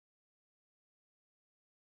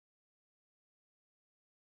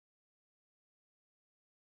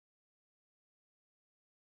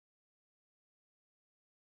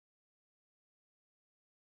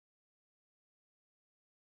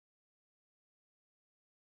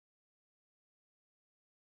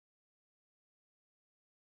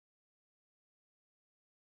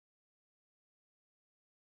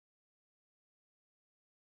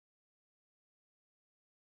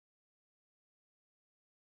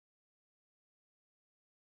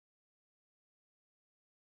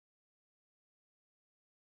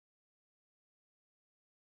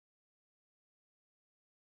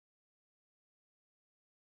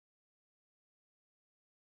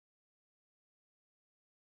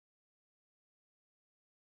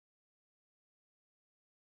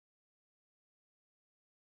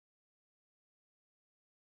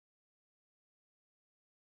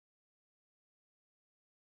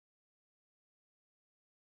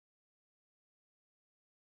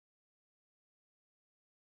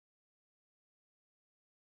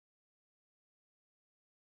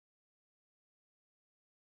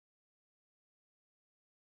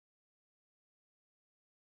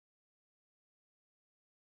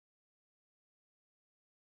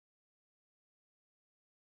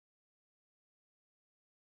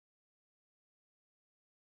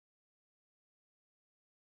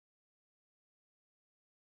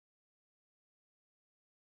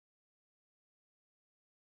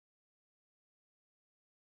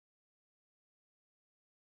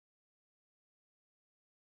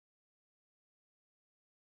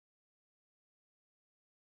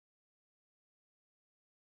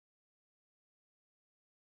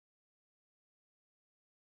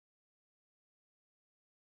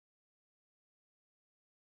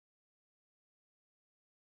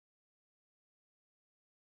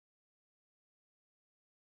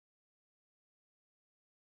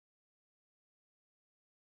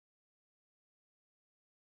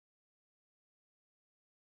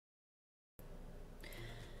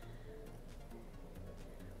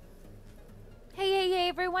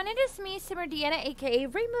everyone, it is me, Simmer Deanna, aka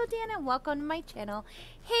Rainbow Deanna, and welcome to my channel.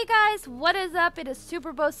 Hey guys, what is up? It is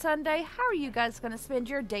Super Bowl Sunday. How are you guys going to spend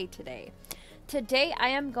your day today? Today I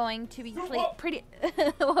am going to be pretty...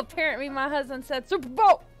 well, apparently my husband said Super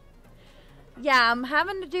Bowl! Yeah, I'm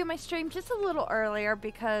having to do my stream just a little earlier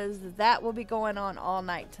because that will be going on all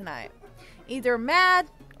night tonight. Either mad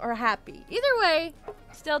or happy. Either way,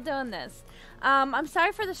 still doing this. I'm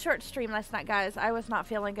sorry for the short stream last night, guys. I was not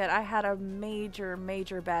feeling good. I had a major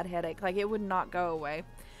bad headache. Like, it would not go away.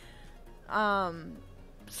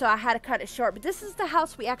 So I had to cut it short. But this is the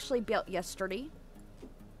house we actually built yesterday.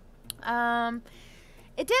 It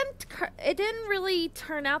didn't really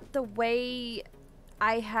turn out the way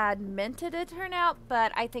I had meant it to turn out,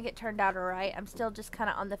 but I think it turned out alright. I'm still just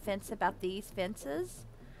kind of on the fence about these fences.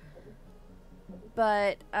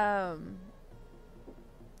 But,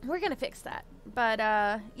 we're gonna fix that. But,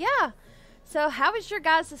 yeah. So, how was your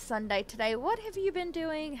guys' Sunday today? What have you been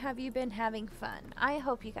doing? Have you been having fun? I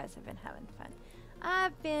hope you guys have been having fun.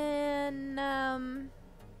 I've been,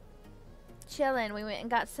 chilling. We went and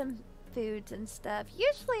got some foods and stuff.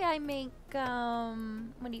 Usually I make,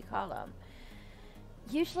 what do you call them?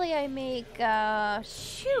 Usually I make,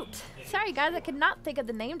 shoot. Sorry, guys. I could not think of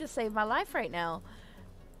the name to save my life right now.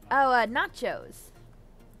 Oh, nachos.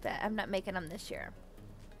 But I'm not making them this year.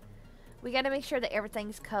 We gotta make sure that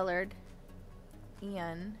everything's colored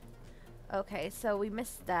in. Okay, so we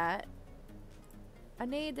missed that. I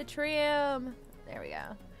need the trim. There we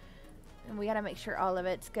go. And we gotta make sure all of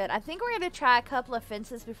it's good. I think we're gonna try a couple of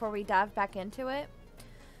fences before we dive back into it.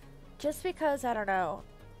 Just because, I don't know.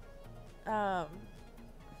 I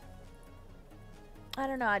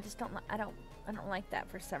don't know. I just don't. I don't like that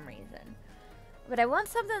for some reason. But I want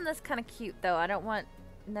something that's kind of cute, though. I don't want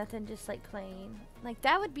nothing just like plain. Like,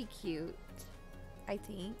 that would be cute, I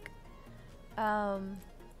think. And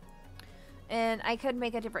I could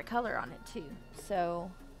make a different color on it too.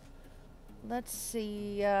 So let's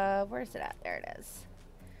see, where's it at? There it is.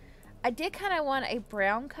 I did kind of want a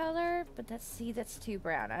brown color, but that's too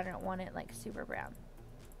brown. I don't want it like super brown.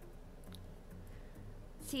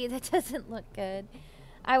 See, that doesn't look good.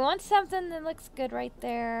 I want something that looks good right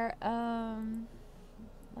there.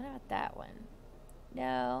 What about that one?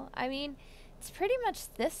 No, I mean, it's pretty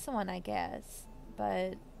much this one, I guess.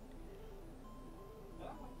 But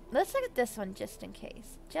let's look at this one just in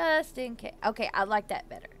case. Just in case. Okay, I like that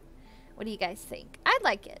better. What do you guys think? I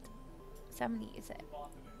like it. So I'm going to use it.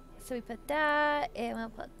 So we put that, and we'll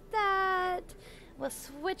put that. We'll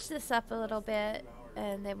switch this up a little bit,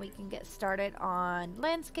 and then we can get started on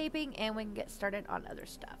landscaping, and we can get started on other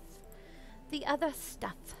stuff. The other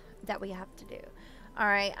stuff that we have to do.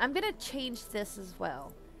 Alright, I'm going to change this as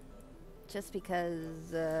well. Just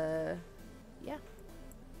because, yeah.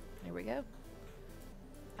 There we go.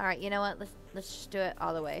 Alright, you know what? Let's just do it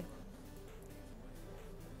all the way.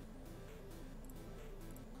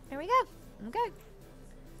 There we go. Okay.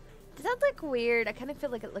 Does that look weird? I kind of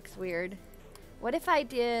feel like it looks weird. What if I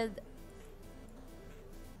did...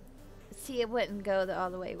 See, it wouldn't go all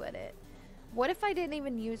the way, would it? What if I didn't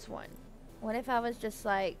even use one? What if I was just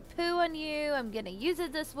like, poo on you, I'm gonna use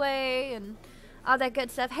it this way, and all that good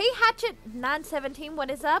stuff. Hey, Hatchet917, what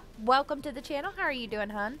is up? Welcome to the channel. How are you doing,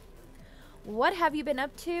 hon? What have you been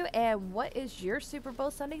up to, and what is your Super Bowl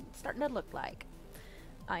Sunday starting to look like?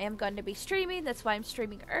 I am going to be streaming. That's why I'm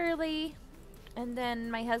streaming early. And then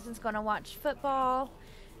my husband's going to watch football.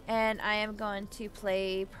 And I am going to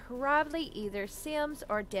play probably either Sims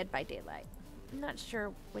or Dead by Daylight. I'm not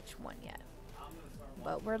sure which one yet.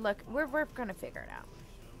 But we're going to figure it out.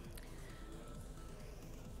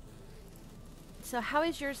 So how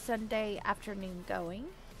is your Sunday afternoon going?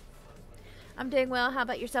 I'm doing well. How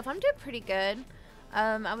about yourself? I'm doing pretty good.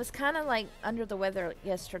 I was kind of like under the weather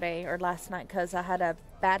yesterday or last night because I had a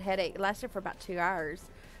bad headache. It lasted for about 2 hours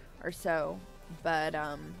or so. But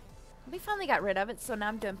we finally got rid of it, so now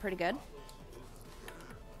I'm doing pretty good.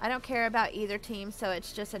 I don't care about either team, so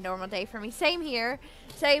it's just a normal day for me. Same here.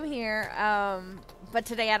 Same here. But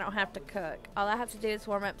today I don't have to cook. All I have to do is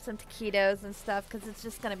warm up some taquitos and stuff because it's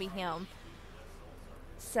just going to be him.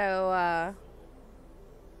 So,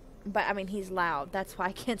 but I mean, he's loud. That's why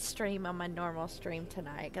I can't stream on my normal stream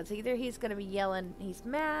tonight. Because either he's going to be yelling he's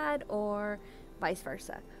mad or vice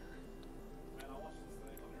versa.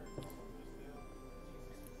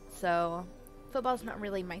 So, football's not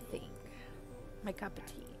really my thing. My cup of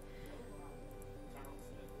tea.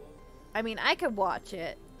 I mean, I could watch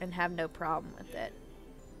it and have no problem with it.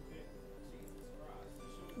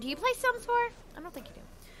 Do you play Sims 4? I don't think you do.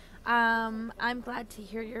 I'm glad to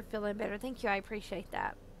hear you're feeling better. Thank you. I appreciate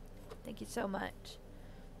that. Thank you so much.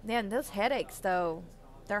 Man, those headaches, though,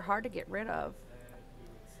 they're hard to get rid of.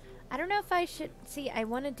 I don't know if I should... See, I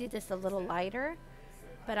want to do this a little lighter,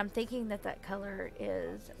 but I'm thinking that that color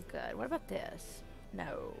is good. What about this?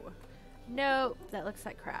 No. No, that looks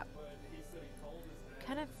like crap.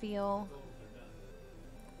 Kind of feel...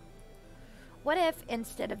 What if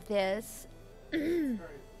instead of this,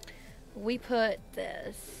 we put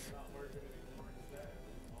this?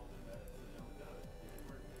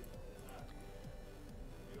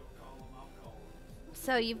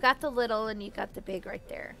 So you've got the little and you've got the big right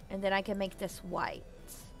there. And then I can make this white.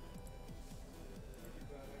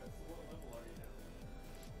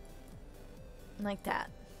 Like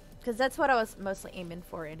that. Because that's what I was mostly aiming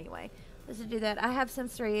for anyway. Was to do that. I have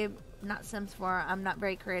Sims 3, not Sims 4. I'm not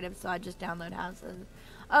very creative, so I just download houses.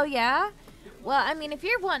 Oh, yeah? Well, I mean, if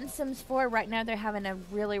you're wanting Sims 4 right now, they're having a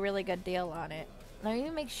really, really good deal on it. Let me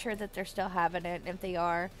make sure that they're still having it. If they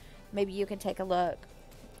are, maybe you can take a look.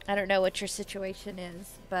 I don't know what your situation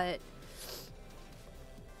is, but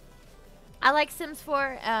I like Sims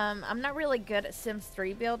 4. I'm not really good at Sims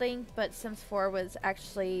 3 building, but Sims 4 was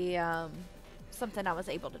actually something I was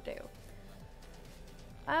able to do.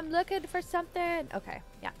 I'm looking for something. Okay,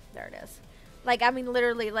 yeah, there it is. Like, I mean,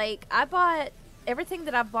 literally, like, I bought, everything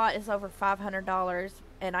that I bought is over $500,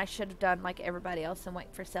 and I should have done like everybody else and wait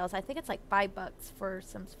for sales. I think it's like $5 for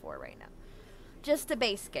Sims 4 right now. Just the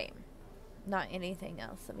base game. Not anything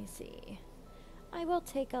else. Let me see. I will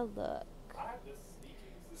take a look.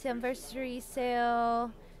 Simversary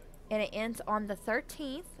sale, and it ends on the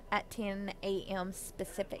 13th at 10 a.m.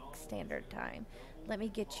 Pacific Standard Time. Let me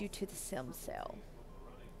get you to the Sim sale.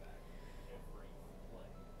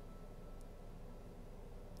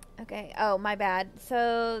 Okay. Oh, my bad.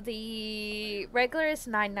 So the regular is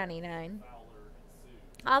 $9.99.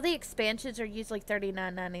 All the expansions are usually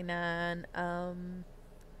 $39.99.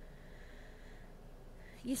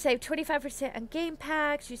 You save 25% on game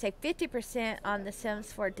packs. You save 50% on the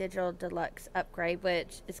Sims 4 Digital Deluxe upgrade,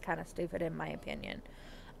 which is kind of stupid in my opinion.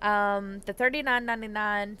 The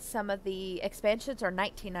 $39.99, some of the expansions are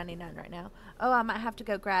 $19.99 right now. Oh, I might have to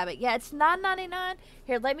go grab it. Yeah, it's $9.99.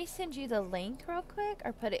 Here, let me send you the link real quick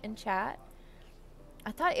or put it in chat.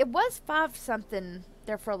 I thought it was 5 something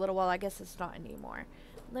there for a little while. I guess it's not anymore.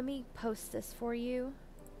 Let me post this for you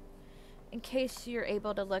in case you're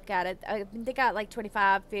able to look at it. They got like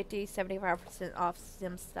 25, 50, 75% off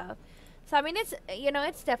Sim stuff. So, I mean, it's, you know,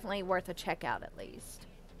 it's definitely worth a check out at least.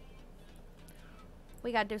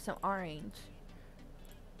 We gotta do some orange.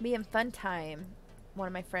 Me and Fun Time, one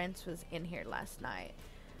of my friends was in here last night.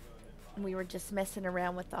 And we were just messing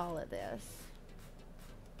around with all of this.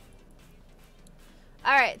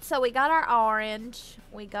 Alright, so we got our orange.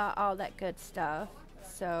 We got all that good stuff.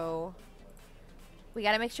 So we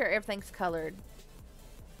gotta make sure everything's colored.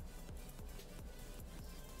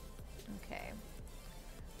 Okay.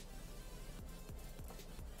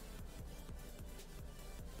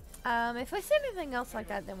 If I see anything else like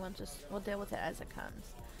that, then we'll deal with it as it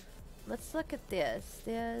comes. Let's look at this,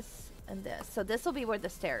 and this. So this will be where the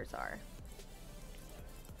stairs are.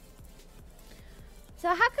 So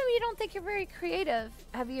how come you don't think you're very creative?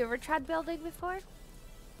 Have you ever tried building before?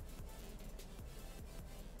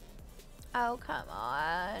 Oh, come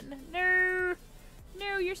on. No.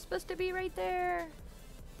 No, you're supposed to be right there.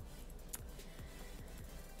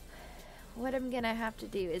 What I'm gonna have to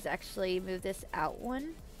do is actually move this out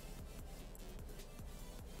one.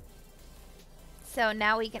 So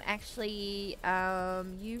now we can actually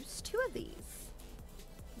use 2 of these.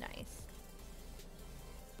 Nice.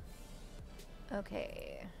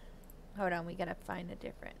 Okay. Hold on, we gotta find a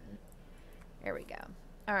different. There we go.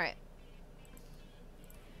 Alright.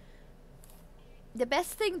 The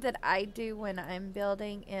best thing that I do when I'm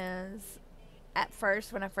building is, at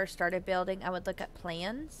first, when I first started building, I would look at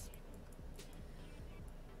plans.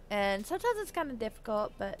 And sometimes it's kind of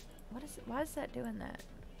difficult, but what is it? Why is that doing that?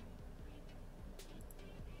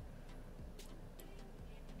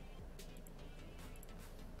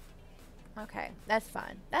 Okay, that's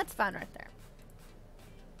fine. That's fine right there.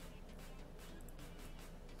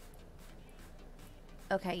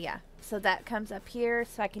 Okay, yeah. So that comes up here,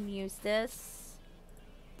 so I can use this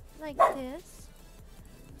like this.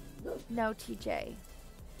 No, TJ.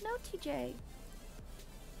 No, TJ.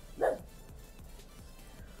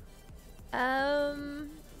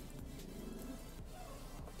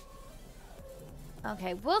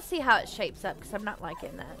 Okay, we'll see how it shapes up because I'm not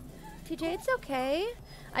liking that. TJ, it's okay.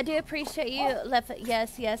 I do appreciate you.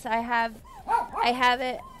 Yes, I have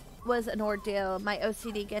it. Was an ordeal. My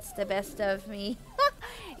OCD gets the best of me.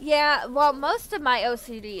 Yeah, well, most of my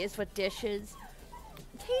OCD is with dishes.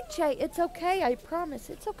 TJ, it's okay. I promise.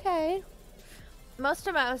 It's okay. Most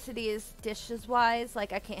of my OCD is dishes-wise.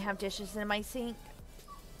 Like, I can't have dishes in my sink.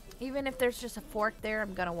 Even if there's just a fork there,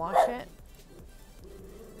 I'm gonna wash it.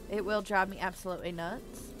 It will drive me absolutely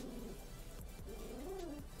nuts.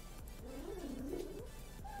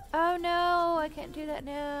 Oh no, I can't do that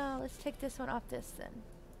now. Let's take this one off this then.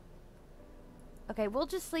 Okay, we'll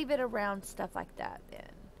just leave it around stuff like that then.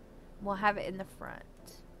 We'll have it in the front.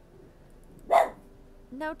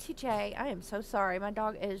 No, TJ, I am so sorry. My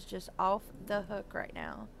dog is just off the hook right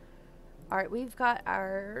now. Alright, we've got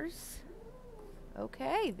ours.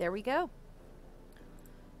 Okay, there we go.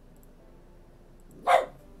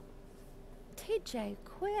 TJ,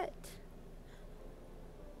 quit.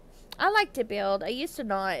 I like to build. I used to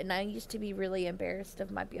not, and I used to be really embarrassed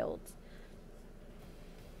of my builds.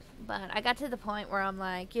 But I got to the point where I'm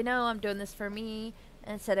like, you know, I'm doing this for me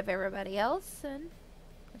instead of everybody else, and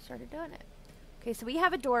I started doing it. Okay, so we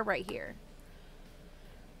have a door right here.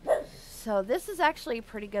 So this is actually a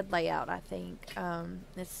pretty good layout, I think.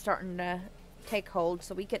 It's starting to take hold,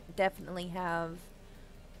 so we could definitely have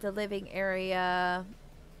the living area.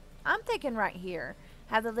 I'm thinking right here.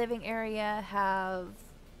 Have the living area, have...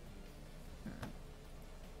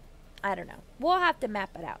 I don't know. We'll have to map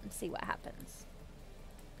it out and see what happens.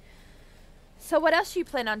 So what else you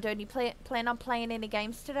plan on doing? You plan on playing any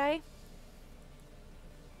games today?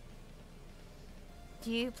 Do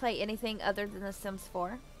you play anything other than The Sims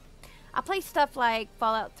 4? I play stuff like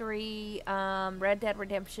Fallout 3, Red Dead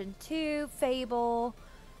Redemption 2, Fable,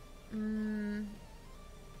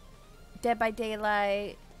 Dead by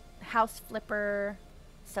Daylight, House Flipper,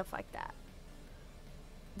 stuff like that.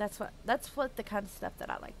 That's what the kind of stuff that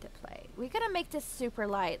I like to play. We're gonna make this super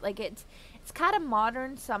light. Like it's kind of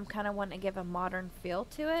modern, so I'm kind of wanting to give a modern feel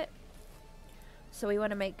to it. So we want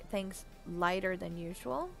to make things lighter than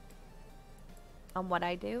usual on what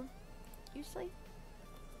I do usually.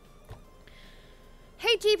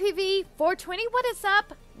 Hey GPV 420, what is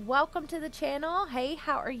up? Welcome to the channel. Hey,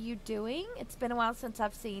 how are you doing? It's been a while since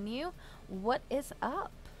I've seen you. What is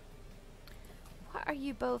up? What are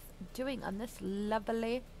you both doing on this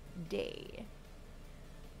lovely day?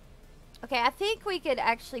 Okay, I think we could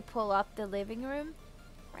actually pull up the living room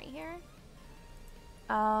right here.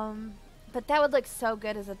 But that would look so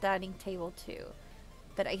good as a dining table too.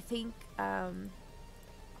 But I think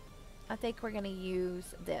we're gonna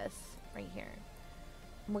use this right here.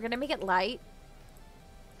 We're gonna make it light.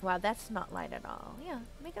 Wow, that's not light at all. Yeah,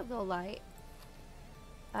 make it a little light.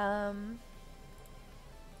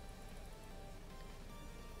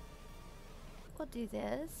 We'll do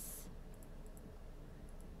this.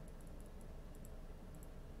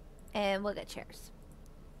 And we'll get chairs.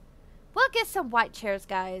 We'll get some white chairs,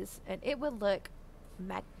 guys, and it will look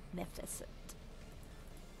magnificent.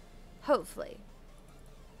 Hopefully.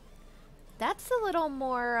 That's a little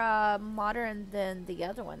more modern than the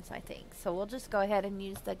other ones, I think. So we'll just go ahead and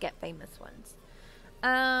use the Get Famous ones.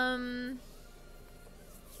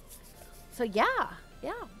 So yeah,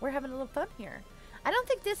 we're having a little fun here. I don't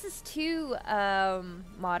think this is too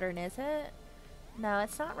modern, is it? No,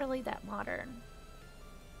 it's not really that modern.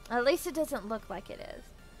 At least it doesn't look like it is.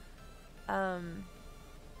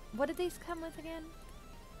 What did these come with again?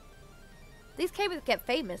 These came with Get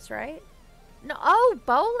Famous, right? No, oh,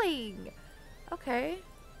 bowling. Okay.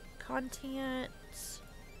 Content.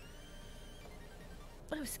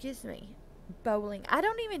 Oh, excuse me. Bowling. I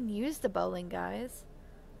don't even use the bowling, guys.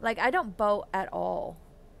 Like, I don't bow at all.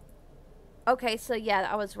 Okay, so yeah,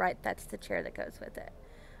 I was right. That's the chair that goes with it.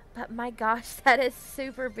 But my gosh, that is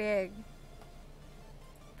super big.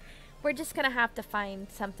 We're just gonna have to find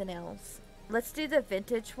something else. Let's do the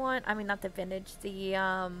vintage one. I mean, not the vintage.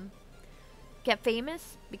 The, Get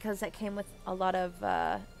Famous. Because that came with a lot of,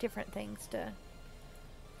 different things to...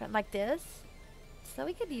 Like this. So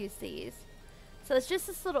we could use these. So it's just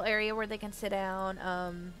this little area where they can sit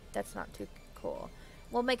down. That's not too cool.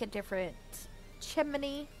 We'll make a different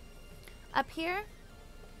chimney up here.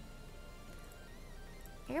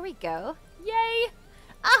 Here we go. Yay!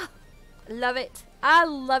 Ah! Love it. I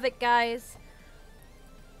love it, guys.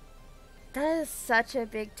 That is such a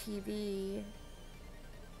big TV.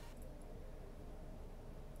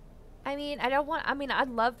 I mean, I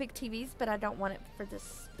love big TVs, but I don't want it for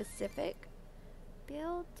this specific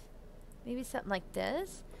build. Maybe something like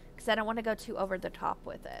this, because I don't want to go too over the top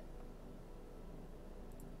with it.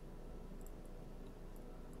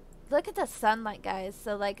 Look at the sunlight, guys.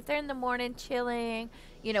 So, like, if they're in the morning chilling,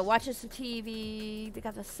 you know, watching some TV, they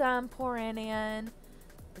got the sun pouring in.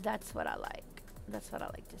 That's what I like. That's what I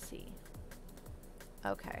like to see.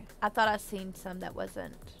 Okay. I thought I seen some that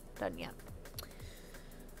wasn't done yet.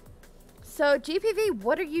 So, GPV,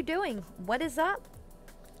 what are you doing? What is up?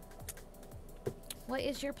 What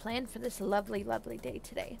is your plan for this lovely, lovely day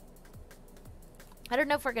today? I don't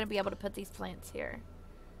know if we're going to be able to put these plants here.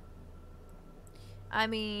 I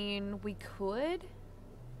mean, we could,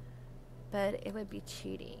 but it would be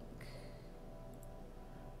cheating.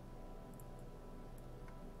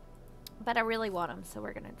 But I really want them, so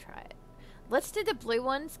we're going to try it. Let's do the blue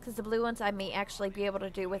ones, because the blue ones I may actually be able to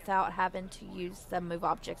do without having to use the move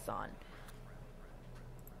objects on.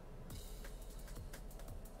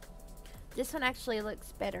 This one actually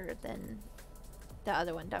looks better than the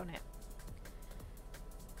other one, don't it?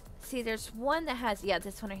 See, there's one that has, yeah,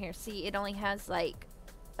 this one right here. See, it only has like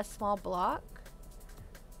a small block.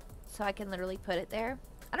 So I can literally put it there.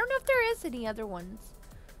 I don't know if there is any other ones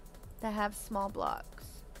that have small blocks.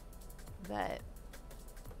 But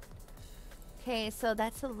okay, so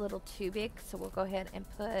that's a little too big, so we'll go ahead and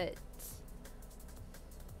put.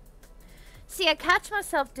 See, I catch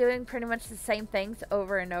myself doing pretty much the same things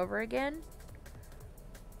over and over again.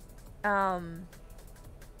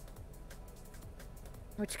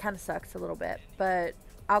 Which kind of sucks a little bit, but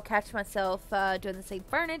I'll catch myself doing the same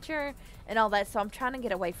furniture and all that, so I'm trying to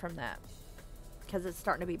get away from that because it's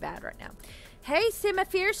starting to be bad right now. Hey, Sima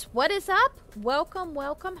Fierce, what is up? Welcome,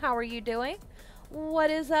 welcome. How are you doing?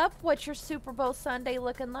 What is up? What's your Super Bowl Sunday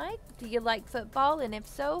looking like? Do you like football? And if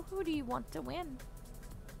so, who do you want to win?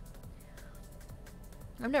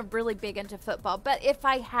 I'm not really big into football, but if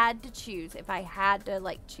I had to choose,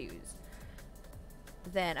 choose,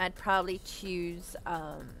 then I'd probably choose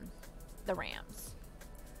the Rams.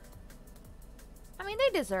 I mean,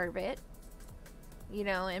 they deserve it, you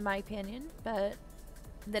know, in my opinion, but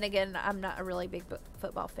then again, I'm not a really big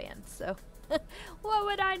football fan, so what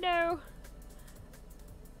would I know?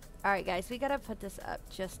 Alright, guys, we gotta put this up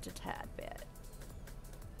just a tad bit.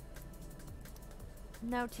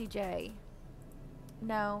 No, TJ.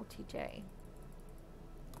 No, TJ.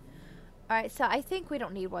 Alright, so I think we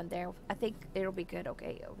don't need one there. I think it'll be good,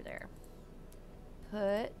 okay, over there.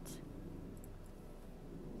 Put.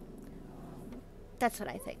 That's what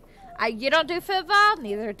I think. You don't do football?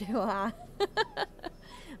 Neither do I.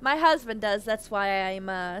 My husband does. That's why I'm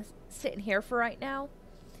sitting here for right now.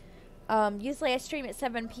 Usually I stream at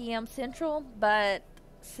 7 p.m. Central, but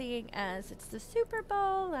seeing as it's the Super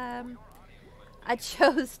Bowl, I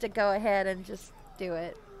chose to go ahead and just do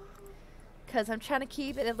it. Because I'm trying to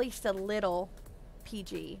keep it at least a little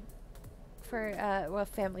PG for, well,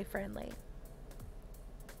 family friendly.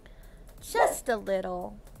 Just a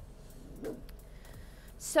little.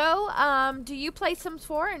 So, do you play Sims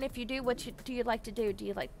 4? And if you do, what do you like to do? Do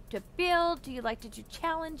you like to build? Do you like to do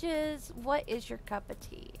challenges? What is your cup of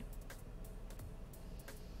tea?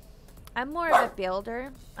 I'm more of a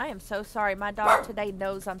builder. I am so sorry. My dog today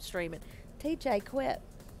knows I'm streaming. TJ, quit.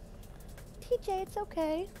 TJ, it's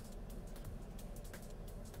okay.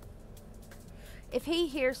 If he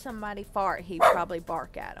hears somebody fart, he'd probably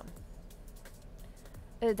bark at him.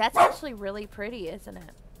 Ooh, that's actually really pretty, isn't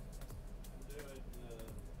it?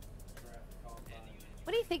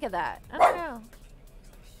 What do you think of that? I don't know.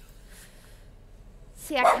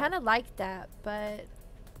 See, I kind of like that, but...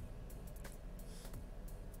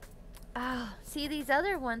 see, these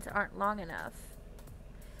other ones aren't long enough.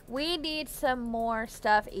 We need some more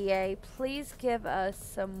stuff, EA. Please give us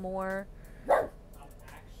some more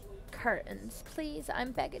curtains. Please,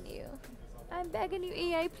 I'm begging you. I'm begging you,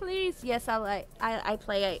 EA, please. Yes, I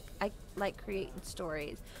like creating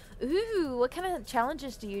stories. Ooh, what kind of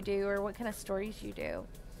challenges do you do, or what kind of stories you do?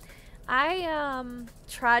 I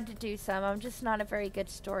tried to do some. I'm just not a very good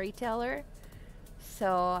storyteller,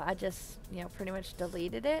 so I just, you know, pretty much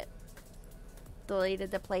deleted it.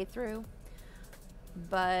 Deleted the playthrough.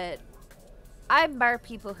 But I admire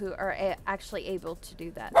people who are actually able to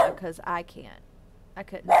do that, because I can't. I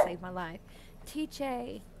couldn't save my life.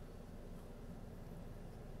 TJ.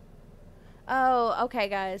 Oh, okay,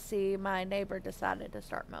 guys. See, my neighbor decided to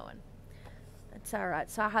start mowing. It's alright.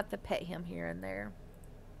 So I have to pet him here and there.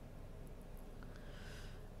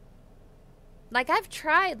 Like, I've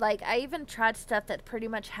tried. Like, I even tried stuff that pretty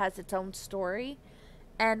much has its own story.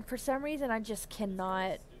 And for some reason, I just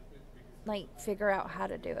cannot, like, figure out how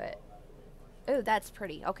to do it. Ooh, that's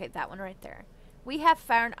pretty. Okay, that one right there. We have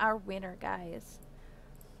found our winner, guys.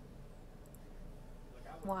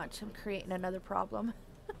 Watch, I'm creating another problem.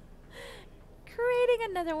 Creating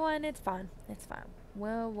another one. It's fine. It's fine.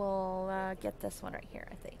 We'll get this one right here,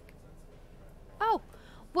 I think. Oh,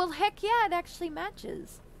 well, heck yeah, it actually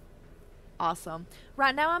matches. Awesome.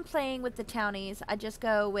 Right now I'm playing with the townies. I just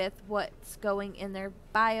go with what's going in their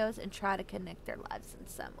bios and try to connect their lives in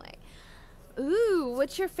some way. Ooh,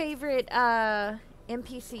 what's your favorite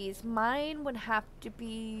NPCs? Mine would have to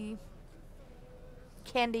be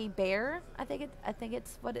Candy Bear. I think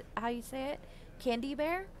it's how you say it. Candy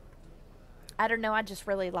Bear. I don't know, I just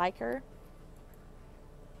really like her.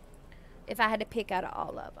 If I had to pick out of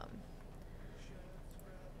all of them.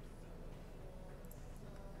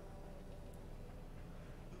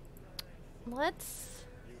 Let's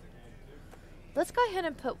go ahead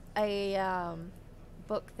and put a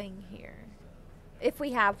book thing here. If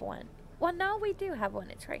we have one. Well, no, we do have one.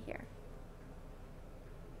 It's right here.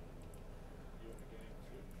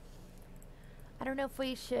 I don't know if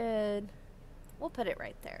we should... We'll put it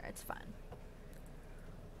right there. It's fine.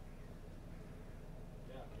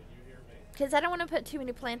 Because I don't want to put too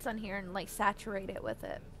many plants on here and, like, saturate it with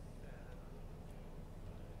it.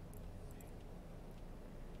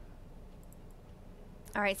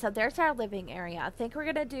 Alright, so there's our living area. I think we're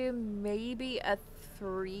going to do maybe a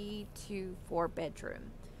 3 to 4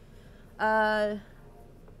 bedroom.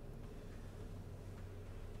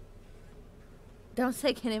 Don't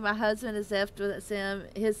say Kenny, my husband is effed with a sim.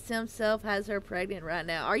 His sim self has her pregnant right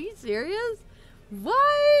now. Are you serious?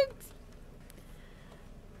 What?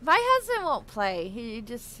 My husband won't play.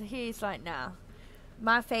 He's like, nah.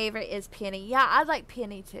 My favorite is Penny. Yeah, I like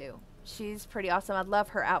Penny too. She's pretty awesome. I love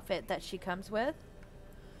her outfit that she comes with.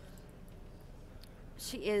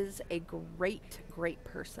 She is a great, great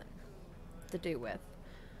person to do with.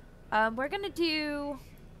 We're going to do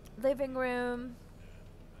living room,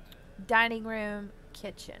 dining room,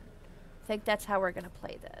 kitchen. I think that's how we're going to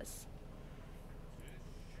play this.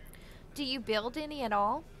 Do you build any at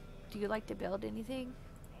all? Do you like to build anything?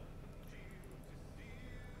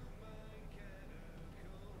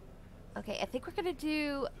 Okay, I think we're going to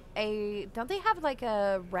do a... Don't they have like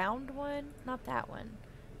a round one? Not that one.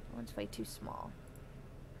 That one's way too small.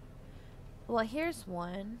 Well, here's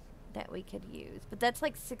one that we could use. But that's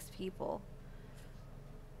like 6 people.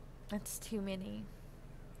 That's too many.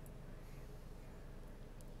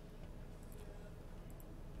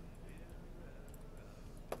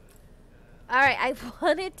 Alright, I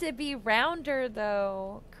want it to be rounder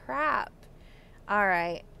though. Crap.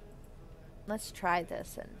 Alright. Let's try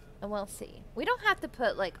this and we'll see. We don't have to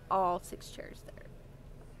put like all 6 chairs there.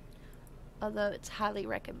 Although it's highly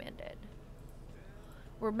recommended.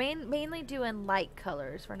 We're mainly doing light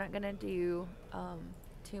colors. We're not going to do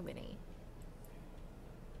too many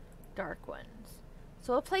dark ones.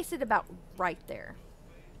 So we'll place it about right there.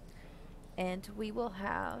 And we will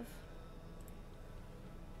have...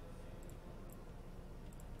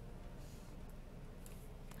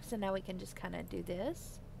 So now we can just kind of do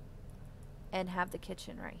this. And have the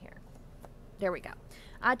kitchen right here. There we go.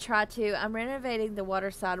 I tried to. I'm renovating the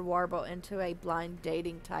Waterside Warble into a blind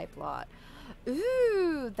dating type lot.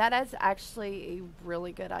 Ooh, that is actually a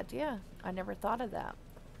really good idea. I never thought of that.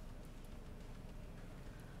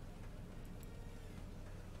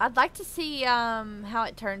 I'd like to see how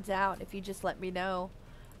it turns out. If you just let me know,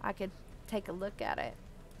 I could take a look at it.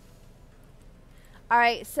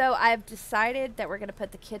 Alright, so I've decided that we're going to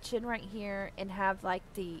put the kitchen right here and have like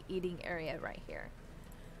the eating area right here.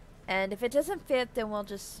 And if it doesn't fit, then we'll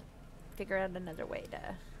just figure out another way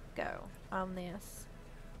to go on this.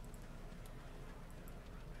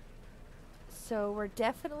 So we're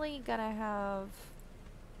definitely going to have...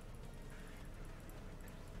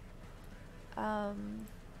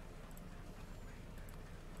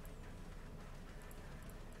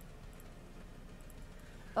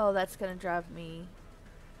 oh, that's going to drive me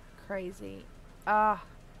crazy. Ah.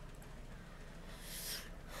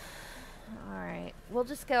 Alright. We'll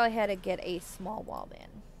just go ahead and get a small wall then.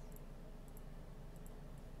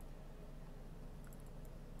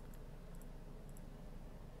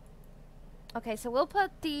 Okay, so we'll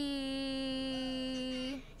put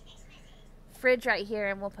the fridge right here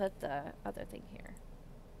and we'll put the other thing here.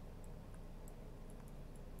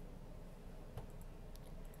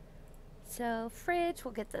 So fridge,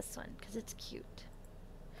 we'll get this one because it's cute.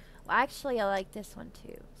 Well, actually, I like this one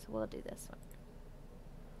too, so we'll do this one.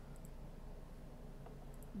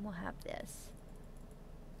 And we'll have this.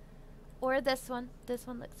 Or this one. This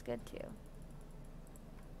one looks good too.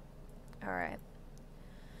 Alright.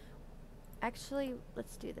 Actually,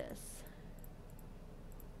 let's do this.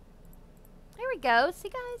 There we go. See,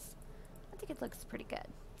 guys? I think it looks pretty good.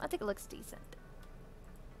 I think it looks decent.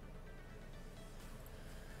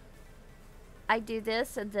 I do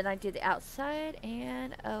this, and then I do the outside,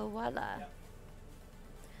 and oh, voila.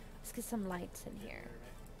 Let's get some lights in here.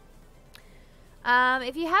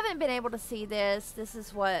 If you haven't been able to see this, this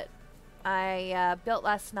is what I built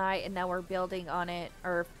last night, and now we're building on it,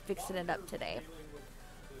 or fixing it up today.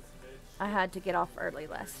 I had to get off early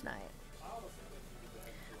last night.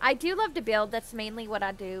 I do love to build. That's mainly what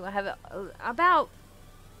I do. I have about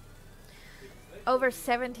over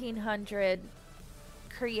 1,700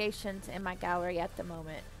 creations in my gallery at the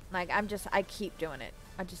moment. Like, I keep doing it.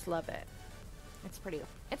 I just love it. It's pretty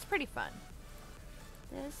fun.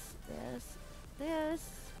 This.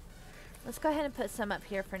 Let's go ahead and put some up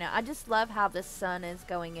here for now. I just love how the sun is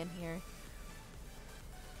going in here.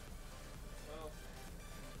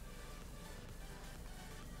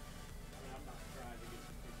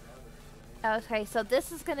 Okay, so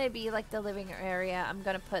this is going to be like the living area. I'm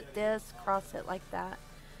going to put this, cross it like that.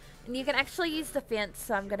 And you can actually use the fence,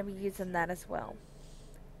 so I'm going to be using that as well.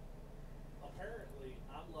 Apparently,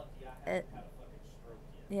 I'm lucky I haven't had a fucking stroke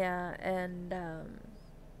yet. Yeah, and,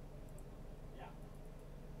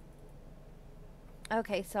 Yeah.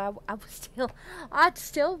 okay, so I'd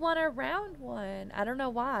still want a round one. I don't know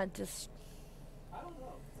why, I don't know,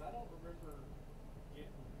 because I don't remember getting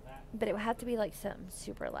that. but it would have to be like something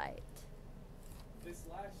super light. This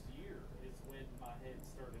last year is when my head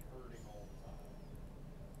started hurting all the time.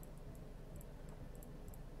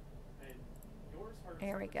 And yours hurts.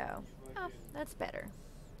 There we go. Oh, Fucking, that's better.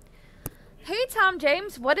 Hey, Tom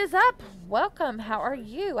James, what is up? Welcome. How are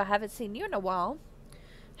you? I haven't seen you in a while.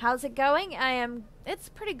 How's it going? It's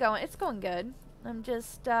going good. I'm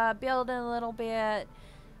just building a little bit.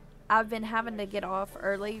 I've been having to get off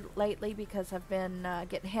early lately because I've been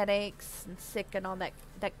getting headaches and sick and all that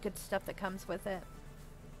good stuff that comes with it.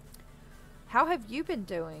 How have you been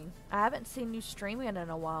doing? I haven't seen you streaming in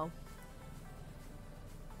a while.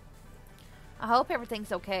 I hope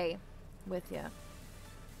everything's okay with you.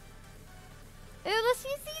 Ooh, let's see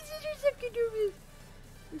these are so cute.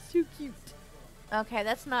 It's so cute. Okay,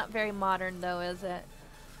 that's not very modern though, is it?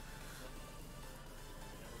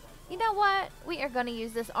 You know what? We are going to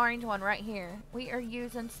use this orange one right here. We are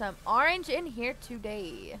using some orange in here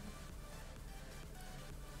today.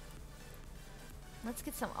 Let's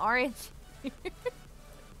get some orange.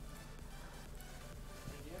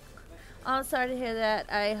 I'm sorry to hear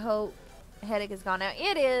that. I hope headache is gone now.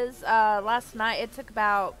 It is. Last night it took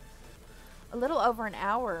about a little over an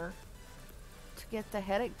hour to get the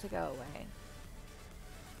headache to go away.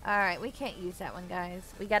 Alright, we can't use that one,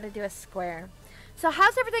 guys. We got to do a square. So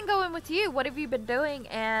how's everything going with you? What have you been doing,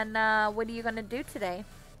 and what are you going to do today?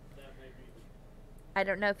 I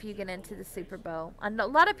don't know if you get into the Super Bowl. I know a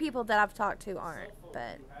lot of people that I've talked to aren't,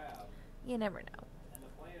 but you never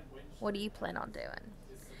know. What do you plan on doing?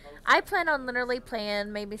 I plan on literally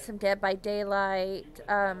playing maybe some Dead by Daylight.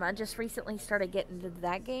 I just recently started getting into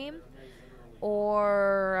that game.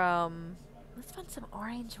 Or, let's find some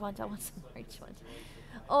orange ones. I want some orange ones.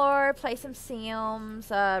 Or play some Sims,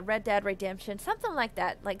 Red Dead Redemption, something like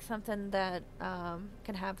that. Like something that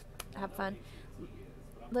can have fun.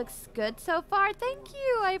 Looks good so far. Thank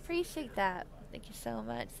you. I appreciate that. Thank you so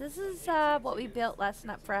much. This is what we built last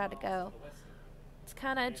night for How to Go. It's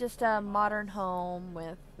kind of just a modern home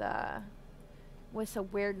with some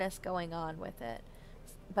weirdness going on with it.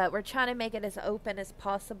 But we're trying to make it as open as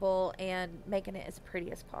possible and making it as pretty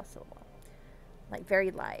as possible. Like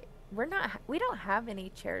very light. We don't have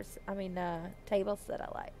any chairs, tables that I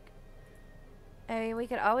like. I mean, we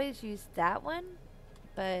could always use that one,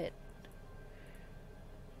 but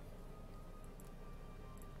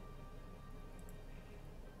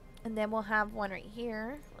and then we'll have one right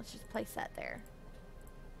here. Let's just place that there.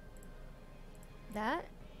 That.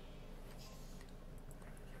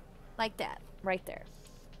 Like that, right there.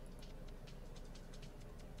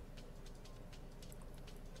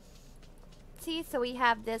 See, so we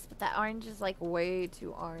have this, but that orange is like way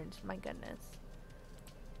too orange. My goodness.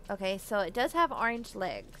 Okay, so it does have orange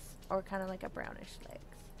legs, or kind of like a brownish legs.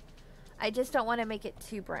 I just don't want to make it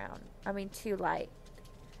too brown. Too light.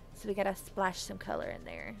 So we gotta splash some color in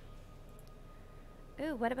there.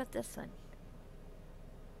 Ooh, what about this one?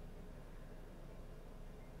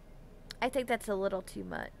 I think that's a little too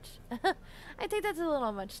much. I think that's a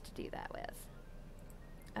little much to do that with.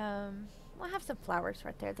 We'll have some flowers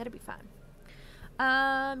right there. That'll be fun.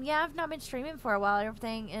 Yeah, I've not been streaming for a while.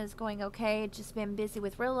 Everything is going okay. Just been busy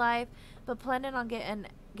with real life, but planning on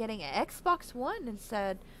getting an Xbox One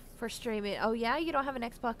instead for streaming. Oh yeah, you don't have an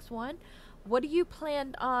Xbox One? What do you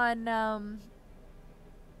plan on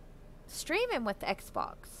streaming with the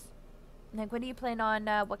Xbox? Like, what do you plan on?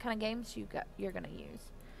 What kind of games you're gonna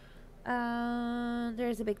use?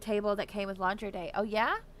 There's a big table that came with laundry day. Oh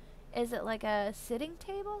yeah, is it like a sitting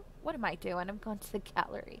table? What am I doing? I'm going to the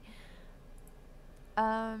gallery.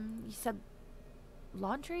 You said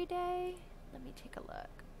laundry day? Let me take a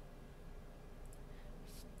look.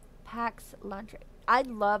 PAX laundry. I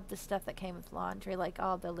love the stuff that came with laundry, like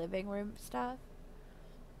all the living room stuff.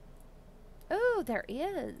 Oh, there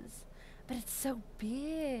is. But it's so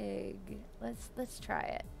big. Let's try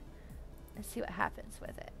it. Let's see what happens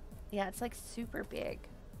with it. Yeah, it's like super big.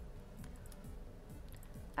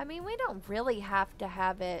 I mean, we don't really have to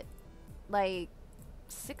have it like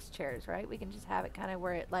 6 chairs, right? We can just have it kind of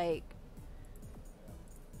where it like...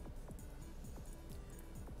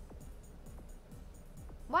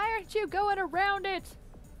 Why aren't you going around it?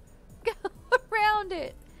 Go around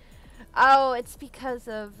it. Oh, it's because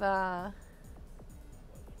of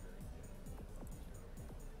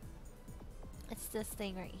it's this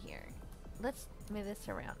thing right here. Let's move this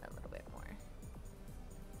around a little bit more.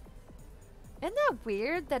 Isn't that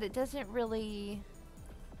weird that it doesn't really,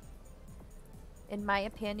 in my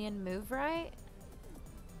opinion, move right?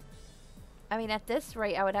 I mean, at this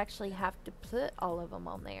rate, I would actually have to put all of them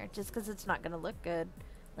on there just because it's not going to look good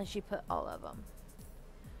unless you put all of them.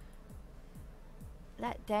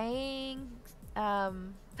 That dang...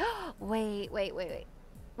 wait.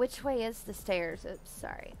 Which way is the stairs? Oops,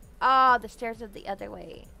 sorry. Oh, the stairs are the other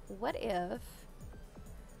way. What if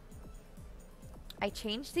I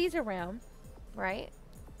change these around, right?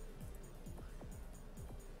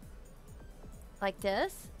 Like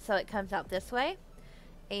this, so it comes out this way.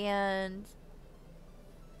 And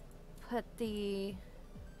put the...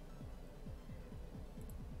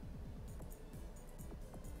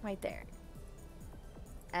 right there.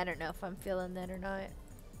 I don't know if I'm feeling that or not.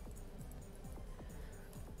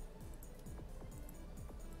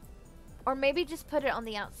 Or maybe just put it on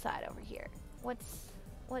the outside over here.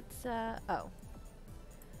 Oh.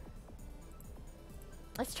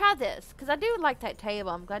 Let's try this, because I do like that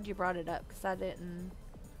table. I'm glad you brought it up, because I didn't.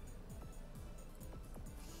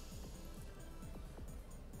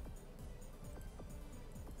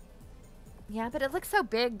 Yeah, but it looks so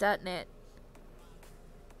big, doesn't it?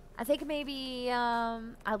 I think maybe,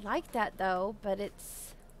 I like that though, but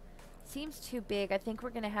it's seems too big. I think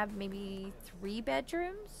we're going to have maybe 3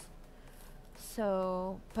 bedrooms.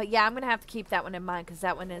 So, but yeah, I'm going to have to keep that one in mind because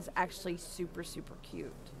that one is actually super, super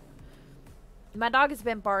cute. My dog has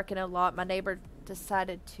been barking a lot. My neighbor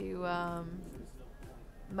decided to,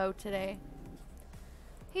 mow today.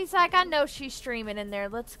 He's like, I know she's streaming in there.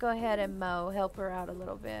 Let's go ahead and mow. Help her out a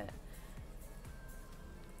little bit.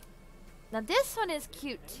 Now this one is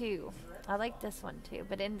cute too. I like this one too,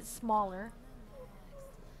 but it's smaller.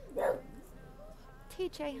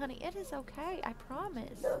 TJ, honey, it is okay. I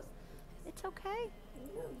promise. It's okay.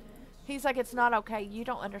 He's like, it's not okay. You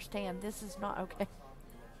don't understand. This is not okay.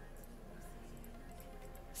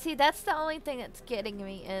 See, that's the only thing that's getting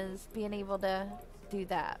me is being able to do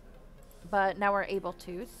that. But now we're able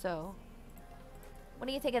to, so. What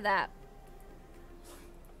do you think of that?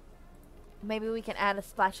 Maybe we can add a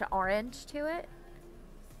splash of orange to it.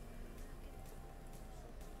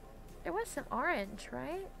 There was some orange,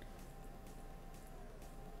 right?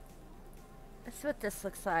 That's what this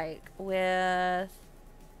looks like with...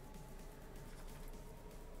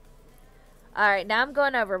 Alright, now I'm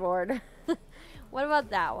going overboard. What about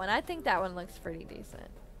that one? I think that one looks pretty decent.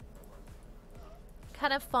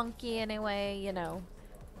 Kind of funky anyway, you know.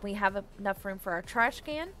 We have enough room for our trash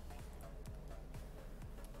can.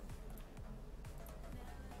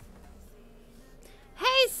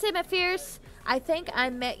 Hey, Simafierce! I think I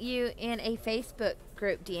met you in a Facebook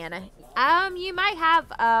group, Deanna. You might have,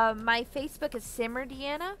 my Facebook is Simmer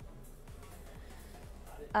Deanna.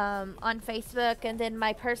 On Facebook, and then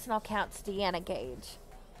my personal account's Deanna Gage.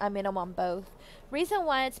 I'm in them on both. Reason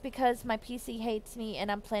why, it's because my PC hates me,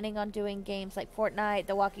 and I'm planning on doing games like Fortnite,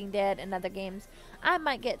 The Walking Dead, and other games. I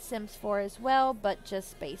might get Sims 4 as well, but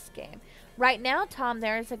just base game. Right now, Tom,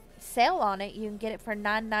 there is a sale on it. You can get it for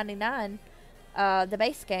 $9.99. The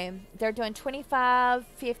base game. They're doing 25,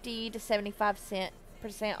 50 to 75%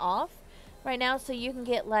 off right now, so you can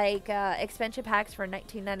get like expansion packs for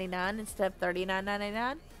 $19.99 instead of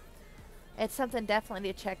 $39.99. It's something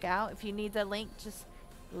definitely to check out. If you need the link, just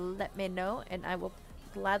let me know and I will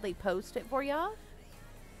gladly post it for y'all.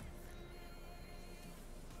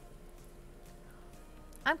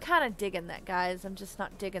 I'm kind of digging that, guys. I'm just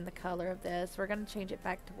not digging the color of this. We're going to change it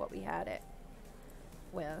back to what we had it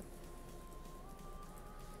with.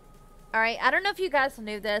 Alright, I don't know if you guys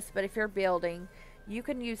knew this, but if you're building, you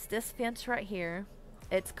can use this fence right here.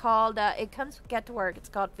 It's called, it comes with Get to Work. It's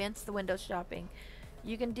called Fence the Window Shopping.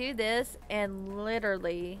 You can do this, and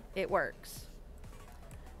literally, it works.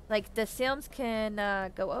 Like, the Sims can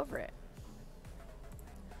go over it.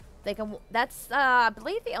 They can, that's, I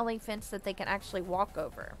believe, the only fence that they can actually walk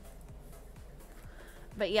over.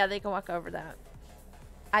 But yeah, they can walk over that.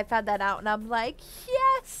 I found that out, and I'm like,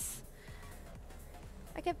 yes!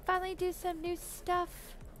 I can finally do some new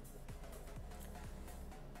stuff.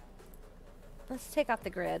 Let's take off the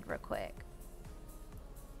grid real quick.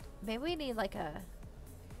 Maybe we need like a...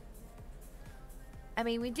 I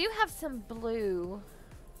mean, we do have some blue.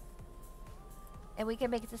 And we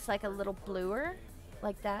can make this like a little bluer,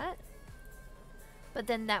 like that. But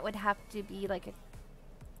then that would have to be like a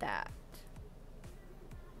that.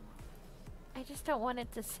 I just don't want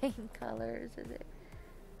it the same colors as it.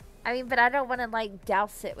 I mean, but I don't want to like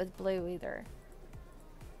douse it with blue either.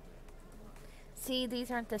 See,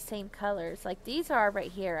 these aren't the same colors. Like these are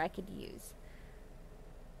right here I could use.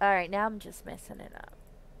 Alright, now I'm just messing it up.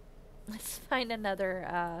 Let's find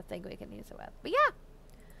another thing we can use it with. But yeah.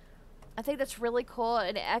 I think that's really cool.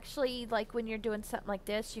 And it actually, like when you're doing something like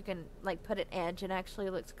this, you can like put an edge and actually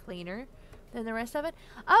looks cleaner than the rest of it.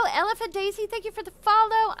 Oh, Elephant Daisy, thank you for the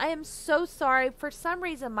follow. I am so sorry. For some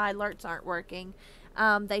reason, my alerts aren't working.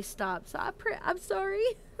 They stopped. So I'm sorry.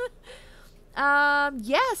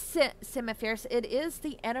 Yes, Semifierce, it is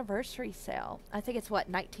the anniversary sale. I think it's what,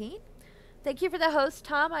 19? Thank you for the host,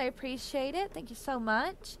 Tom. I appreciate it. Thank you so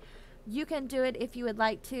much. You can do it if you would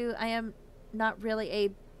like to. I am not really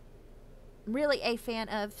a fan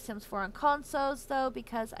of Sims 4 on consoles, though,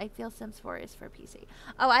 because I feel Sims 4 is for PC.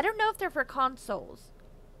 Oh, I don't know if they're for consoles.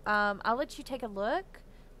 I'll let you take a look.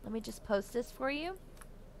 Let me just post this for you.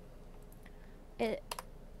 I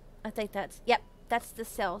think that's, yep, that's the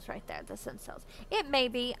cells right there, the Sims cells. It may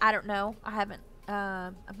be, I don't know. I haven't,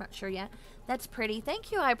 I'm not sure yet. That's pretty.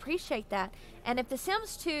 Thank you. I appreciate that. And if the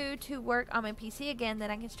Sims 2 to work on my PC again, then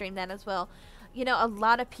I can stream that as well. You know, a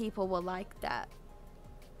lot of people will like that.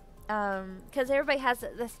 Because everybody has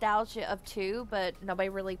the nostalgia of 2, but nobody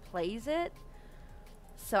really plays it.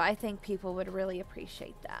 So I think people would really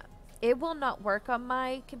appreciate that. It will not work on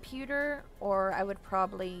my computer, or I would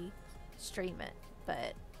probably stream it.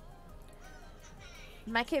 But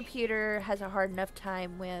my computer has a hard enough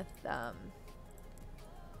time with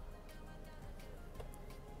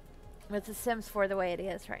The Sims 4 the way it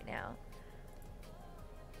is right now.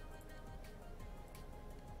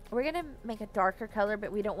 We're going to make a darker color,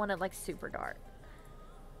 but we don't want it like super dark.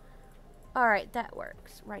 Alright, that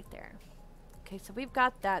works right there. Okay, so we've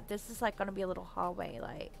got that. This is like going to be a little hallway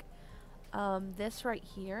like. This right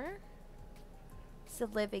here. It's the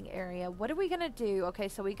living area. What are we going to do? Okay,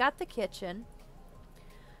 so we got the kitchen.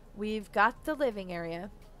 We've got the living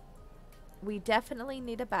area. We definitely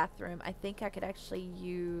need a bathroom. I think I could actually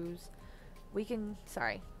use... We can...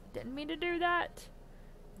 Sorry. Didn't mean to do that.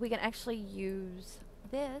 We can actually use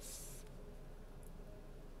this.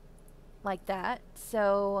 Like that.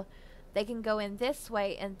 So they can go in this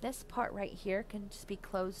way. And this part right here can just be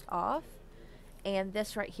closed off. And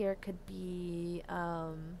this right here could be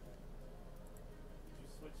the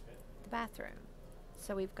bathroom.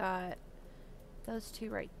 So we've got those two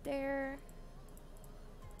right there.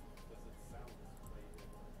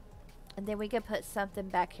 And then we could put something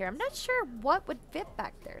back here. I'm not sure what would fit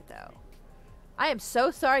back there, though. I am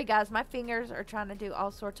so sorry, guys. My fingers are trying to do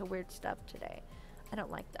all sorts of weird stuff today. I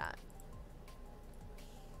don't like that.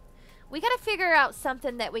 We got to figure out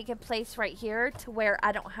something that we can place right here to where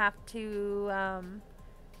I don't have to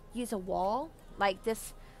use a wall. Like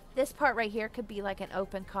this part right here could be like an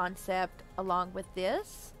open concept along with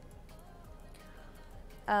this.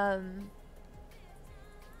 I'm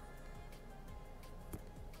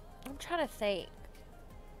trying to think.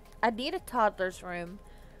 I need a toddler's room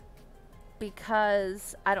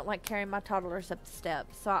because I don't like carrying my toddlers up the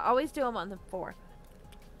steps. So I always do them on the floor.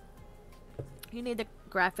 You need the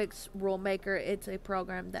graphics rule maker. It's a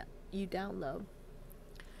program that you download.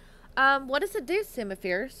 What does it do,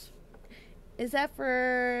 Semifierce? Is that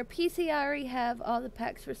for PC? I already have all the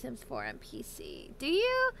packs for Sims 4 on PC. Do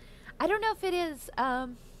you? I don't know if it is.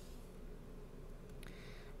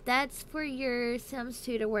 That's for your Sims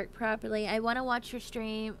 2 to work properly. I want to watch your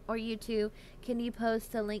stream or YouTube. Can you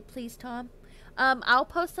post a link, please, Tom? I'll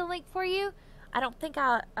post a link for you. I don't think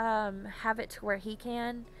I'll have it to where he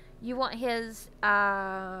can. You want his,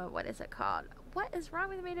 what is it called? What is wrong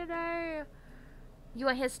with me today? You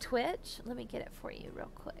want his Twitch? Let me get it for you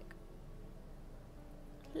real quick.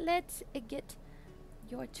 Let's get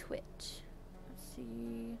your Twitch. Let's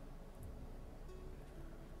see.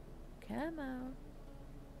 Come on.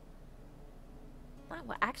 Oh,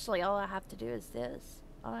 well, actually, all I have to do is this.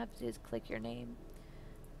 All I have to do is click your name.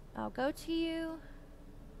 I'll go to you.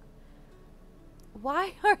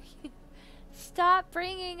 Why are you... Stop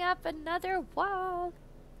bringing up another wall.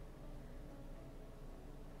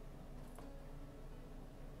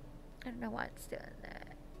 I don't know why it's doing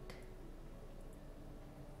that.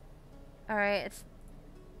 Alright, it's...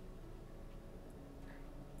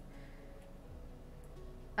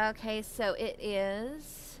 Okay, so it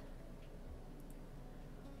is...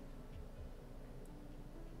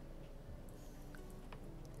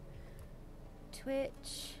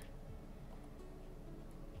 Twitch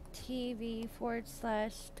TV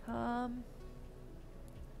 /Tom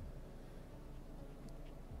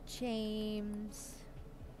James.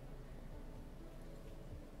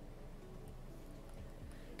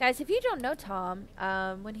 Guys, if you don't know Tom,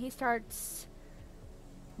 when he starts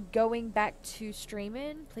going back to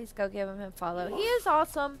streaming, please go give him a follow. He is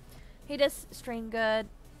awesome. He does stream good.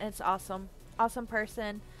 It's awesome. Awesome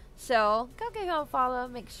person. So, go give him a follow.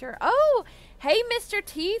 Make sure. Oh, hey, Mr.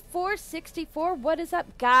 T464. What is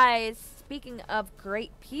up, guys? Speaking of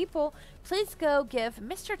great people, please go give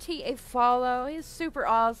Mr. T a follow. He's super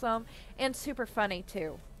awesome and super funny,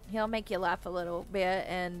 too. He'll make you laugh a little bit.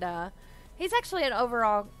 And he's actually an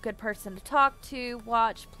overall good person to talk to,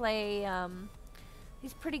 watch, play.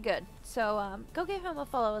 He's pretty good. So, go give him a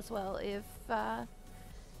follow as well if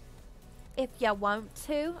you want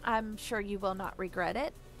to. I'm sure you will not regret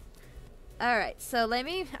it. Alright, so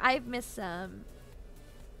I've missed some.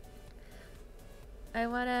 I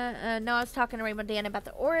was talking to Rainbow Dan about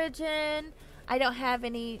the origin. I don't have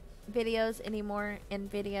any videos anymore in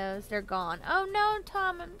videos. They're gone. Oh no,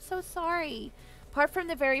 Tom, I'm so sorry. Apart from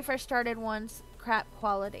the very first started ones, crap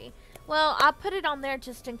quality. Well, I'll put it on there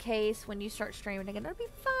just in case when you start streaming again. It'll be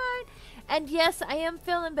fine. And yes, I am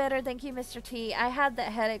feeling better. Thank you, Mr. T. I had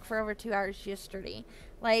that headache for over 2 hours yesterday.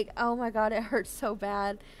 Like, oh my god, it hurts so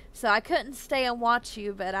bad. So I couldn't stay and watch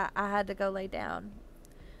you, but I had to go lay down.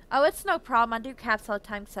 Oh, it's no problem. I do caps all the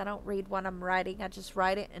time because I don't read what I'm writing. I just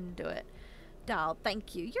write it and do it. Doll,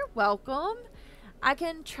 thank you. You're welcome. I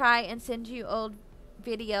can try and send you old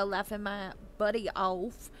video laughing my buddy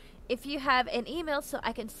off. If you have an email so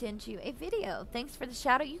I can send you a video. Thanks for the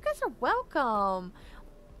shout out. You guys are welcome.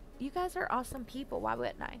 You guys are awesome people. Why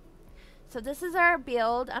wouldn't I? So this is our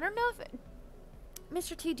build. I don't know if...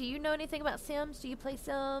 Mr. T, do you know anything about Sims? Do you play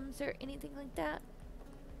Sims or anything like that?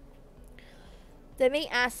 The main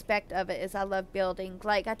aspect of it is I love building.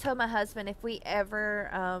 Like, I told my husband if we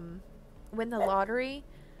ever win the lottery,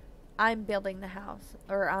 I'm building the house.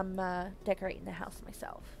 Or I'm decorating the house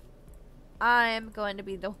myself. I'm going to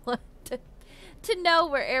be the one to know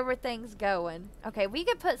where everything's going. Okay, we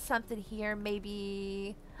could put something here.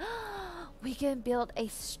 Maybe we can build a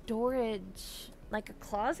storage, like a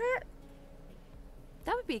closet.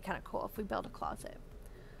 That would be kind of cool if we build a closet.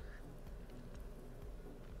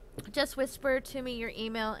 Just whisper to me your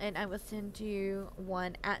email and I will send you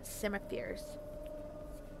one at Semaphairs.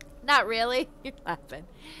 Not really. You're laughing.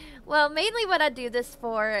 Well, mainly what I do this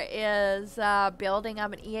for is building.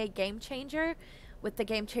 I'm an EA Game Changer with the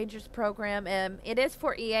Game Changers program. It is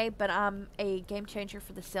for EA, but I'm a Game Changer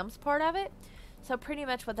for the Sims part of it. So pretty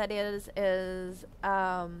much what that is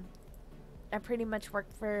I pretty much work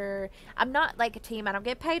for... I'm not like a team. I don't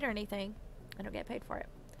get paid or anything. I don't get paid for it.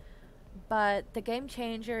 But the Game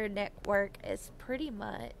Changer network is pretty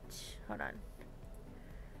much... Hold on.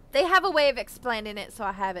 They have a way of explaining it, so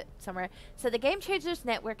I have it somewhere. So the Game Changers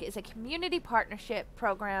Network is a community partnership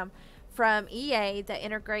program from EA that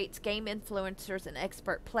integrates game influencers and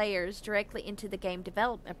expert players directly into the game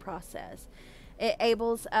development process. It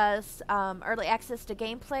enables us early access to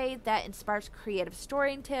gameplay that inspires creative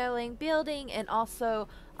storytelling, building, and also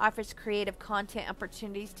offers creative content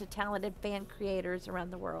opportunities to talented fan creators around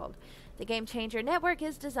the world. The Game Changer Network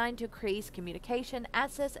is designed to increase communication,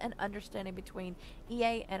 access, and understanding between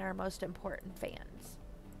EA and our most important fans.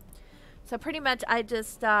 So pretty much I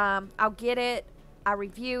just, I'll get it, I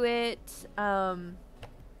review it.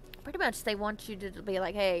 Pretty much they want you to be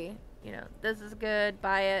like, hey, you know, this is good,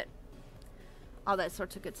 buy it. All that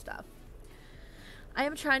sorts of good stuff. I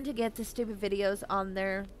am trying to get the stupid videos on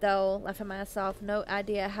there, though, left of myself. No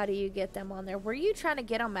idea how do you get them on there. Where are you trying to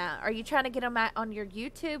get them at? Are you trying to get them at on your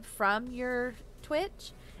YouTube from your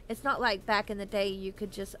Twitch? It's not like back in the day you could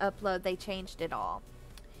just upload. They changed it all.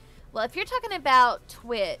 Well, if you're talking about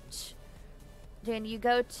Twitch, then you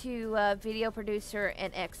go to Video Producer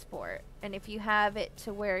and Export. And if you have it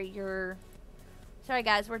to where you're... Sorry,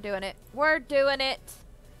 guys, we're doing it. We're doing it.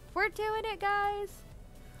 We're doing it, guys.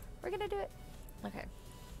 We're going to do it. Okay.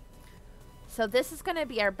 So this is going to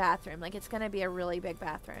be our bathroom. Like, it's going to be a really big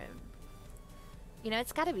bathroom. You know,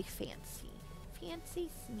 it's got to be fancy. Fancy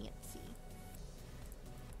smancy.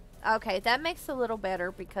 Okay, that makes it a little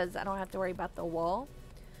better because I don't have to worry about the wall.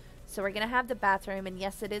 So we're going to have the bathroom. And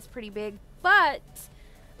yes, it is pretty big. But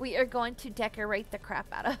we are going to decorate the crap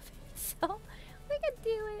out of it. So we can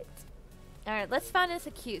do it. Alright, let's find us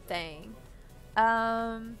a cute thing.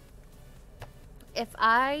 If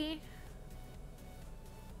I...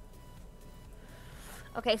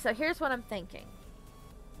 Okay, so here's what I'm thinking.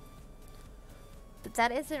 But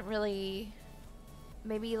that isn't really...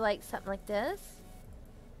 Maybe like something like this.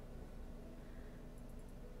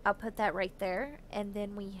 I'll put that right there. And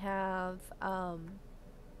then we have...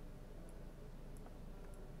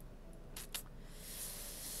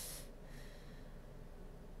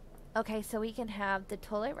 Okay, so we can have the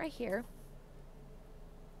toilet right here.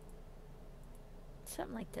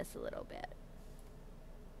 Something like this a little bit.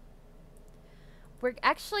 We're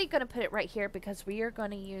actually going to put it right here because we are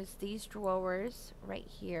going to use these drawers right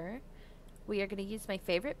here. We are going to use my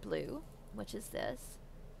favorite blue, which is this.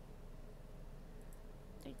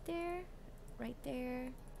 Right there, right there,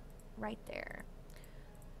 right there.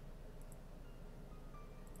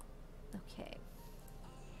 Okay.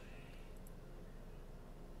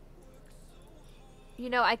 You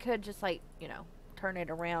know, I could just like, you know, turn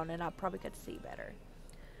it around and I probably could see better.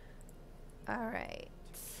 Alright.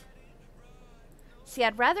 See,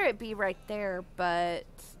 I'd rather it be right there, but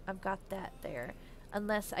I've got that there.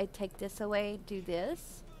 Unless I take this away, do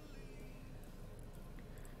this.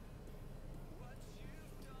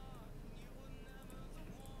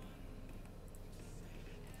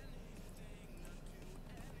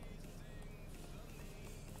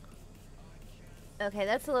 Okay,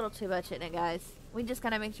 that's a little too much, isn't it, guys? We just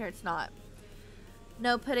gotta make sure it's not.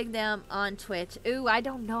 No putting them on Twitch. Ooh, I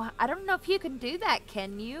don't know. I don't know if you can do that,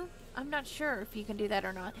 can you? I'm not sure if you can do that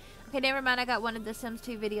or not. Okay, never mind. I got one of the Sims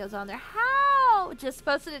 2 videos on there. How? Just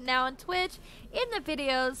posted it now on Twitch. In the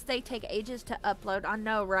videos, they take ages to upload. I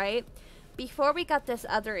know, right? Before we got this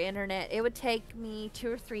other internet, it would take me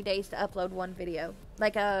 2 or 3 days to upload one video.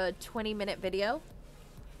 Like a 20-minute video.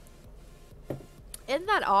 Isn't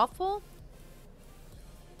that awful?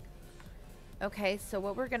 Okay, so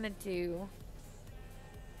what we're gonna do...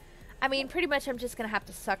 I mean, pretty much I'm just gonna have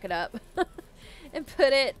to suck it up. And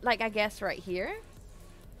put it, like, I guess right here.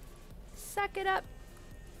 Suck it up.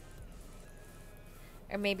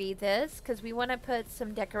 Or maybe this, because we want to put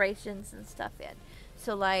some decorations and stuff in.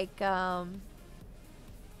 So, like,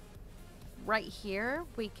 right here,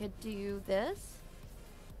 we could do this.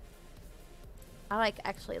 I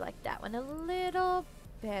actually like that one a little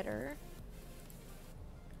better.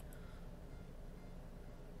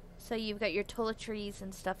 So you've got your toiletries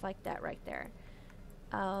and stuff like that right there.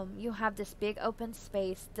 You'll have this big open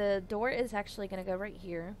space. The door is actually going to go right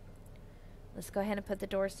here. Let's go ahead and put the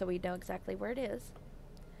door so we know exactly where it is.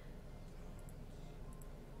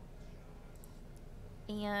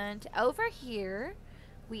 And over here,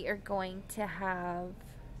 we are going to have...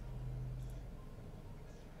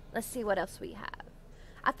 Let's see what else we have.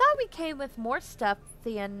 I thought we came with more stuff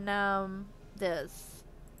than this.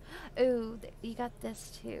 Ooh, you got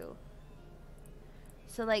this too.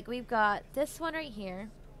 So, like, we've got this one right here,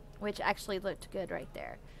 which actually looked good right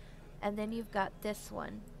there. And then you've got this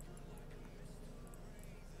one.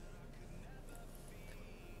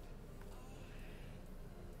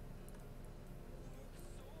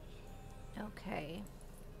 Okay.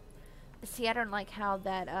 See, I don't like how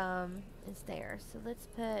that, is there. So, let's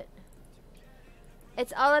put...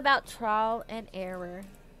 It's all about trial and error.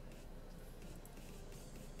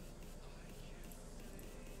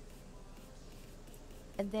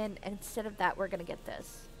 And then instead of that, we're going to get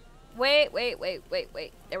this. Wait.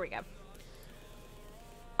 There we go.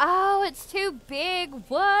 Oh, it's too big.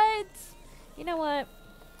 What? You know what?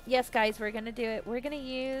 Yes, guys, we're going to do it. We're going to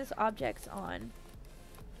use objects on.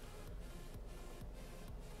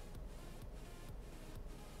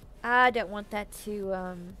 I don't want that to,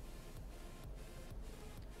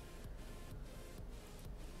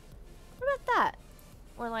 What about that?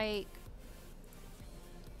 Or like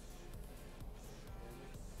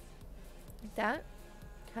that,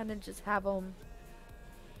 kind of just have them,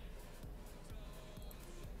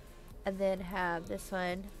 and then have this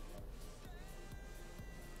one.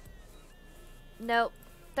 Nope,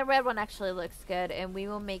 the red one actually looks good, and we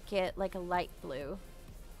will make it like a light blue.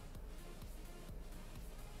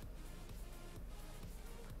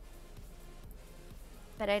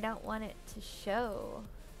 But I don't want it to show.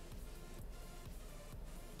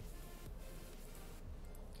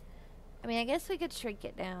 I mean, I guess we could shrink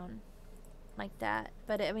it down like that,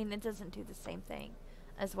 but I mean, it doesn't do the same thing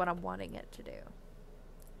as what I'm wanting it to do.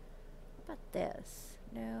 What about this?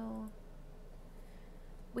 No.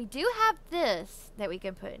 We do have this that we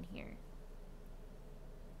can put in here.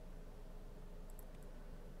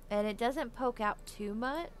 And it doesn't poke out too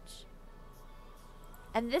much.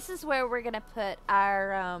 And this is where we're going to put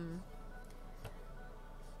our,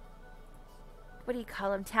 what do you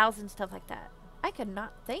call them? Towels and stuff like that. I could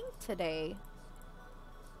not think today.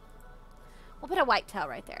 We'll put a white towel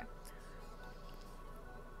right there.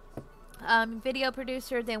 Video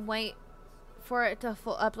producer, then wait for it to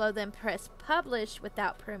full upload, then press publish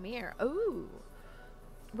without Premiere. Ooh.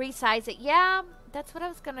 Resize it. Yeah, that's what I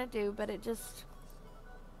was going to do, but it just...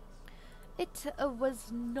 It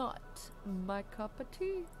was not my cup of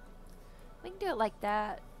tea. We can do it like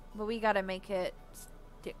that, but we got to make it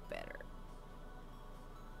stick better.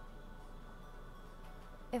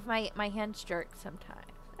 if my hands jerk sometime.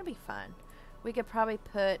 That'd be fun. We could probably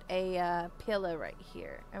put a pillow right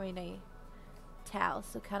here. I mean a towel.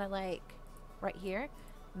 So kind of like right here.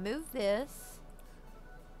 Move this.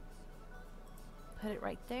 Put it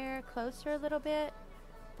right there. Closer a little bit.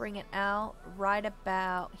 Bring it out right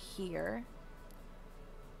about here.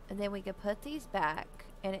 And then we could put these back.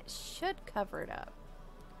 And it should cover it up.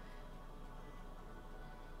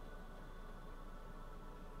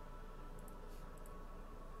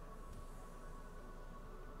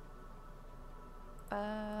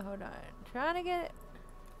 Hold on. Trying to get it.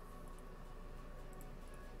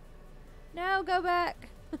 No, go back.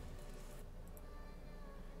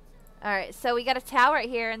 Alright, so we got a towel right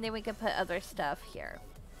here, and then we can put other stuff here.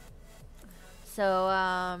 So,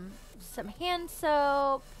 some hand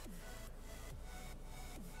soap.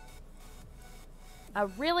 A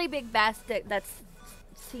really big basket that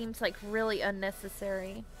seems like really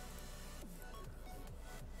unnecessary.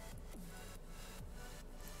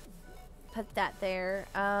 Put that there.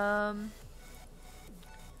 Why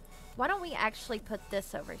don't we actually put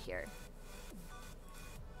this over here?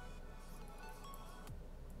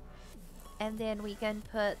 And then we can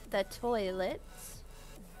put the toilets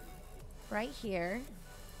right here.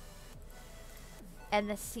 And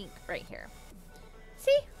the sink right here.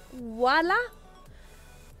 See? Voila!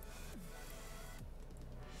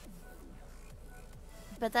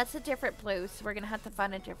 But that's a different blue, so we're going to have to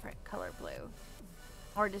find a different color blue.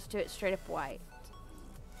 Or just do it straight up white.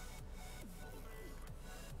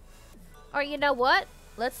 Or you know what?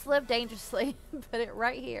 Let's live dangerously. Put it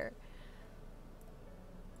right here.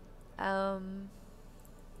 Yeah,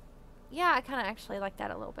 I kind of actually like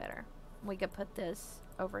that a little better. We could put this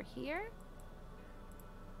over here.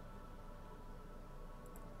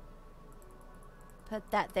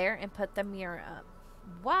 Put that there and put the mirror up.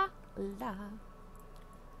 Voila.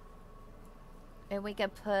 And we can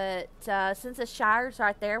put, since the shower's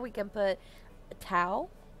right there, we can put a towel.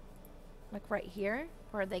 Like right here,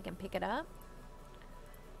 where they can pick it up.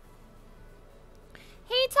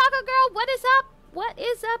 Hey, Taco Girl, what is up? What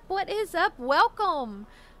is up? What is up? Welcome.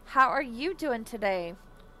 How are you doing today?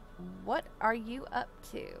 What are you up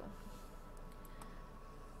to?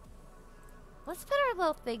 Let's put our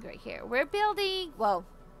little thing right here. We're building, well,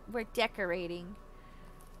 we're decorating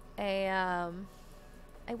a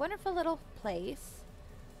wonderful little place.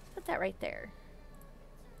 Let's put that right there.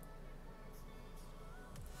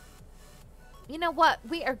 You know what?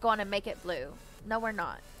 We are going to make it blue. No, we're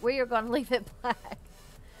not. We are going to leave it black.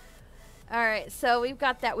 Alright, so we've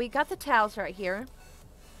got that. We've got the towels right here.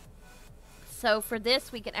 So for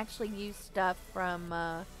this, we can actually use stuff from...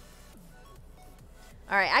 Alright,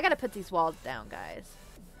 I got to put these walls down, guys.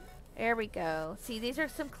 There we go. See, these are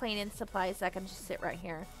some cleaning supplies that can just sit right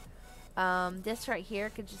here. This right here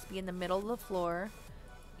could just be in the middle of the floor.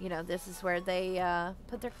 You know, this is where they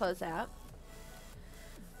put their clothes out.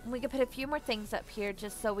 And we can put a few more things up here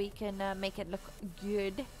just so we can make it look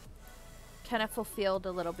good. Kind of fulfilled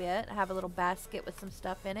a little bit. Have a little basket with some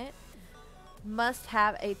stuff in it. Must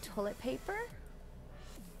have a toilet paper.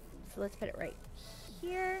 So let's put it right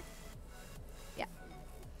here. Yeah.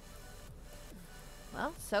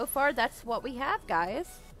 Well, so far that's what we have, guys.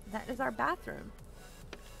 That is our bathroom.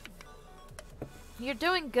 You're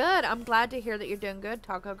doing good. I'm glad to hear that you're doing good,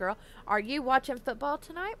 Taco Girl. Are you watching football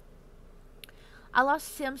tonight? I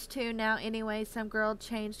lost Sims 2 now anyway. Some girl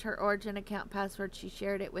changed her Origin account password. She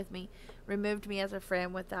shared it with me. Removed me as a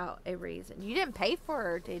friend without a reason. You didn't pay for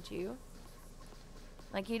her, did you?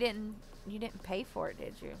 Like you didn't pay for it,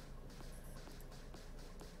 did you?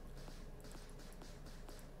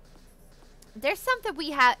 There's something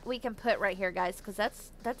we can put right here, guys, because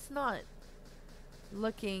that's not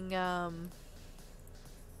looking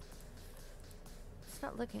it's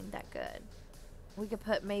not looking that good. We could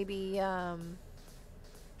put maybe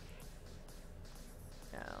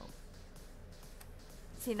no.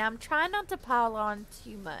 See, now I'm trying not to pile on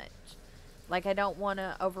too much. Like I don't want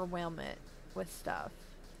to overwhelm it with stuff.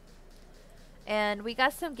 And we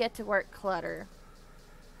got some get to work clutter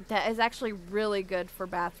that is actually really good for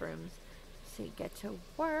bathrooms. See, get to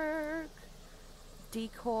work,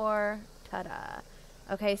 decor, ta-da.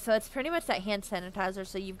 Okay, so it's pretty much that hand sanitizer.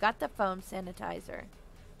 So you've got the foam sanitizer,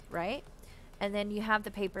 right? And then you have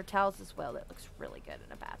the paper towels as well. That looks really good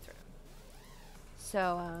in a bathroom.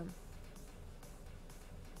 So,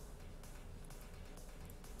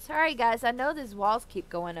 sorry guys, I know these walls keep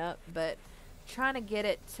going up, but trying to get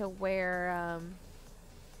it to where,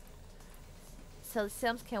 so the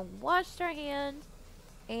Sims can wash their hands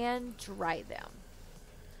and dry them.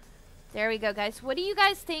 There we go, guys. What do you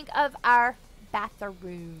guys think of our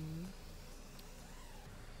bathroom?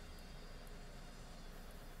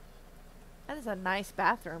 is a nice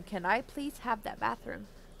bathroom. Can I please have that bathroom?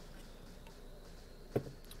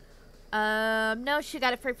 No, she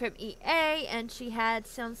got it free from EA, and she had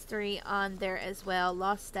Sims 3 on there as well.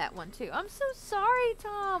 Lost that one too. I'm so sorry,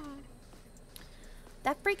 Tom.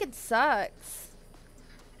 That freaking sucks.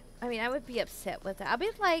 I mean, I would be upset with it. I'd be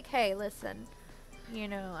like, hey, listen, you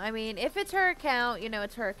know, I mean, if it's her account, you know,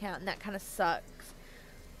 it's her account, and that kind of sucks.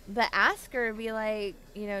 But ask her, be like,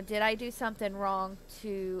 you know, did I do something wrong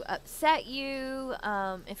to upset you?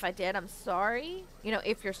 If I did, I'm sorry. You know,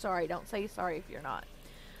 if you're sorry, don't say sorry if you're not.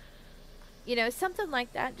 You know, something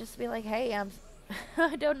like that. Just be like, hey,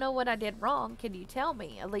 I don't know what I did wrong. Can you tell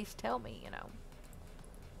me? At least tell me, you know.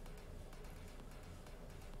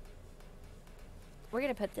 We're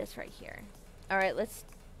going to put this right here. Alright, let's...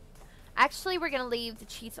 Actually, we're going to leave the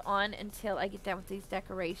cheats on until I get done with these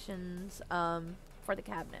decorations for the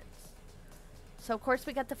cabinets. So, of course,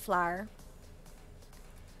 we got the flower.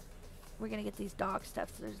 We're going to get these dog stuff.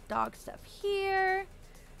 So, there's dog stuff here.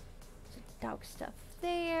 There's dog stuff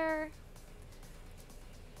there.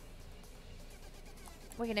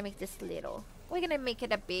 We're going to make this little. We're going to make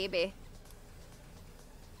it a baby.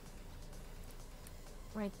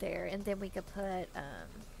 Right there. And then we could put,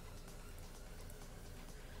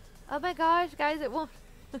 oh my gosh, guys, it won't.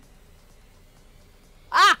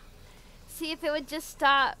 Ah! See if it would just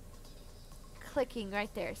stop clicking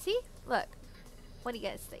right there. See? Look. What do you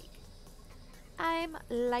guys think? I'm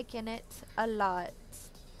liking it a lot.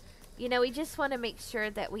 You know, we just want to make sure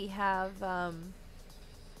that we have,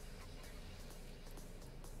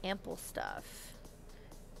 ample stuff.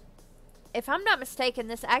 If I'm not mistaken,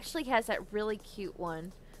 this actually has that really cute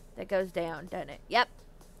one that goes down, doesn't it? Yep.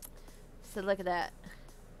 So look at that.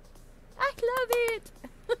 I love it.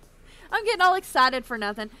 I'm getting all excited for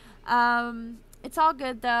nothing. It's all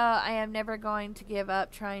good though. I am never going to give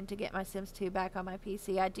up trying to get my Sims 2 back on my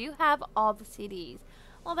PC. I do have all the CDs.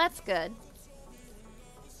 Well, that's good.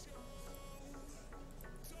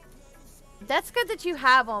 That's good that you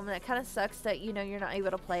have them. That kind of sucks that, you know, you're not able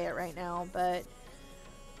to play it right now, but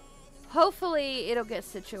hopefully it'll get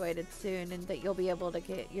situated soon and that you'll be able to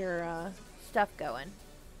get your stuff going.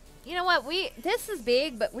 You know what? This is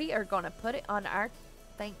big, but we are going to put it on our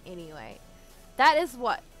thing anyway. That's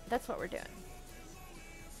what we're doing.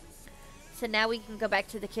 So now we can go back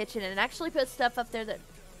to the kitchen and actually put stuff up there that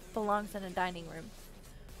belongs in a dining room.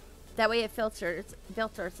 That way it filters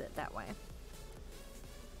it that way.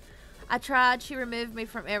 I tried. She removed me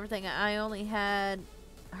from everything. I only had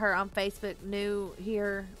her on Facebook, knew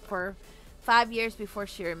here for 5 years before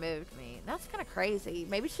she removed me. That's kind of crazy.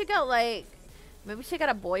 Maybe she got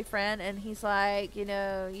a boyfriend and he's like, you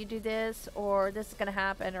know, you do this or this is going to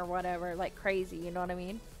happen or whatever. Like crazy, you know what I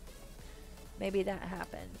mean? Maybe that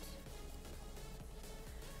happened.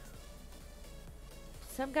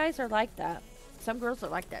 Some guys are like that. Some girls are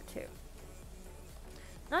like that too.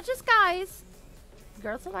 Not just guys.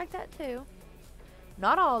 Girls are like that too.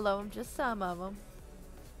 Not all of them, just some of them.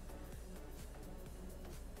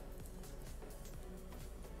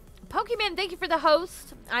 Pokemon, thank you for the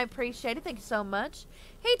host. I appreciate it. Thank you so much.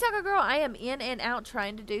 Hey, Taco Girl, I am in and out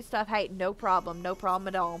trying to do stuff. Hey, no problem. No problem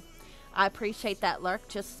at all. I appreciate that lurk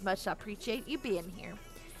just as much as I appreciate you being here.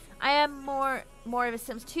 I am more of a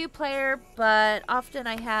Sims 2 player, but often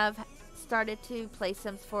I have started to play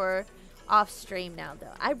Sims 4 off stream now,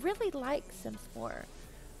 though. I really like Sims 4.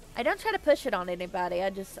 I don't try to push it on anybody.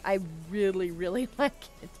 I really, really like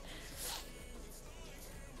it.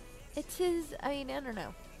 It is, I mean, I don't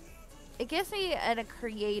know. It gives me a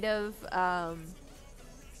creative, a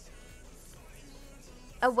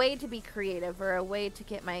way to be creative or a way to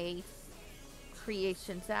get my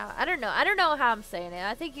creations out. I don't know. I don't know how I'm saying it.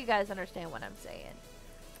 I think you guys understand what I'm saying.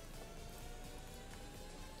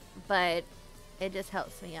 But it just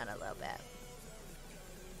helps me out a little bit.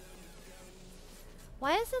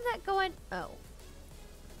 Why isn't that going? Oh.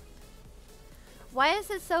 Why is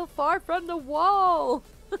it so far from the wall?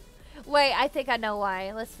 Wait, I think I know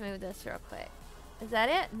why. Let's move this real quick. Is that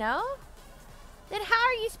it? No? Then how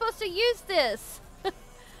are you supposed to use this?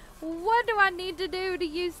 What do I need to do to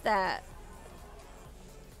use that?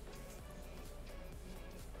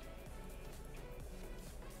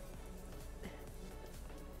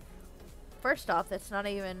 First off, that's not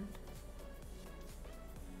even...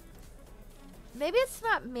 Maybe it's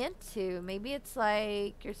not meant to. Maybe it's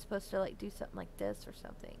like you're supposed to like do something like this or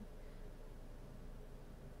something.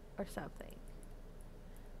 Or something.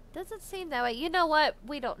 Doesn't seem that way. You know what?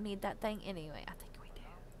 We don't need that thing anyway. I think we do.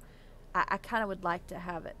 I kind of would like to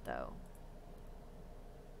have it though.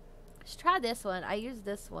 Let's try this one. I use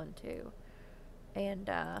this one too. And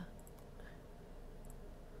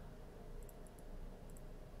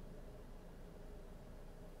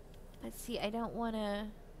see, I don't want to...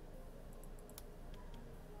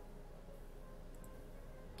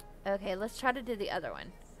 Okay, let's try to do the other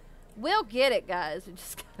one. We'll get it, guys. We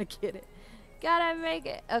just gotta get it. Gotta make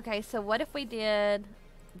it. Okay, so what if we did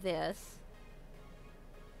this?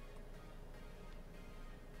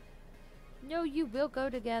 No, you will go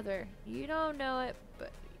together. You don't know it,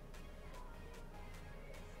 but...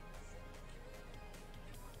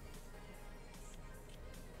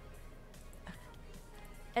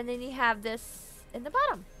 And then you have this in the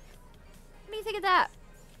bottom. What do you think of that?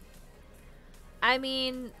 I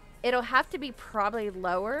mean, it'll have to be probably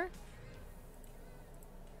lower.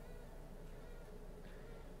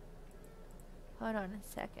 Hold on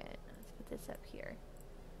a second. Let's put this up here.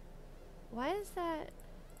 Why is that?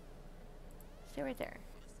 Stay right there.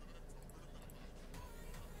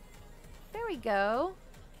 There we go.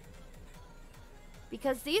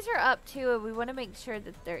 Because these are up too, and we want to make sure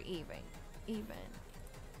that they're even.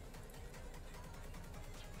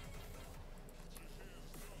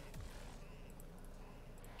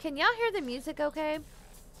 Can y'all hear the music okay?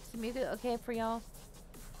 Is the music okay for y'all?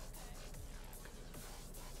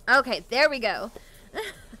 Okay, there we go. Yeah,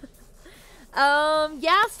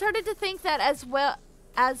 I started to think that as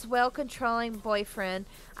well controlling boyfriend.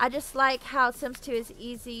 I just like how Sims 2 is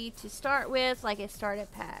easy to start with, like a starter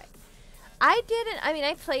pack. I mean,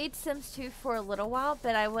 I played Sims 2 for a little while,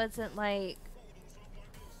 but I wasn't like,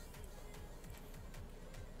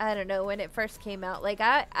 I don't know, when it first came out. Like,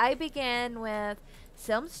 I began with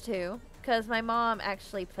Sims 2 because my mom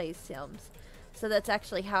actually plays Sims. So that's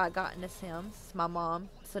actually how I got into Sims. My mom.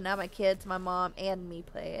 So now my kids, my mom, and me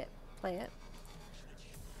play it.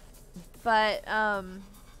 But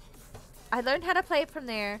I learned how to play it from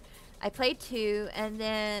there. I played 2, and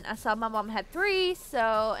then I saw my mom had 3,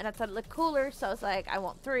 and I thought it looked cooler, so I was like, I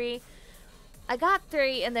want 3. I got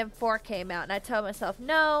 3, and then 4 came out, and I told myself,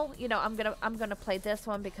 no, you know, I'm gonna play this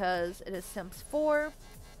one because it is Sims 4.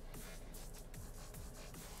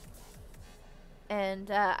 And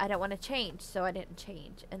I don't want to change, so I didn't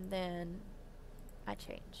change. And then I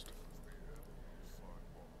changed.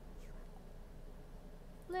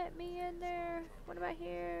 Let me in there. What about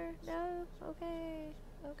here? No? Okay.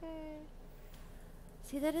 Okay.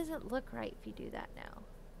 See, that doesn't look right if you do that now.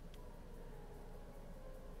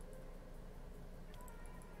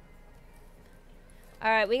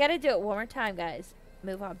 Alright, we gotta do it one more time, guys.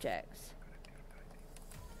 Move objects.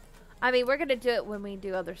 I mean, we're gonna do it when we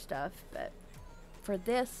do other stuff, but... For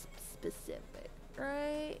this specific,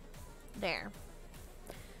 right there.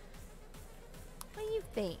 What do you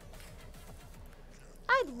think?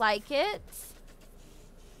 I like it.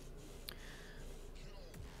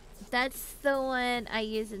 That's the one I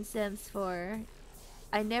use in Sims 4.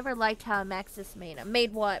 I never liked how Maxis made them.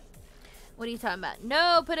 Made what? What are you talking about?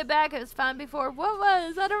 No, put it back. It was fine before. What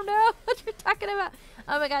was? I don't know what you're talking about.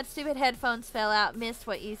 Oh my god, stupid headphones fell out. Missed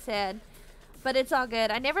what you said. But it's all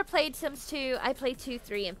good. I never played Sims 2. I played 2,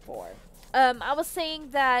 3, and 4. I was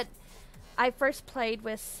saying that I first played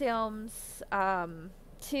with Sims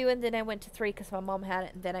 2, and then I went to 3 because my mom had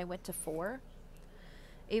it, and then I went to 4.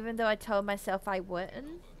 Even though I told myself I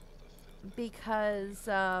wouldn't. Because,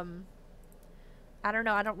 I don't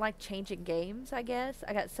know. I don't like changing games, I guess.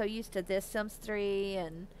 I got so used to this Sims 3,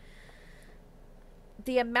 and...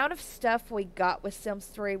 The amount of stuff we got with Sims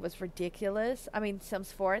 3 was ridiculous. I mean,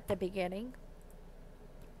 Sims 4 at the beginning.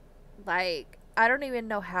 Like, I don't even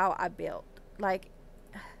know how I built. Like,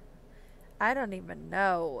 I don't even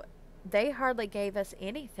know. They hardly gave us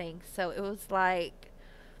anything. So it was like,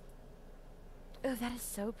 oh, that is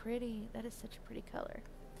so pretty. That is such a pretty color.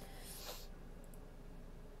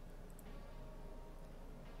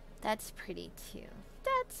 That's pretty too.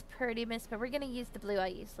 That's pretty, miss. But we're going to use the blue I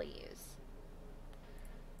usually use.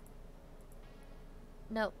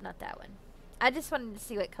 Nope, not that one. I just wanted to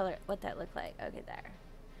see what that looked like. Okay, there.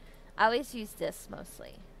 I always use this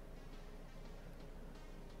mostly.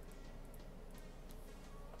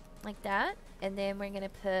 Like that. And then we're going to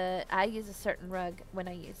put... I use a certain rug when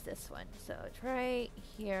I use this one. So it's right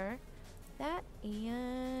here. That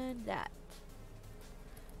and that.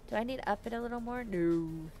 Do I need to up it a little more?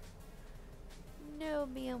 No. No,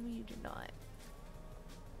 ma'am, you do not.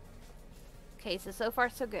 Okay, so far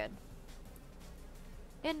so good.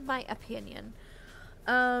 In my opinion.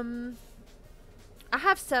 I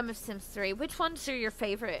have some of Sims 3. Which ones are your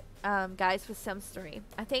favorite, guys, with Sims 3?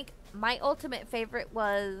 I think my ultimate favorite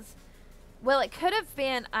was... Well, it could have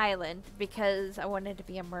been Island, because I wanted to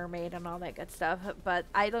be a mermaid and all that good stuff. But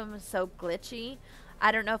Island was so glitchy.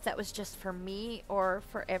 I don't know if that was just for me or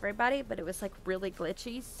for everybody, but it was, like, really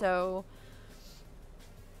glitchy. So,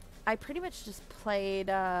 I pretty much just played,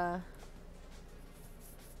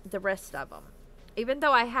 the rest of them, even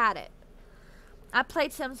though I had it. I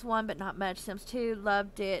played Sims 1, but not much. Sims 2,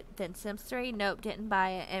 loved it. Then Sims 3, nope, didn't buy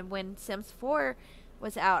it. And when Sims 4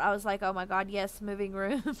 was out, I was like, oh my god, yes, moving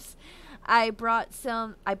rooms. I bought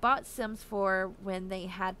Sims 4 when they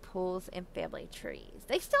had pools and family trees.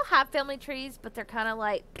 They still have family trees, but they're kind of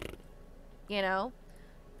like, you know,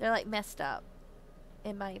 they're like messed up,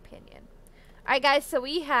 in my opinion. Alright guys, so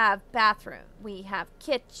we have bathroom, we have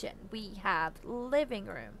kitchen, we have living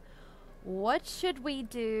room. What should we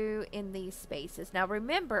do in these spaces? Now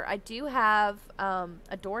remember, I do have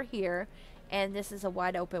a door here, and this is a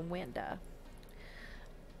wide open window.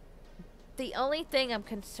 The only thing I'm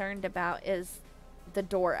concerned about is the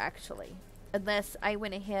door, actually. Unless I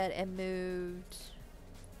went ahead and moved.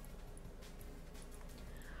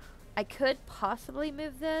 I could possibly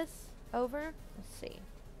move this over. Let's see.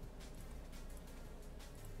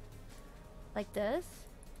 Like this.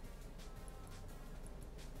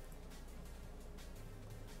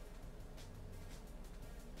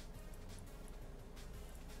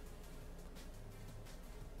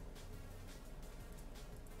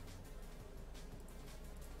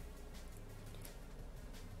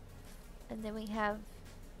 And then we have,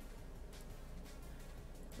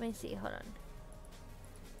 let me see, hold on.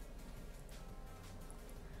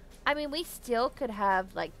 I mean, we still could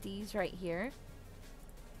have like these right here.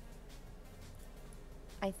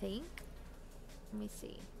 I think. Let me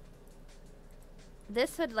see.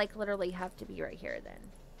 This would like literally have to be right here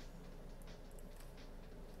then.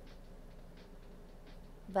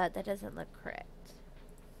 But that doesn't look correct.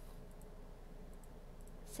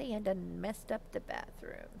 Sand done messed up the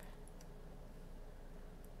bathroom.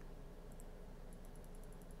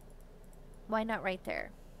 Why not right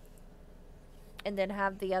there? And then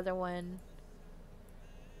have the other one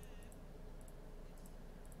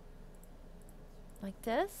like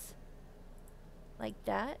this, like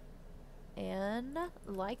that, and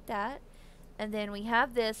like that. And then we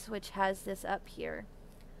have this, which has this up here.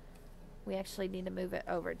 We actually need to move it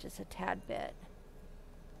over just a tad bit.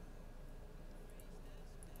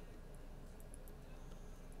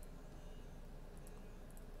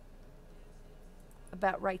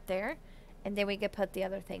 About right there. And then we could put the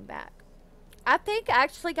other thing back. I think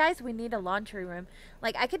actually, guys, we need a laundry room.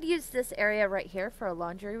 Like, I could use this area right here for a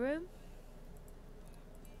laundry room.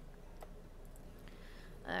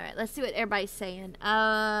 Alright, let's see what everybody's saying.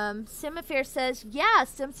 Simaffair says, yeah,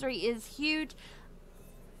 Sims 3 is huge.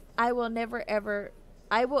 I don't know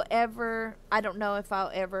if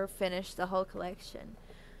I'll ever finish the whole collection.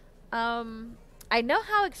 I know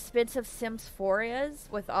how expensive Sims 4 is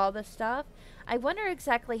with all the stuff. I wonder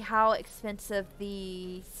exactly how expensive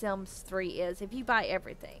the Sims 3 is if you buy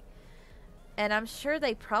everything. And I'm sure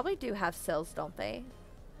they probably do have sales, don't they?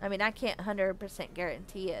 I mean, I can't 100%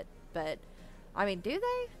 guarantee it, but I mean, do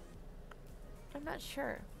they? I'm not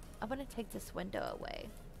sure. I want to take this window away.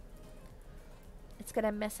 It's going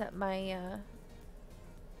to mess up my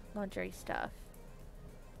laundry stuff.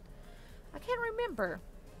 I can't remember.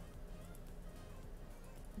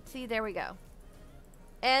 See, there we go.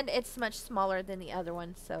 And it's much smaller than the other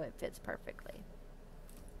one, so it fits perfectly.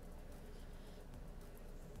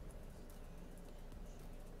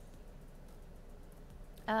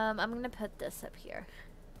 I'm going to put this up here.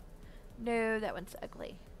 No, that one's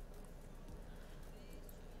ugly.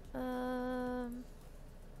 There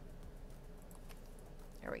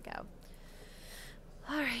we go.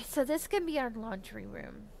 Alright, so this can be our laundry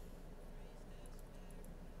room.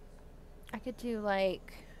 I could do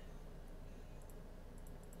like...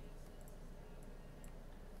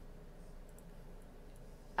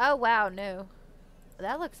 Oh, wow, no.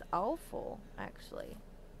 That looks awful, actually.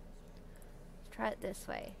 Let's try it this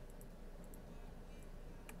way.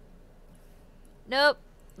 Nope.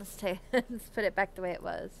 Let's put it back the way it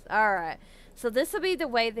was. Alright. So this will be the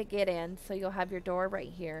way they get in. So you'll have your door right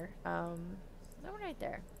here. No, right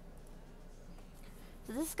there.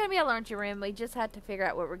 So this is going to be a laundry room. We just had to figure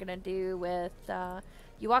out what we're going to do with...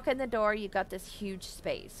 you walk in the door, you got this huge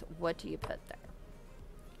space. What do you put there?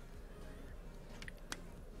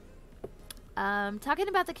 Talking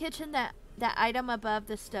about the kitchen, that item above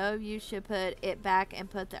the stove, you should put it back and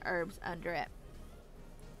put the herbs under it.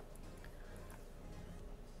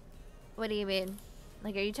 What do you mean?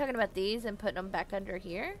 Like, are you talking about these and putting them back under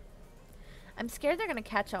here? I'm scared they're going to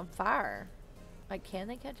catch on fire. Like, can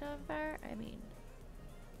they catch on fire? I mean...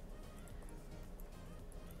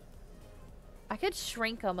 I could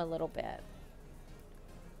shrink them a little bit.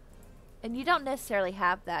 And you don't necessarily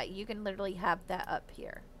have that. You can literally have that up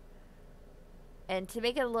here. And to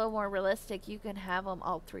make it a little more realistic, you can have them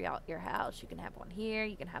all throughout your house. You can have one here.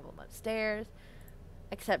 You can have them upstairs.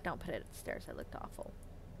 Except don't put it upstairs. It looked awful.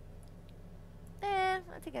 I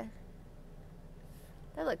think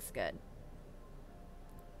that looks good.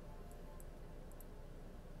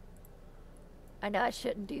 I know I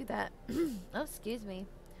shouldn't do that. Oh, excuse me.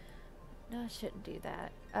 No, I shouldn't do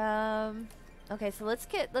that. Okay, so let's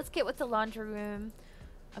get with the laundry room.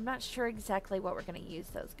 I'm not sure exactly what we're gonna use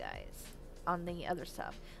those guys on the other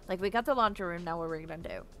stuff. Like, we got the laundry room, now what we're gonna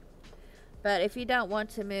do. But if you don't want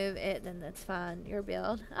to move it, then that's fine. Your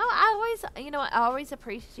build. Oh, I always, you know, I always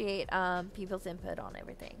appreciate people's input on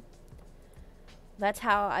everything. That's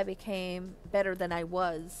how I became better than I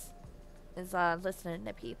was, is listening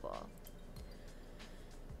to people.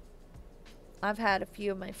 I've had a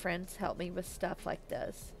few of my friends help me with stuff like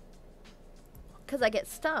this. Because I get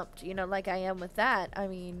stumped, you know, like I am with that. I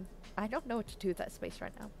mean, I don't know what to do with that space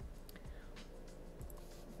right now.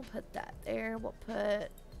 We'll put that there. We'll put...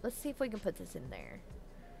 Let's see if we can put this in there.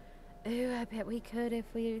 Ooh, I bet we could if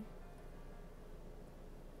we...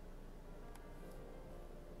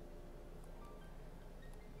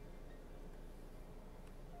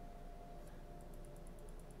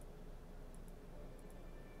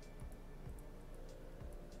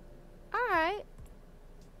 Alright.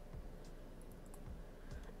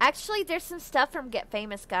 Actually, there's some stuff from Get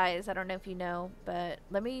Famous, guys. I don't know if you know, but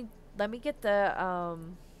let me get the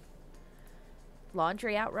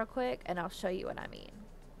laundry out real quick, and I'll show you what I mean.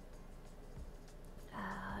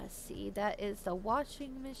 Let's see. That is the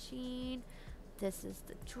washing machine. This is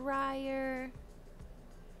the dryer.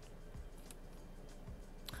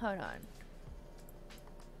 Hold on.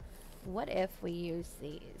 What if we use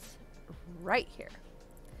these right here?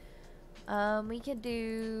 We could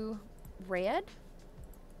do red.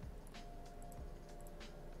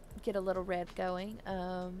 Get a little red going.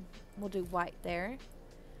 We'll do white there.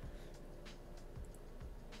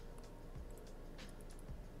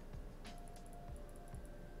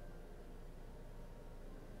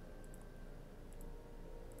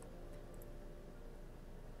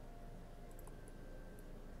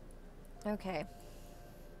 Okay.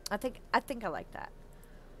 I think I like that.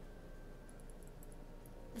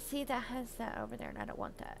 See, that has that over there, and I don't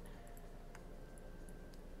want that.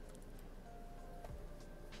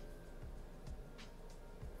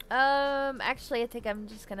 Actually, I think I'm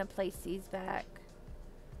just gonna place these back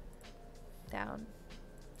down.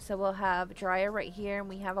 So we'll have a dryer right here, and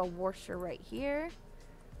we have a washer right here.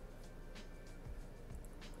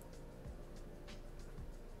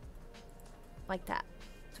 Like that.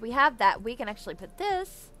 So we have that. We can actually put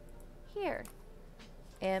this here.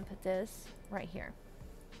 And put this right here.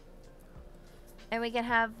 And we can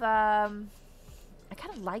have, I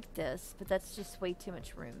kind of like this, but that's just way too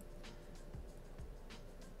much room.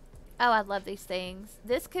 Oh, I love these things.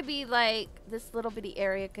 This could be like, this little bitty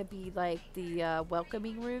area could be like the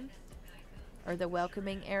welcoming room. Or the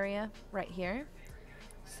welcoming area right here.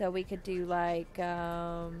 So we could do like,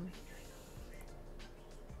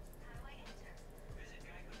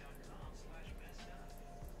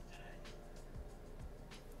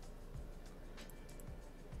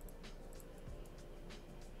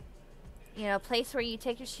 you know, a place where you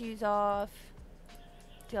take your shoes off.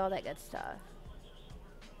 Do all that good stuff.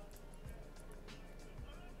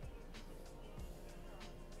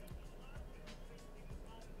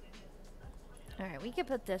 Alright, we can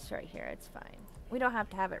put this right here. It's fine. We don't have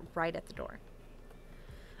to have it right at the door.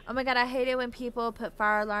 Oh my god, I hate it when people put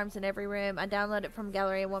fire alarms in every room. I downloaded it from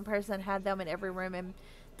Gallery and one person had them in every room, and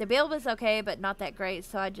the build was okay, but not that great,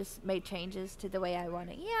 so I just made changes to the way I want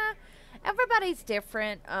it. Yeah, everybody's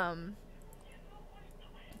different. I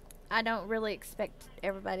don't really expect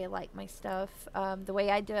everybody to like my stuff the way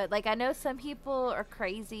I do it. Like, I know some people are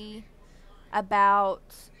crazy about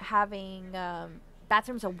having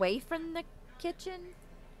bathrooms away from the kitchen.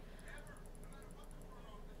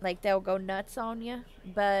 Like, they'll go nuts on you.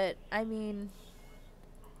 But, I mean,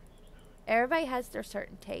 everybody has their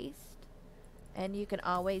certain taste. And you can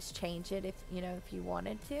always change it if, you know, if you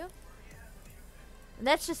wanted to. And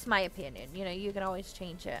that's just my opinion. You know, you can always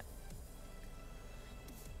change it.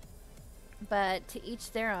 But to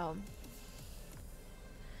each their own.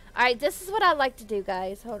 Alright, this is what I like to do,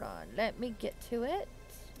 guys. Hold on. Let me get to it.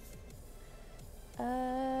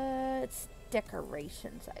 It's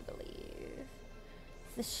decorations, I believe.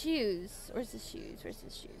 It's the shoes. Where's the shoes? Where's the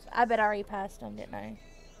shoes? I bet I already passed them, didn't I?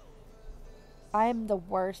 I'm the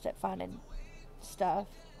worst at finding stuff.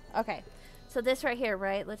 Okay. So this right here,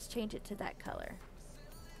 right? Let's change it to that color.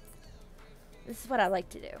 This is what I like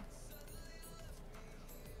to do.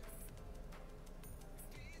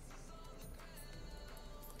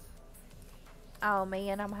 Oh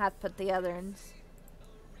man, I'm gonna have to put the other ones.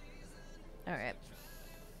 Alright.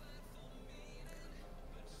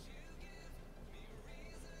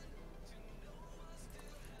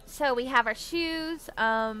 So we have our shoes.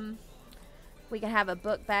 We can have a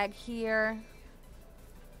book bag here.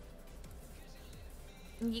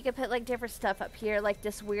 And you can put like different stuff up here, like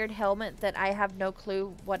this weird helmet that I have no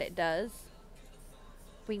clue what it does.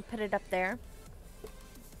 We can put it up there.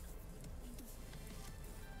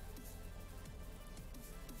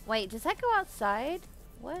 Wait, does that go outside?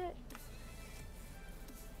 What?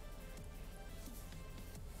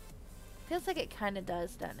 Feels like it kind of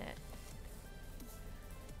does, doesn't it?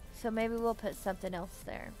 So maybe we'll put something else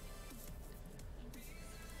there.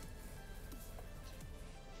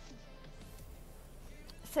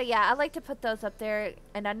 So yeah, I like to put those up there.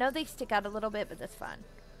 And I know they stick out a little bit, but that's fine.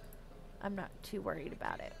 I'm not too worried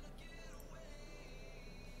about it.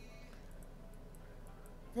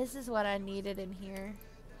 This is what I needed in here.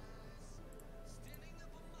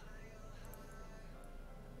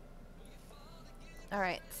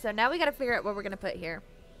 Alright, so now we gotta figure out what we're gonna put here.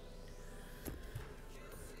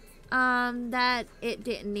 That it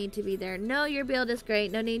didn't need to be there. No, your build is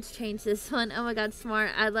great. No need to change this one. Oh my god,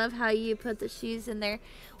 smart. I love how you put the shoes in there.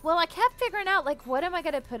 Well, I kept figuring out, like, what am I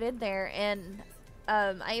gonna put in there? And,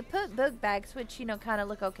 I put book bags, which, you know, kind of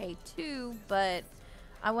look okay too, but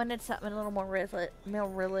I wanted something a little more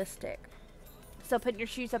realistic. So putting your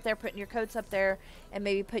shoes up there, putting your coats up there, and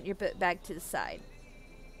maybe putting your book bag to the side.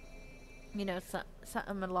 You know,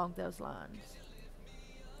 something along those lines.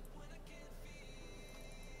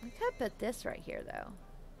 I could put this right here, though.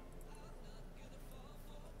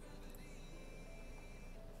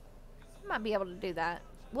 I might be able to do that.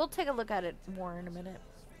 We'll take a look at it more in a minute.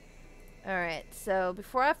 Alright, so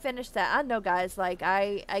before I finish that, I know, guys, like,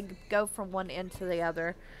 I go from one end to the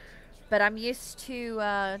other. But I'm used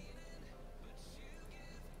to,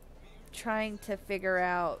 trying to figure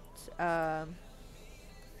out,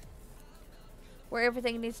 where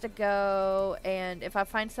everything needs to go, and if I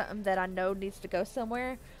find something that I know needs to go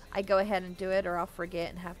somewhere, I go ahead and do it, or I'll forget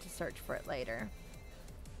and have to search for it later.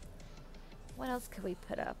 What else could we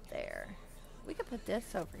put up there? We could put this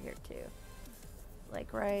over here too.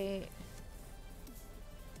 Like right...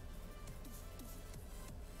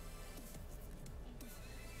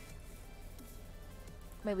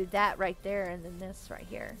 maybe that right there, and then this right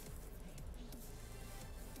here.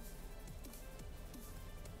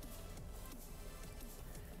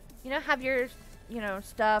 You know, have your, you know,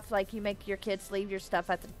 stuff, like you make your kids leave your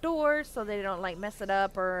stuff at the door so they don't, like, mess it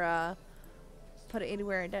up or put it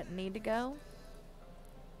anywhere it doesn't need to go.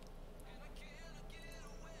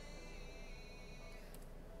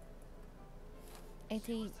 I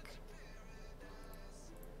think...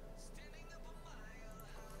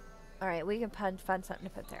 alright, we can find something to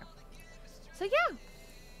put there. So, yeah.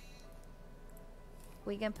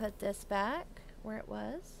 We can put this back where it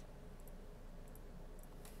was.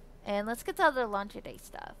 And let's get the other laundry day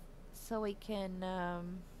stuff. So we can,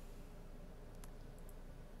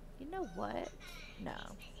 you know what? No,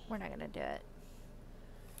 we're not going to do it.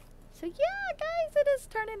 So yeah, guys, it is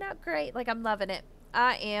turning out great. Like, I'm loving it.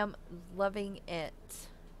 I am loving it.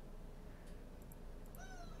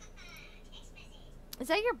 Is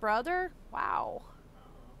that your brother? Wow.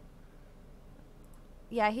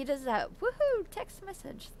 Yeah, he does that woohoo text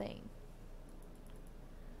message thing.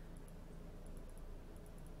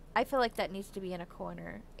 I feel like that needs to be in a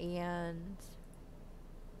corner, and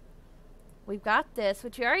we've got this,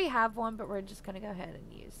 which we already have one, but we're just gonna go ahead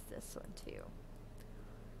and use this one too.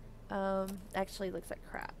 Actually looks like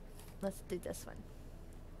crap. Let's do this one.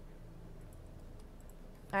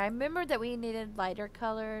 I remember that we needed lighter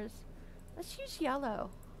colors. Let's use yellow.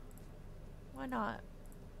 Why not?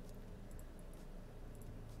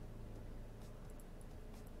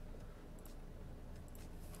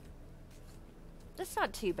 That's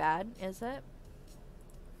not too bad, is it?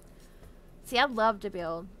 See, I love to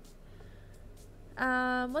build.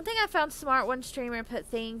 One thing I found smart, one streamer put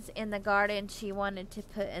things in the garden she wanted to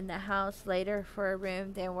put in the house later for a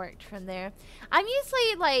room, then worked from there. I'm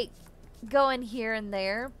usually, like, going here and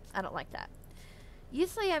there. I don't like that.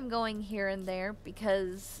 Usually I'm going here and there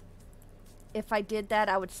because if I did that,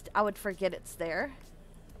 I would forget it's there.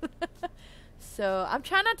 So, I'm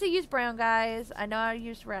trying not to use brown, guys. I know I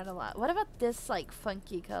use brown a lot. What about this, like,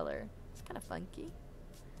 funky color? It's kind of funky.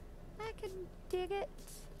 I can dig it.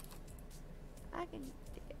 I can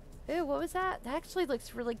dig it. Ooh, what was that? That actually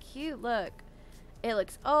looks really cute. Look. It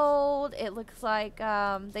looks old. It looks like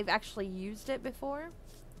they've actually used it before.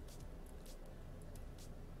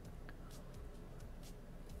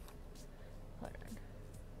 Hold on.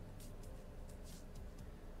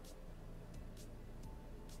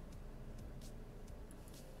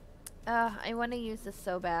 I want to use this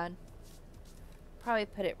so bad. Probably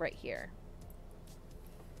put it right here.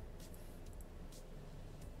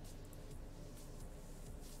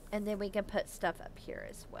 And then we can put stuff up here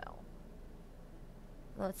as well.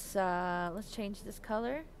 Let's change this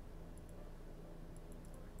color.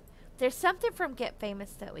 There's something from Get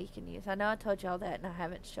Famous that we can use. I know I told y'all that and I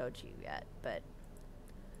haven't showed you yet, but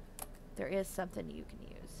there is something you can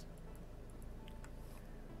use.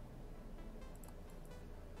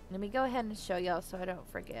 Let me go ahead and show y'all so I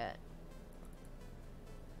don't forget.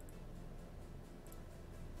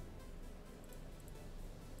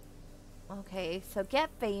 Okay, so Get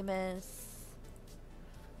Famous.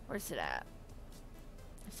 Where's it at?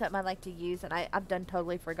 Something I like to use, and I've done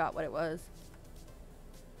totally forgot what it was.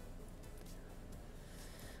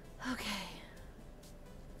 Okay.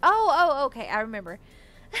 Oh, okay, I remember.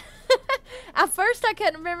 At first I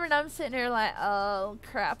couldn't remember, and I'm sitting here like, oh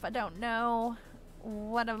crap, I don't know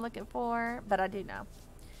what I'm looking for, but I do know.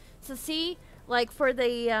 So see, like for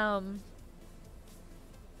the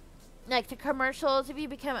like the commercials, if you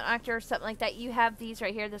become an actor or something like that, you have these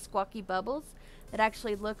right here, the squawky bubbles, that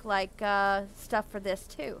actually look like stuff for this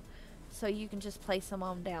too. So you can just place them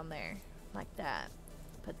on down there like that.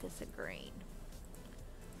 Put this in green.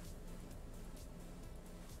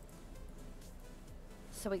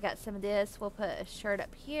 So we got some of this. We'll put a shirt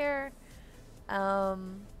up here. Oh,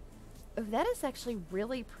 that is actually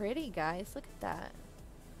really pretty, guys. Look at that.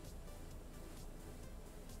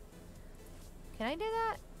 Can I do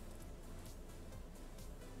that?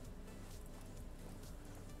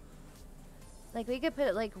 Like, we could put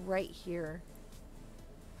it, like, right here.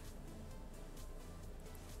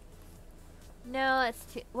 No, that's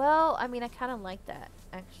too... Well, I mean, I kind of like that,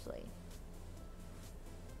 actually.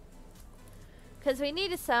 Because we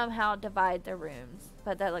need to somehow divide the rooms.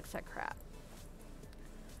 But that looks like crap.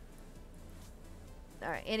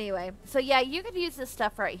 Alright, anyway. So, yeah, you could use this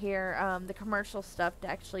stuff right here. The commercial stuff to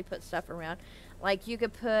actually put stuff around. Like, you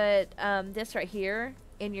could put this right here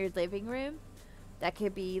in your living room. That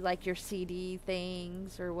could be, like, your CD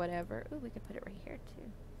things or whatever. Ooh, we could put it right here,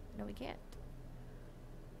 too. No, we can't.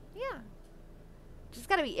 Yeah. Just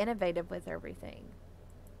gotta be innovative with everything.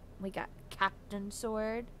 We got Captain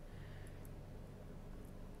Sword.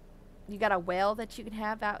 You got a well that you can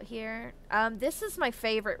have out here. This is my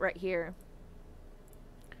favorite right here.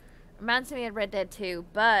 Reminds me of Red Dead 2,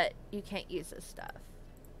 but you can't use this stuff.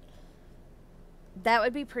 That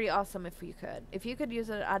would be pretty awesome if you could. If you could use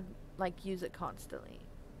it, I'd like use it constantly.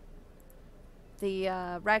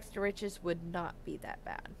 The Rags to Riches would not be that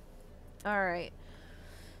bad. Alright.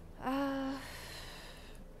 I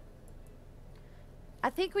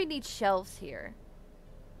think we need shelves here.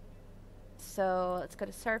 So let's go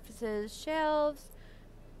to surfaces, shelves.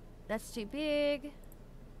 That's too big.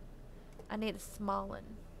 I need a small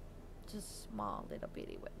one. Just small little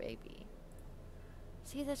bitty baby.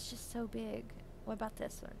 See, that's just so big. What about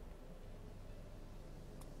this one?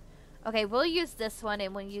 Okay, we'll use this one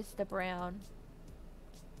and we'll use the brown.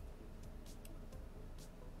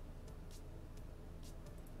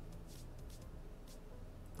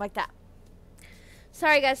 Like that.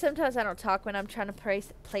 Sorry guys, sometimes I don't talk when I'm trying to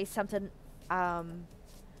place something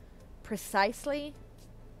precisely.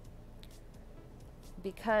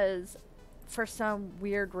 Because for some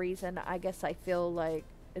weird reason, I guess I feel like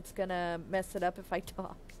it's gonna mess it up if I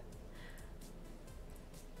talk.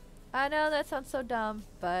 I know that sounds so dumb,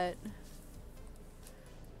 but...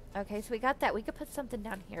 Okay, so we got that. We could put something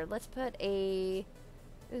down here. Let's put a...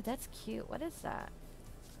 Ooh, that's cute. What is that?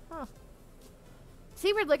 Huh.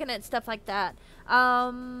 See, we're looking at stuff like that.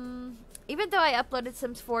 Even though I uploaded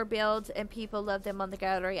Sims 4 builds and people love them on the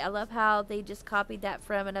gallery, I love how they just copied that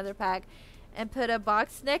from another pack and put a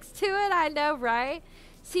box next to it. I know, right?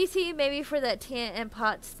 CC maybe for that tent and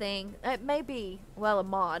pots thing. It may be, well, a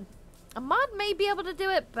mod. A mod may be able to do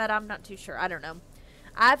it, but I'm not too sure. I don't know.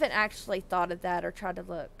 I haven't actually thought of that or tried to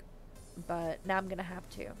look, but now I'm going to have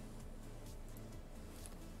to.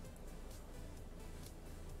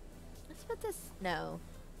 Let's put this... No.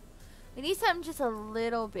 We need something just a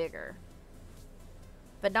little bigger,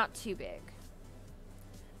 but not too big.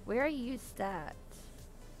 Where I use that?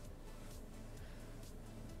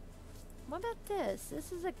 What about this?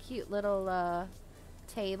 This is a cute little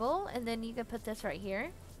table, and then you can put this right here.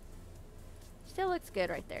 Still looks good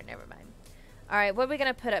right there. Never mind. Alright, what are we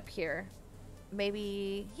going to put up here?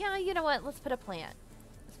 Maybe... Yeah, you know what? Let's put a plant.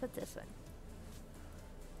 Let's put this one.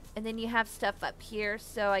 And then you have stuff up here,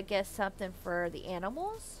 so I guess something for the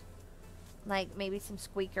animals. Like maybe some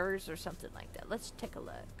squeakers or something like that. Let's take a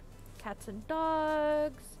look. Cats and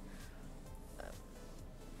dogs.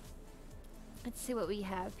 Let's see what we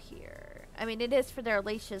have here. I mean, it is for their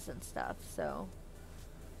leashes and stuff, so...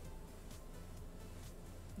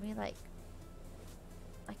 I mean, like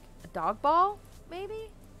a dog ball, maybe?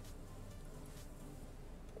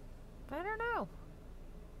 I don't know.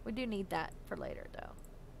 We do need that for later, though.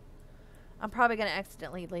 I'm probably going to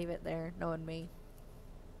accidentally leave it there, knowing me.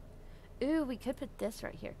 Ooh, we could put this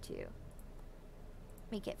right here, too.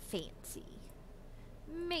 Make it fancy.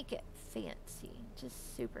 Make it fancy.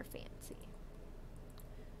 Just super fancy.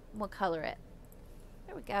 We'll color it.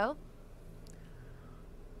 There we go.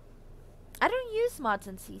 I don't use mods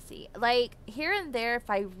in CC. Like, here and there, if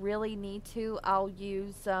I really need to, I'll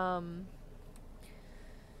use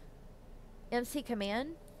MC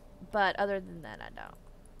Command. But other than that, I don't.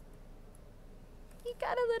 You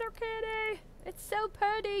got a little kitty. It's so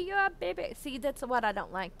pretty. You're a baby. See, that's what I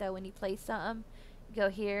don't like, though. When you play something, you go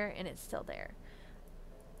here, and it's still there.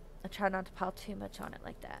 I try not to pile too much on it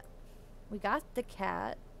like that. We got the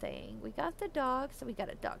cat thing. We got the dog. So we got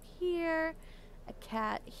a dog here. A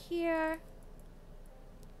cat here.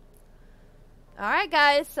 Alright,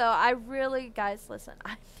 guys. So I really, guys, listen.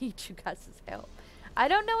 I need you guys' help. I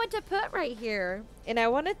don't know what to put right here. And I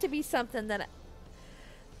want it to be something that...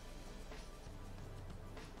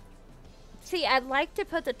 See, I'd like to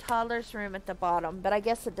put the toddler's room at the bottom, but I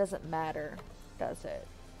guess it doesn't matter, does it?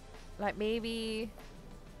 Like, maybe...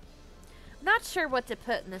 I'm not sure what to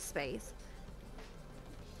put in this space.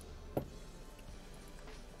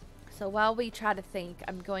 So while we try to think,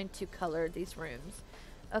 I'm going to color these rooms.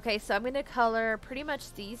 Okay, so I'm going to color pretty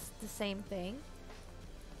much these the same thing.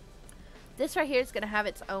 This right here is going to have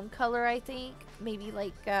its own color, I think. Maybe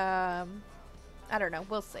like, I don't know.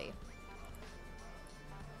 We'll see.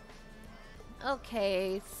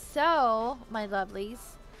 Okay, so, my lovelies.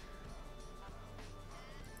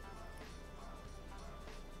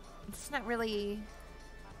 It's not really...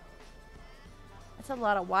 That's a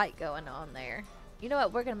lot of white going on there. You know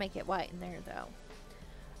what? We're going to make it white in there, though.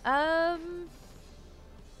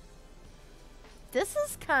 This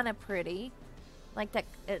is kind of pretty. Like, that,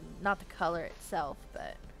 not the color itself,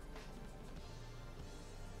 but...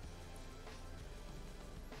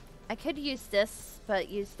 I could use this, but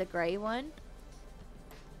use the gray one.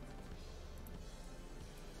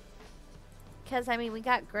 Because, I mean, we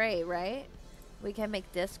got gray, right? We can make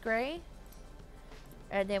this gray.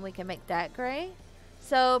 And then we can make that gray.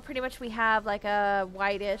 So, pretty much we have like a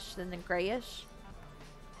whitish and then grayish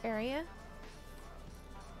area.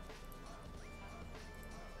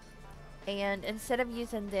 And instead of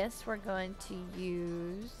using this, we're going to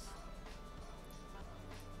use...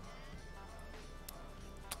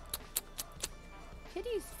 Could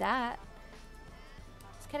use that.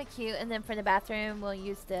 It's kind of cute. And then for the bathroom, we'll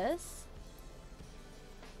use this.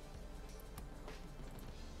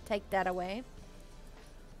 Take that away.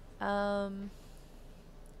 For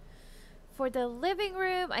the living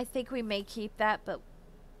room, I think we may keep that, but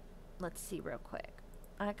let's see real quick.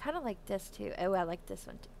 I kind of like this too. Oh, I like this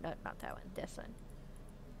one too. No, not that one. This one.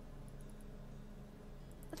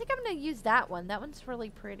 I think I'm going to use that one. That one's really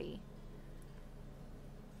pretty.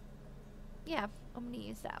 Yeah, I'm going to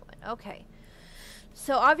use that one. Okay.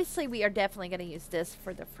 So, obviously, we are definitely going to use this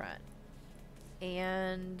for the front.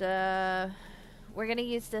 And, we're going to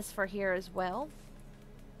use this for here as well.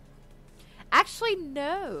 Actually,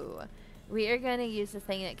 no. We are going to use the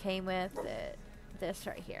thing that came with it. This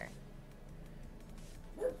right here.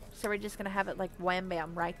 So we're just going to have it like wham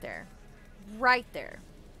bam right there. Right there.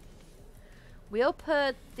 We'll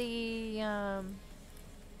put the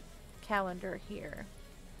calendar here.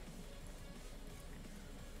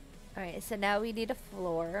 Alright, so now we need a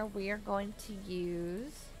floor. We are going to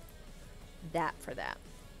use that for that.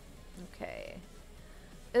 Okay.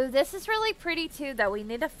 Ooh, this is really pretty too, though. We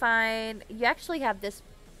need to find... You actually have this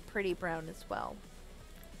pretty brown as well.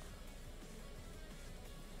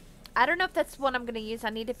 I don't know if that's what I'm going to use. I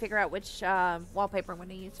need to figure out which wallpaper I'm going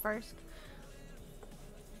to use first.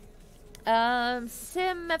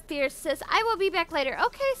 Simafierce says, I will be back later.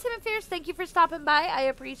 Okay, Simafierce, thank you for stopping by. I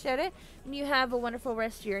appreciate it. And you have a wonderful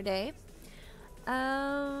rest of your day.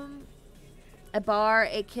 A bar,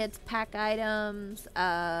 a kids pack items.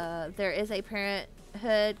 There is a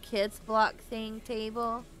parenthood kids block thing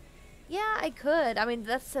table. Yeah, I could. I mean,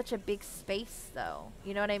 that's such a big space, though.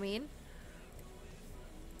 You know what I mean?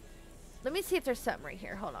 Let me see if there's something right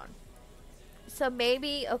here. Hold on. So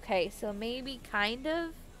maybe, okay, so maybe kind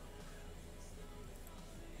of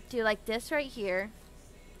do like this right here.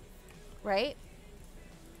 Right?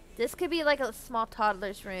 This could be like a small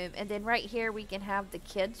toddler's room. And then right here we can have the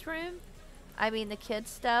kids' room. I mean the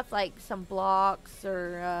kids' stuff, like some blocks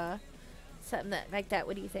or something that, like that.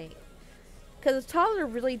 What do you think? Because a toddler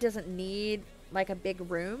really doesn't need like a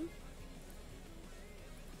big room.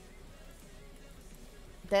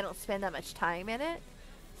 They don't spend that much time in it.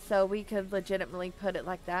 So we could legitimately put it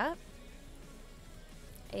like that.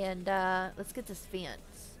 And let's get this fence.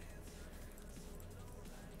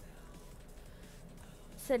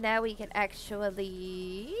 So now we can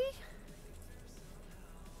actually...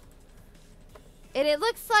 And it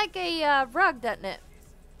looks like a rug, doesn't it?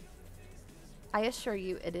 I assure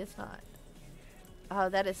you, it is not. Oh,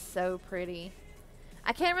 that is so pretty.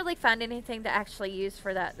 I can't really find anything to actually use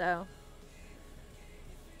for that, though.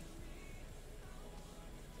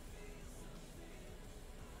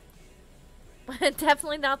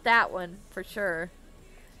 Definitely not that one, for sure.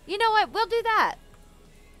 You know what? We'll do that.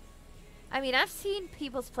 I mean, I've seen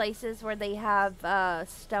people's places where they have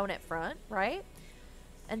stone at front, right?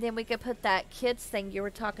 And then we could put that kids thing you were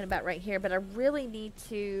talking about right here. But I really need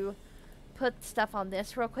to put stuff on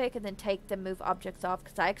this real quick and then take the move objects off.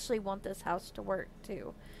 Because I actually want this house to work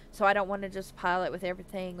too. So I don't want to just pile it with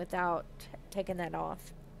everything without taking that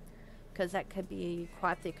off. Because that could be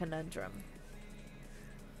quite the conundrum.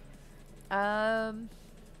 What are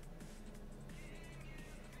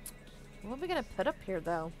we going to put up here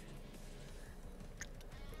though?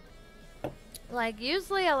 Like,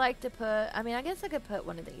 usually I like to put... I mean, I guess I could put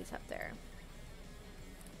one of these up there.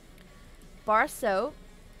 Bar soap.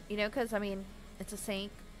 You know, because, I mean, it's a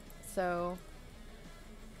sink. So...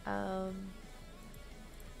 some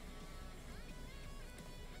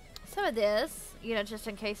of this. You know, just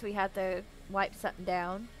in case we had to wipe something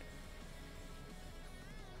down.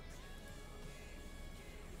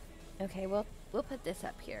 Okay, we'll put this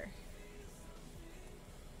up here.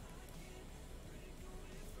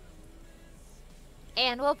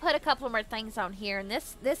 And we'll put a couple more things on here. And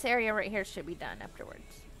this area right here should be done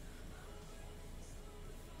afterwards.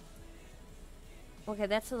 Okay,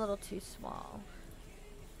 that's a little too small.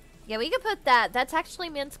 Yeah, we could put that. That's actually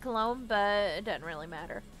men's cologne, but it doesn't really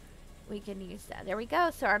matter. We can use that. There we go.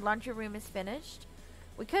 So our laundry room is finished.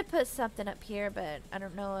 We could put something up here, but I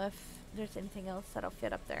don't know if there's anything else that'll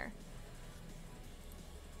fit up there.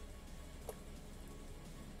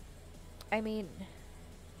 I mean...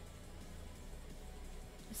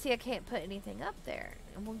 See, I can't put anything up there.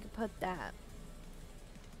 And we can put that.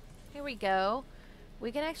 Here we go. We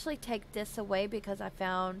can actually take this away because I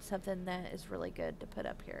found something that is really good to put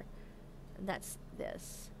up here. And that's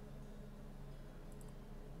this.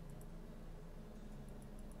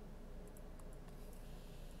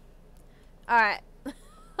 Alright.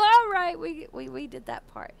 Alright, we did that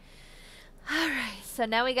part. Alright, so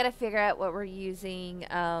now we gotta figure out what we're using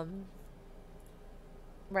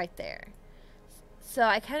right there. So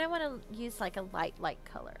I kind of want to use like a light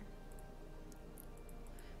color.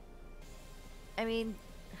 I mean,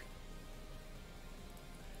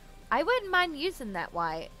 I wouldn't mind using that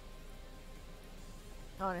white.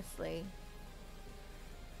 Honestly.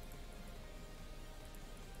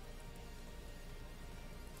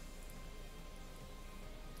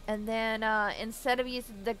 And then instead of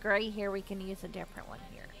using the gray here, we can use a different one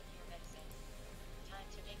here.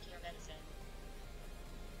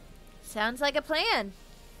 Sounds like a plan.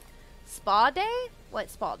 Spa day? What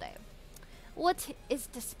spa day? What is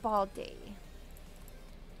the spa day?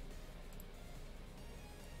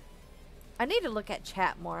 I need to look at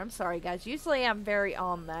chat more. I'm sorry, guys. Usually I'm very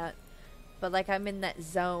on that. But like I'm in that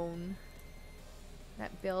zone.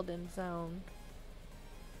 That building zone.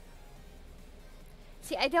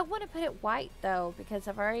 See, I don't want to put it white though because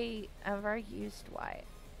I've already used white.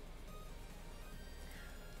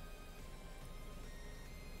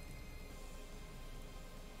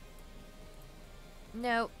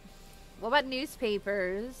 Nope. What about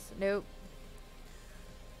newspapers? Nope.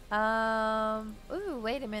 Ooh,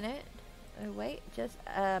 wait a minute. Wait just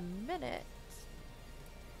a minute.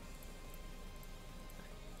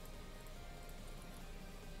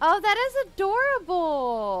 Oh, that is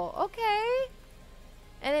adorable. Okay.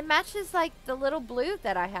 And it matches like the little blue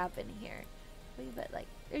that I have in here. But like,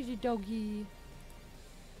 there's your doggy.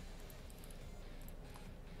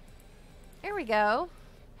 Here we go.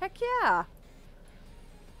 Heck yeah.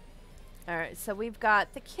 Alright, so we've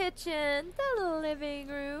got the kitchen, the living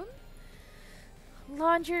room,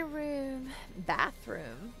 laundry room,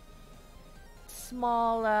 bathroom,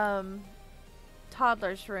 small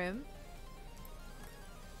toddler's room.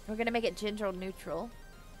 We're going to make it gender neutral.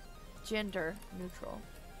 Gender neutral.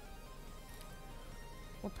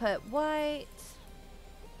 We'll put white.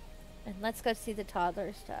 And let's go see the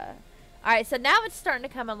toddler stuff. Alright, so now it's starting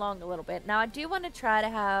to come along a little bit. Now I do want to try to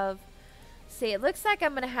have... See, it looks like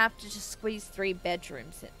I'm going to have to just squeeze 3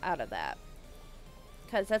 bedrooms out of that.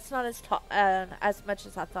 Because that's not as much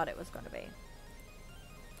as I thought it was going to be.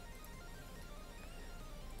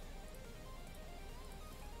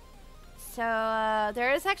 So,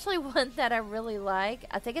 there is actually one that I really like.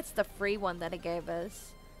 I think it's the free one that it gave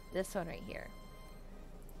us. This one right here.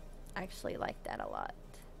 I actually like that a lot.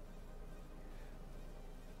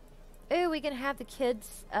 Ooh, we can have the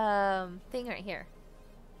kids thing right here.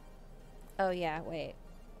 Oh yeah, wait.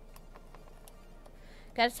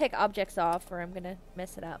 Gotta take objects off or I'm gonna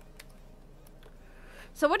mess it up.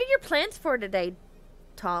 So what are your plans for today,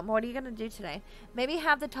 Tom? What are you gonna do today? Maybe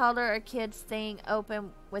have the toddler or kids thing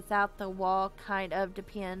open without the wall. Kind of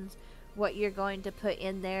depends what you're going to put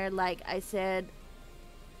in there. Like I said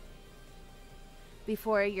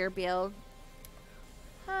before your build.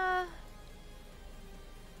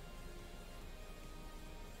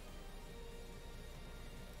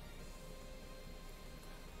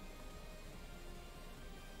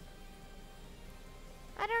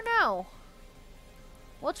 I don't know.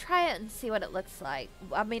 We'll try it and see what it looks like.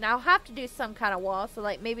 I mean, I'll have to do some kind of wall. So,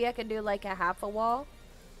 like, maybe I could do, like, a half a wall.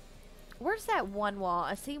 Where's that one wall?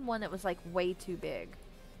 I see one that was, like, way too big.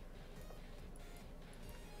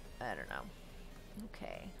 I don't know.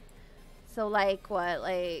 Okay. So, like, what?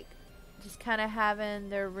 Like, just kind of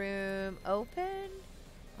having their room open?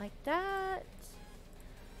 Like that?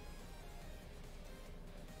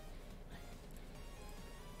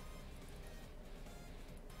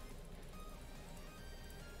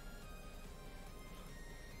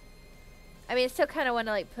 I mean, I still kind of want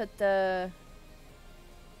to, like, put the...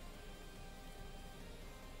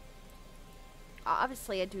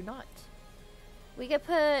 Obviously, I do not. We could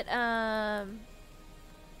put,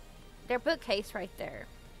 their bookcase right there.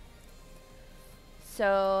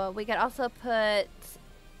 So, we could also put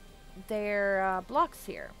their, blocks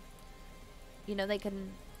here. You know, they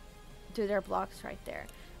can do their blocks right there.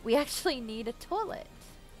 We actually need a toilet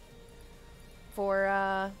for,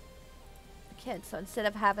 the kids. So, instead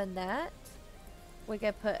of having that... we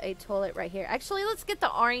could put a toilet right here. Actually, let's get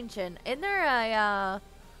the orange in. Isn't there a,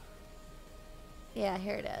 yeah,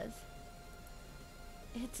 here it is.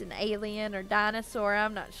 It's an alien or dinosaur.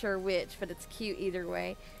 I'm not sure which, but it's cute either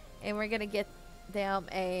way. And we're going to get them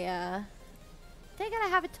a, they got to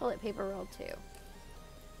have a toilet paper roll too.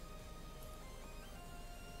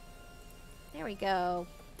 There we go.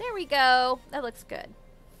 There we go. That looks good.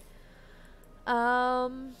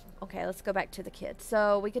 Okay, let's go back to the kids.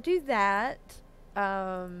 So we could do that.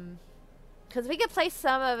 Because we could place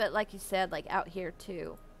some of it, like you said, like out here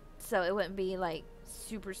too, so it wouldn't be like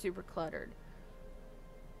super cluttered.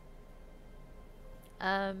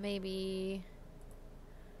 Maybe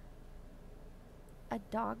a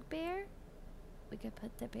dog bear. We could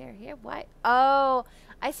put the bear here. Why? Oh,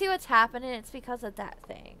 I see what's happening. It's because of that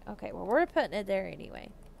thing. Okay, well, we're putting it there anyway,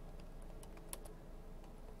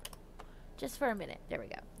 just for a minute. There we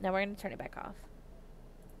go. Now we're gonna turn it back off.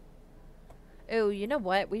 Oh, you know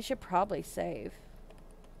what? We should probably save.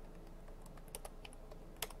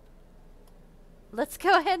 Let's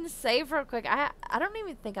go ahead and save real quick. I don't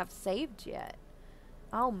even think I've saved yet.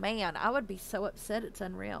 Oh, man. I would be so upset. It's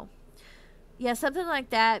unreal. Yeah, something like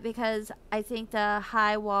that, because I think the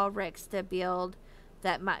high wall Rex to build,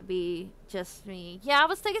 that might be just me. Yeah, I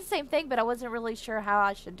was thinking the same thing, but I wasn't really sure how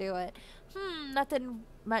I should do it. Nothing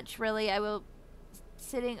much, really. I will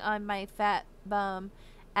sitting on my fat bum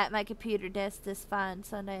at my computer desk this fine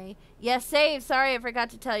Sunday. Yes, save. Sorry, I forgot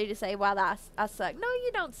to tell you to say, wow, I suck. No,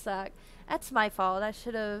 you don't suck. That's my fault. I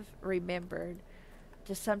should have remembered.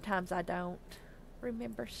 Just sometimes I don't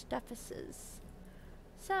remember stuffuses.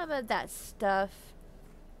 Some of that stuff.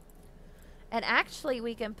 And actually,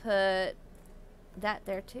 we can put that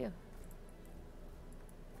there too.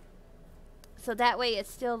 So that way it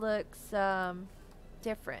still looks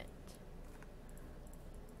different.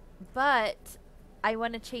 But I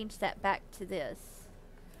want to change that back to this.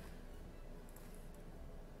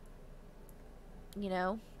 You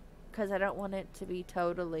know? Because I don't want it to be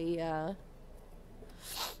totally,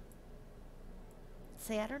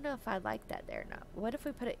 See, I don't know if I like that there or not. What if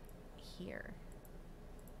we put it here?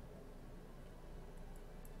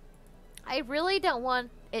 I really don't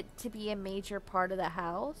want it to be a major part of the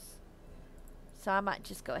house. So I might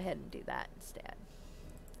just go ahead and do that instead.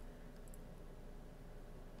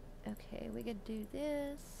 Okay, we could do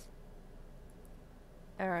this.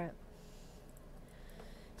 Alright.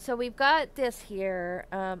 So we've got this here.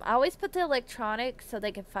 I always put the electronics so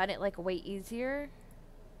they can find it like way easier.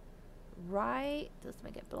 Right? Let's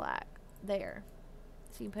make it black. There.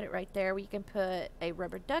 So you can put it right there. We can put a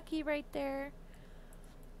rubber ducky right there.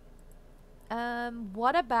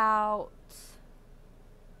 What about...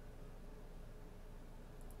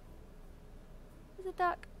 Is it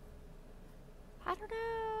duck? I don't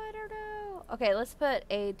know. Okay, let's put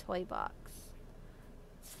a toy box.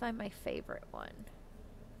 Let's find my favorite one.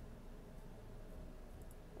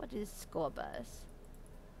 What is school bus?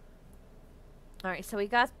 Alright, so we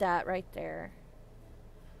got that right there.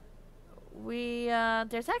 We,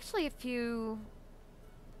 there's actually a few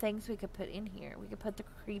things we could put in here. We could put the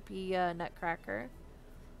creepy nutcracker.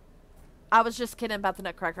 I was just kidding about the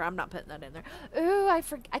nutcracker. I'm not putting that in there. Ooh, I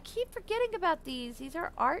keep forgetting about these. These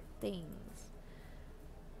are art things.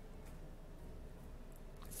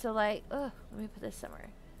 So like, let me put this somewhere.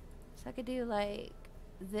 So I could do like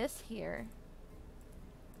this here.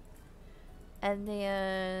 And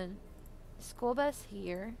then school bus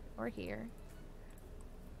here or here.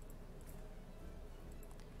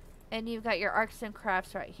 And you've got your arts and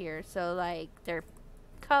crafts right here. So like they're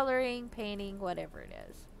coloring, painting, whatever it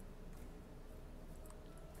is.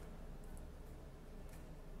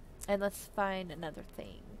 And let's find another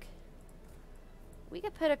thing. We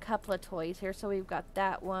could put a couple of toys here. So we've got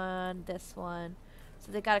that one, this one.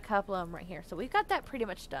 So they got a couple of them right here. So we've got that pretty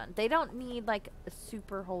much done. They don't need like a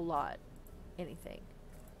super whole lot. Anything.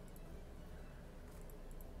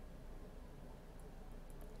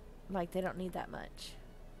 Like they don't need that much.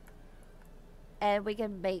 And we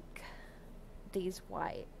can make these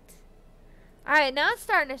white. Alright, now it's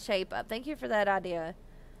starting to shape up. Thank you for that idea.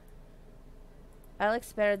 That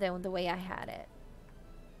looks better than the way I had it.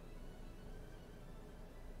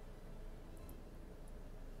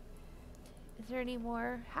 Is there any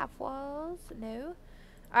more half walls? No.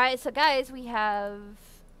 Alright, so guys, we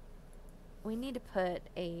need to put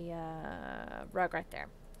a rug right there.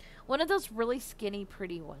 One of those really skinny,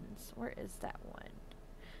 pretty ones. Where is that one?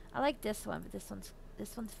 I like this one, but this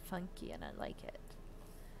one's funky and I like it.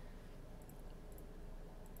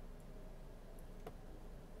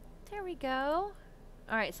 There we go.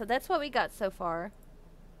 Alright, so that's what we got so far.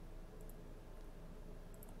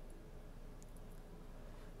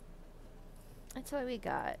 That's what we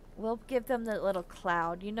got. We'll give them the little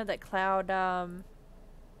cloud. You know that cloud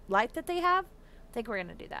light that they have? I think we're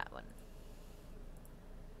gonna do that one.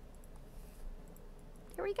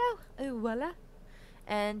 Here we go. Oh, voila.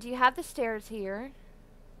 And you have the stairs here.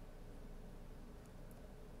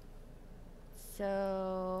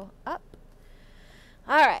 So, up.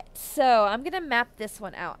 Alright, so I'm going to map this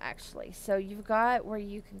one out, actually. So you've got where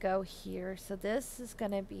you can go here. So this is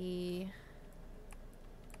going to be...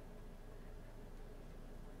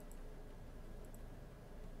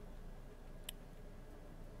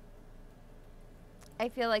 I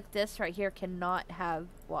feel like this right here cannot have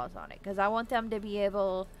walls on it. Because I want them to be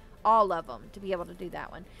able... all of them to be able to do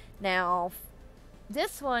that one. Now,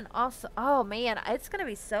 this one also... oh, man. It's going to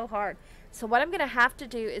be so hard. So what I'm going to have to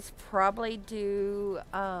do is probably do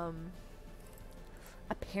a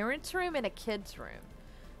parent's room and a kid's room.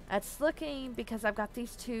 That's looking... because I've got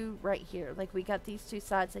these two right here. Like, we got these two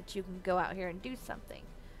sides that you can go out here and do something.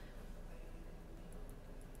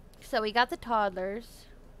 So we got the toddlers...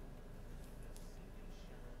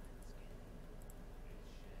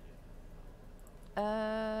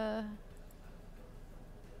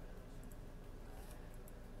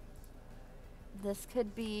 this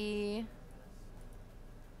could be...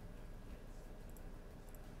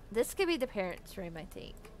 this could be the parents' room, I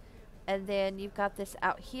think. And then you've got this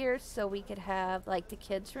out here, so we could have, like, the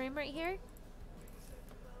kids' room right here.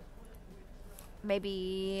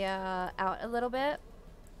 Maybe, out a little bit.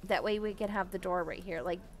 That way we can have the door right here.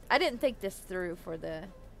 Like, I didn't think this through for the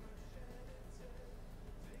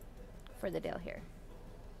deal here.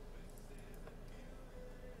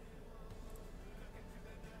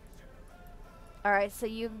 Alright, so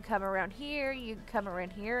you can come around here, you can come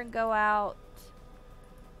around here and go out.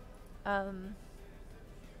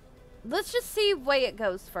 Let's just see the way it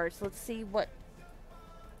goes first. Let's see what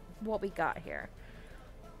we got here.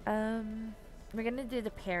 We're gonna do the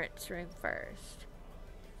parents' room first.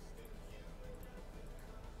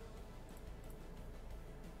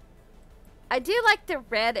 I do like the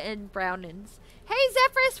red and brown ones. Hey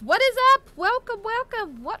Zephyrus, what is up? Welcome,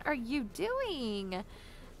 welcome. What are you doing?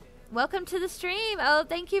 Welcome to the stream. Oh,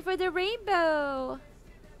 thank you for the rainbow.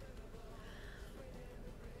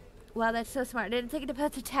 Wow, that's so smart. I didn't think to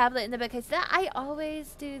put the tablet in the bookcase. I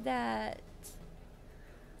always do that.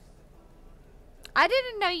 I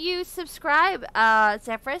didn't know you subscribe,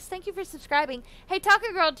 Zephyrus. Thank you for subscribing. Hey,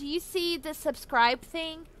 Taco Girl, do you see the subscribe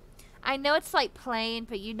thing? I know it's like plain,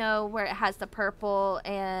 but you know where it has the purple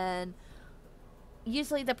and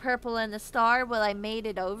usually the purple and the star. Well, I made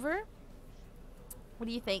it over. What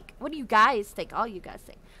do you think? What do you guys think? All you guys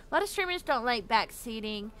think. A lot of streamers don't like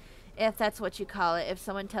backseating, if that's what you call it, if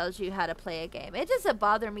someone tells you how to play a game. It doesn't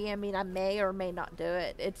bother me. I mean, I may or may not do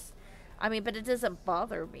it. But it doesn't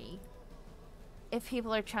bother me. If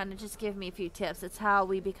people are trying to just give me a few tips, it's how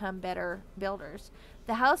we become better builders.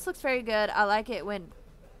 The house looks very good. I like it.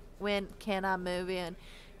 When can I move in?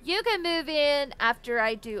 You can move in after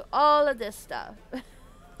I do all of this stuff.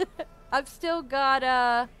 I've still got,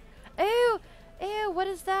 ooh, Ew, what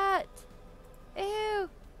is that? Ew.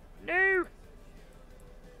 No.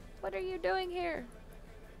 What are you doing here?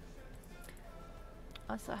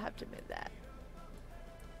 Also have to move that.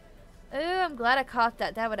 Ooh, I'm glad I caught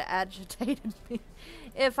that. That would have agitated me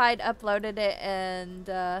if I'd uploaded it and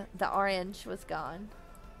the orange was gone.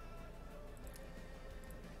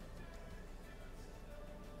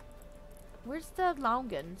 Where's the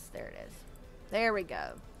longans? There it is. There we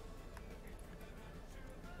go.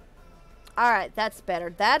 Alright, that's better.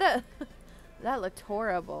 That that looked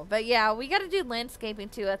horrible. But yeah, we gotta do landscaping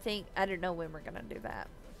too. I don't know when we're gonna do that.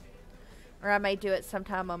 Or I may do it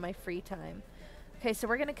sometime on my free time. Okay, so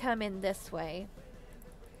we're gonna come in this way.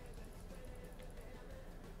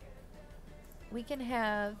 We can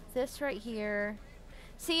have this right here.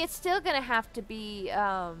 See, it's still gonna have to be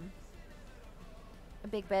a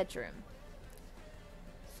big bedroom.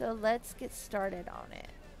 So let's get started on it.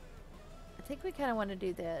 I think we kind of want to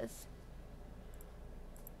do this.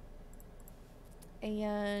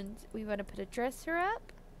 And we want to put a dresser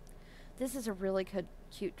up. This is a really good,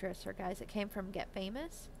 cute dresser, guys. It came from Get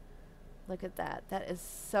Famous. Look at that. That is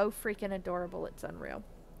so freaking adorable. It's unreal.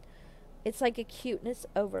 It's like a cuteness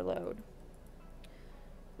overload.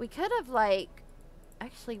 We could have, like...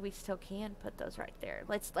 Actually, we still can put those right there.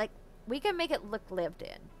 Let's, like... We can make it look lived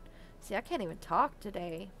in. See, I can't even talk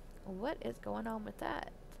today. What is going on with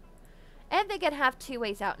that? And they can have 2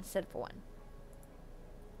 ways out instead of 1.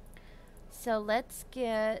 So let's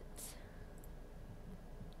get...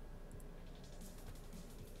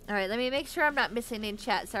 Alright, let me make sure I'm not missing in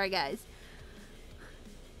chat. Sorry, guys.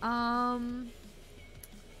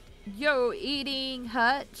 Yo, eating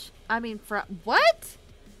hutch. I mean, what?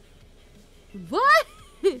 What?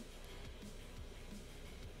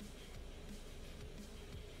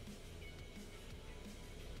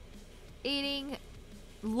 Eating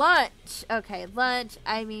lunch. Okay, lunch.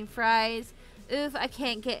 I mean, fries. Oof, I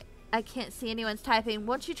can't see anyone's typing.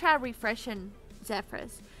 Won't you try refreshing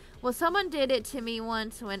Zephyrus? Well, someone did it to me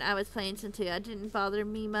once when I was playing Sin 2. It didn't bother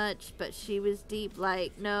me much, but she was deep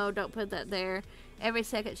like, no, don't put that there. Every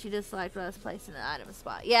second she disliked what I was placing the item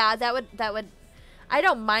spot. Yeah, that would, I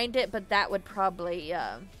don't mind it, but that would probably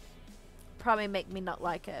make me not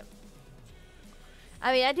like it.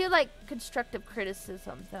 I mean, I do like constructive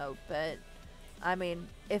criticism, though, but, I mean,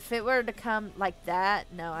 if it were to come like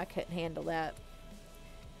that, no, I couldn't handle that.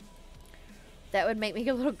 That would make me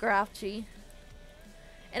a little grouchy.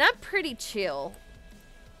 And I'm pretty chill.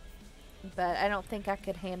 But I don't think I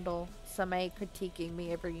could handle somebody critiquing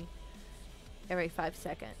me every 5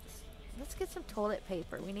 seconds. Let's get some toilet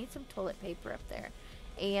paper. We need some toilet paper up there.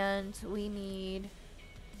 And we need...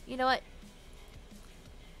 You know what?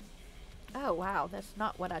 Oh, wow. That's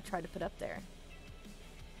not what I tried to put up there.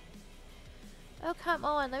 Oh, come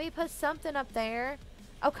on. Let me put something up there.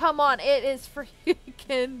 Oh, come on. It is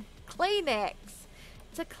freaking Kleenex.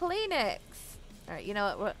 It's a Kleenex. Alright, you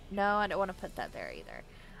know what? No, I don't want to put that there either.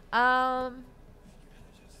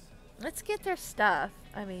 Let's get their stuff.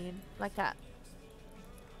 I mean, like that.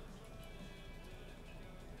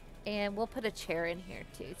 And we'll put a chair in here,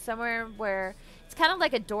 too. Somewhere where... It's kind of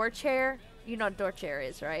like a door chair. You know what a door chair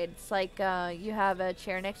is, right? It's like you have a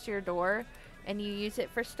chair next to your door and you use it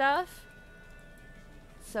for stuff.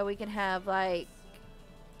 So we can have like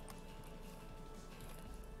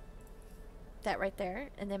that right there,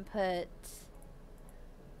 and then put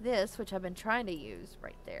this, which I've been trying to use,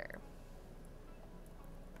 right there.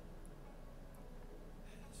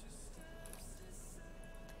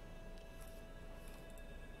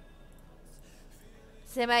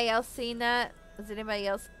 Has anybody else seen that? Has anybody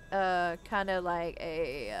else kind of like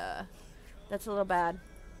a that's a little bad,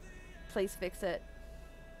 please fix it.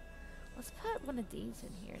 Let's put one of these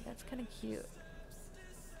in here. That's kind of cute.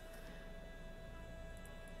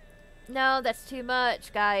 No, that's too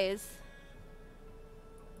much, guys.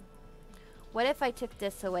 What if I took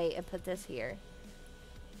this away and put this here?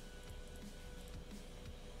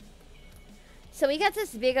 So we got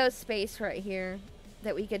this big old space right here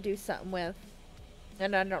that we could do something with.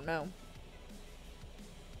 And I don't know.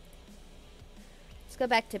 Let's go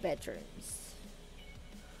back to bedrooms.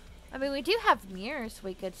 I mean, we do have mirrors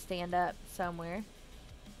we could stand up somewhere.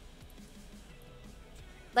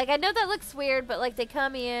 Like, I know that looks weird, but like they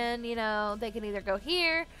come in, you know, they can either go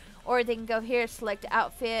here or they can go here, select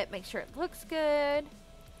outfit, make sure it looks good.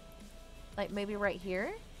 Like maybe right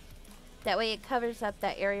here. That way it covers up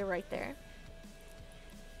that area right there.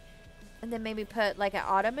 And then maybe put like an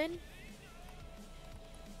ottoman.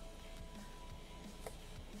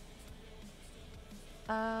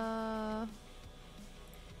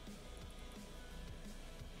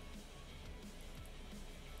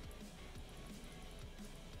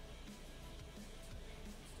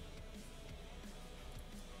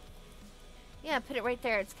 Yeah, put it right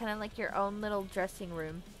there. It's kind of like your own little dressing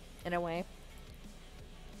room, in a way.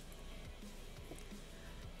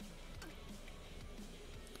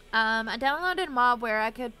 I downloaded a mod where I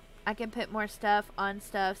could put more stuff on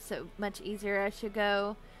stuff, so much easier. I should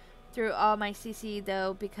go through all my CC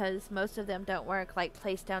though, because most of them don't work. Like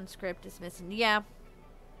place down script is missing. Yeah,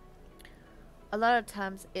 a lot of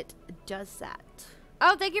times it does that.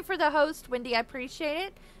 Oh, thank you for the host, Wendy. I appreciate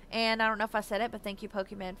it. And I don't know if I said it, but thank you,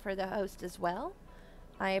 Pokemon, for the host as well.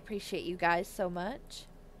 I appreciate you guys so much.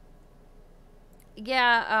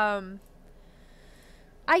 Yeah,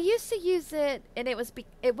 I used to use it, and it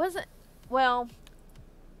wasn't, well,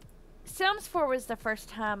 Sims 4 was the first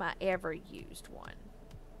time I ever used one.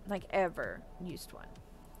 Like, ever used one.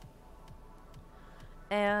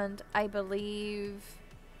 And I believe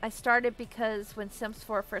I started because when Sims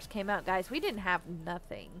 4 first came out, guys, we didn't have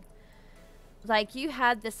nothing. Like, you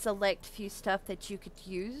had the select few stuff that you could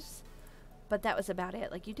use, but that was about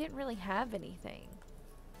it. Like, you didn't really have anything.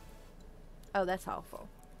 Oh, that's awful.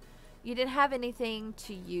 You didn't have anything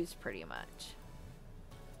to use pretty much.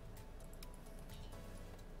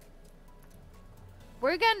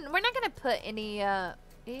 We're not gonna put any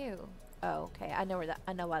ew. Oh, okay. I know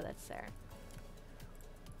why that's there.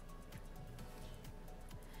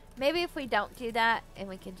 Maybe if we don't do that and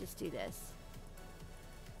we can just do this.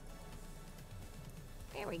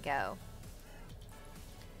 There we go.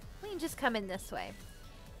 We can just come in this way.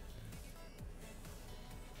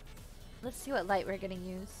 Let's see what light we're gonna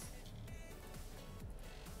use.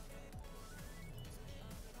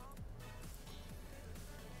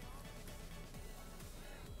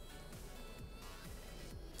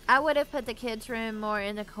 I would have put the kids' room more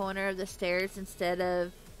in the corner of the stairs instead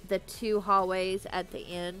of the two hallways at the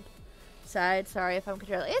end side. Sorry if I'm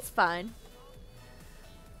controlling. It's fine.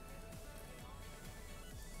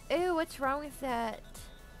 Ew, what's wrong with that?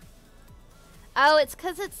 Oh, it's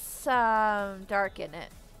because it's dark in it.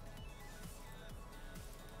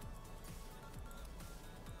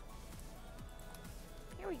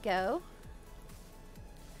 Here we go.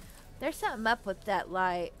 There's something up with that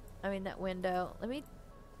light. I mean, that window. Let me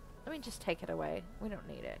just take it away. We don't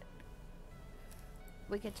need it.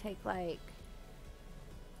 We could take, like,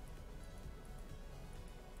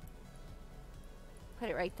 put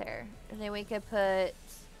it right there. And then we could put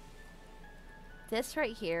this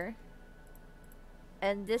right here.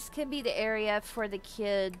 And this can be the area for the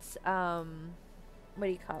kids, what do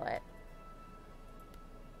you call it?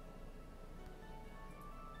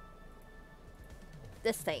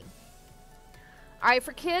 This thing. Alright,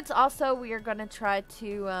 for kids, also, we are going to try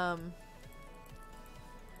to,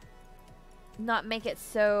 not make it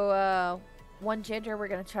so, one gender. We're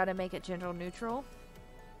going to try to make it gender neutral.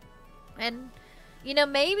 And, you know,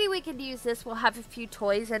 maybe we could use this. We'll have a few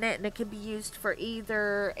toys in it, and it can be used for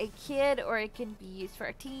either a kid, or it can be used for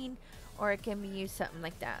a teen, or it can be used something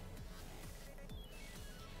like that.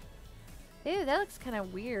 Ew, that looks kind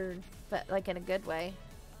of weird, but, like, in a good way.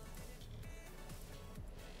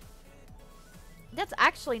 That's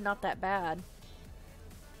actually not that bad.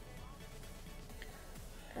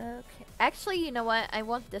 Okay. Actually, you know what? I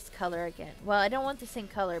want this color again. Well, I don't want the same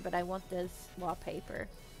color, but I want this wallpaper.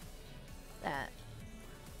 That.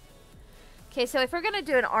 Okay, so if we're going to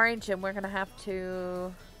do an orange, and we're going to have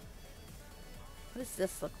to... What does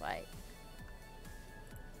this look like?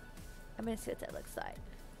 I'm going to see what that looks like.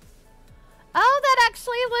 Oh, that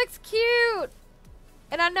actually looks cute!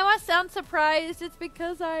 And I know I sound surprised. It's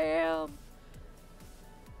because I am.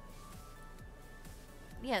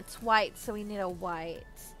 Yeah, it's white, so we need a white.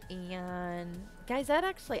 And guys, that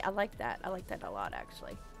actually, I like that. I like that a lot,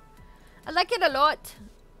 actually. I like it a lot.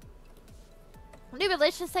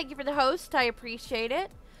 Nubalicious, thank you for the host. I appreciate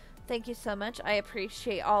it. Thank you so much. I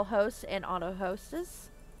appreciate all hosts and auto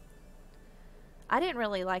hostess. I didn't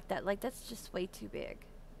really like that. Like, that's just way too big.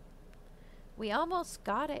 We almost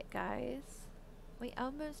got it, guys. We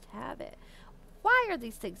almost have it. Why are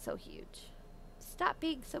these things so huge? Stop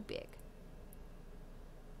being so big.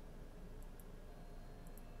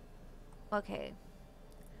 Okay.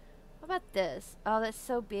 What about this? Oh, that's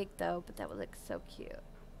so big though, but that would look so cute.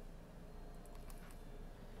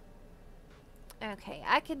 Okay,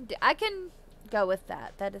 I can go with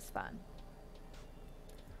that. That is fun.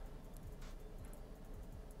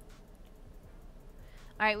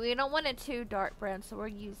 Alright, we don't want it too dark brown, so we'll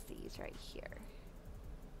use these right here.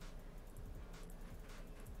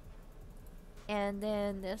 And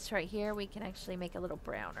then this right here, we can actually make a little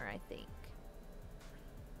browner, I think.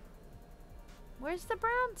 Where's the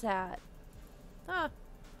browns at? Huh.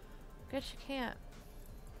 Guess you can't.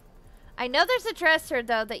 I know there's a dresser,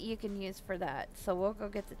 though, that you can use for that. So we'll go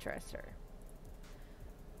get the dresser.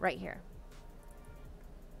 Right here.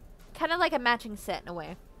 kind of like a matching set in a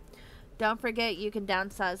way. Don't forget you can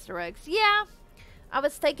downsize the rugs. Yeah, I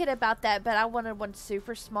was thinking about that, but I wanted one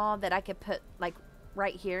super small that I could put like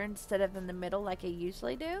right here instead of in the middle like I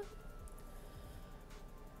usually do.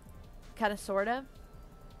 Kind of, sort of.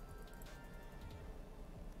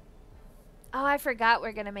 Oh, I forgot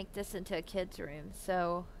we're going to make this into a kid's room.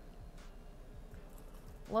 So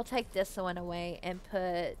we'll take this one away and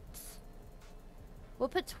we'll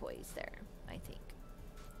put toys there, I think.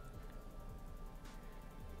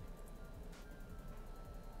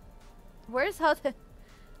 Where's all the...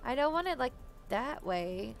 I don't want it like that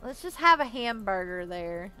way. Let's just have a hamburger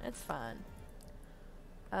there. It's fine.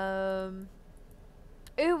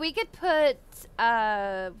 Ooh, we could put,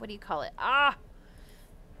 what do you call it?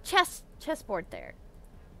 Chessboard there.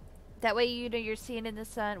 That way you know you're seeing in the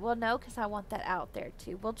sun. Well, no, because I want that out there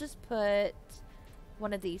too. We'll just put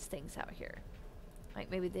one of these things out here. Like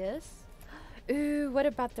maybe this. Ooh, what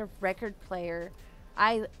about the record player?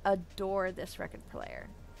 I adore this record player.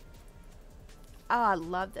 Oh, I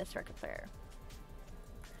love this record player.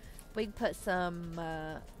 We can put some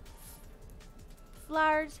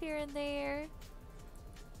flowers here and there.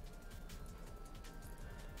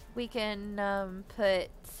 We can put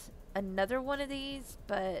another one of these,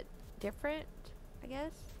 but different, I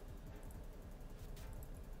guess.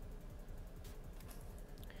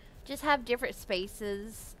 Just have different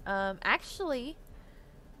spaces. Actually,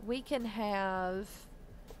 we can have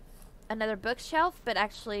another bookshelf, but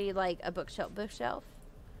actually like a bookshelf.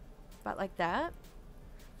 About like that.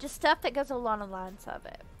 Just stuff that goes along the lines of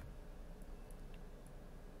it.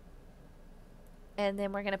 And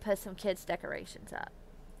then we're going to put some kids' decorations up.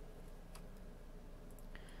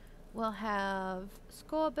 We'll have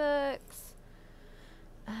school books.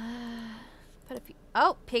 Put a few.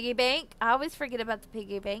 Oh, piggy bank. I always forget about the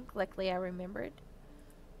piggy bank. Luckily, I remembered.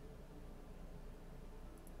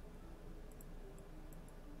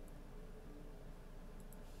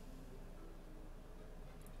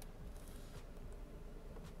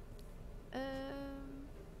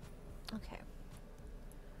 Okay.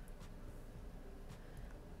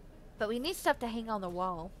 But we need stuff to hang on the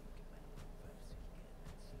wall.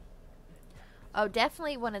 Oh,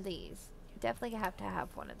 definitely one of these. Definitely have to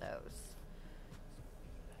have one of those.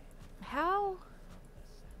 How?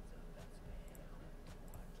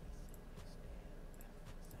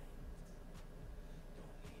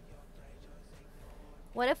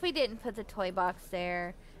 What if we didn't put the toy box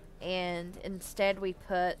there and instead we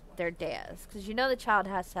put their desk? Because you know the child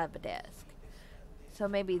has to have a desk. So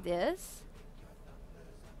maybe this.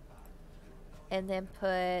 And then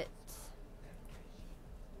put...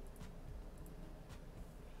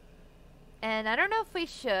 And I don't know if we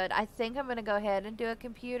should. I think I'm going to go ahead and do a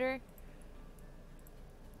computer.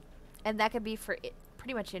 And that could be for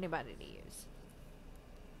pretty much anybody to use.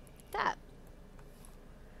 That.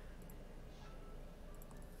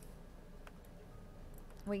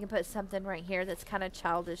 We can put something right here that's kind of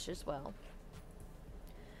childish as well.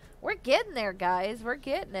 We're getting there, guys. We're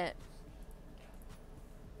getting it.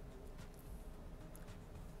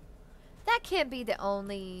 That can't be the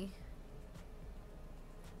only...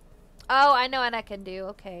 Oh, I know what I can do.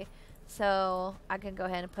 Okay. So, I can go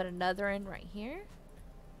ahead and put another in right here.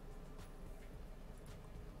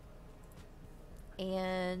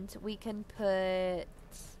 And we can put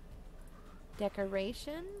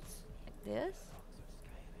decorations like this.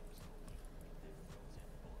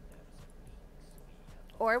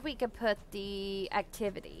 Or we could put the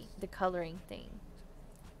activity, the coloring thing.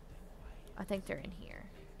 I think they're in here.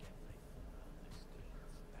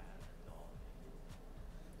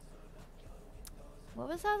 What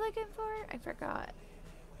was I looking for? I forgot.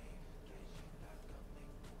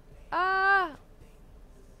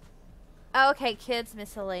 Okay, kids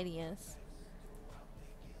miscellaneous.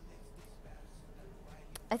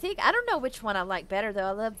 I don't know which one I like better though.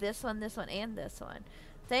 I love this one, and this one.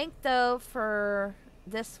 I think though for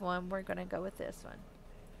this one, we're going to go with this one.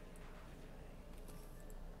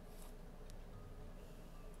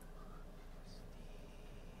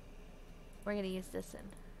 We're going to use this one.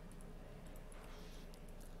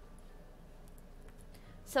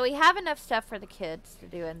 So we have enough stuff for the kids to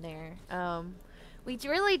do in there. We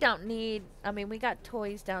really don't need... I mean, we got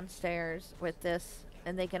toys downstairs with this,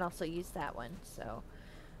 and they can also use that one. So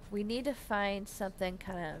we need to find something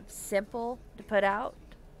kind of simple to put out.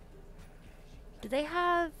 Do they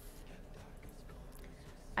have...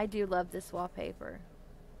 I do love this wallpaper.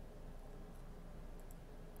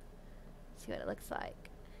 Let's see what it looks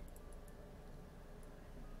like.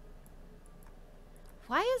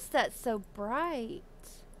 Why is that so bright?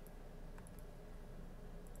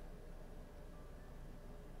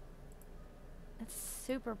 It's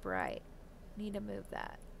super bright. Need to move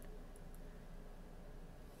that.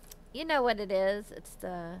 You know what it is? It's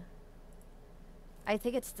the... I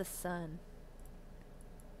think it's the sun.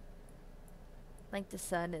 Like the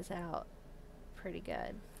sun is out pretty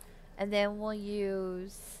good. And then we'll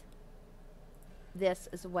use this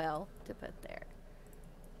as well to put there.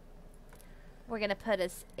 We're gonna put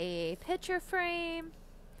us a picture frame.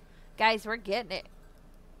 Guys, we're getting it.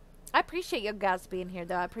 I appreciate you guys being here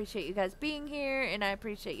though. I appreciate you guys being here, and I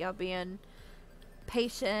appreciate y'all being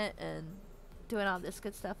patient and doing all this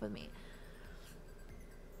good stuff with me.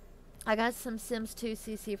 I got some Sims 2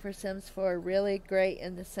 CC for Sims 4 really great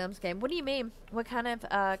in the Sims game. What do you mean? What kind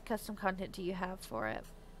of custom content do you have for it?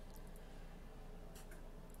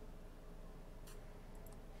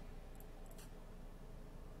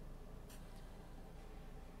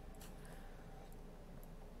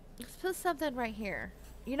 Let's put something right here.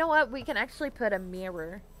 You know what? We can actually put a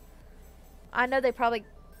mirror. I know they probably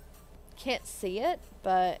can't see it,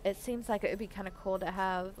 but it seems like it would be kind of cool to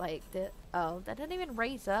have like the... Oh, that didn't even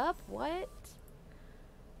raise up? What?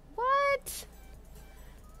 What?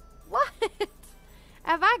 What?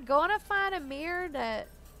 Am I gonna find a mirror that...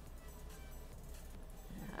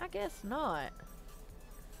 I guess not.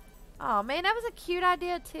 Oh man, that was a cute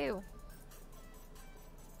idea too.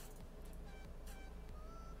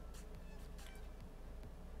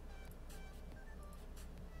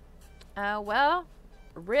 Well,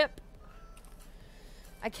 rip.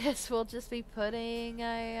 I guess we'll just be putting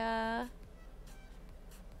a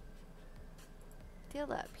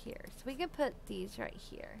deal up here. So we can put these right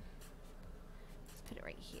here. Let's put it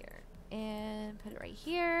right here. And put it right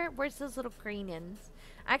here. Where's those little green ends?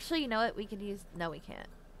 Actually, you know what? We could use... No, we can't.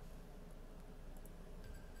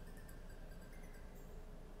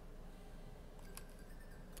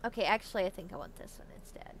 Okay, actually, I think I want this one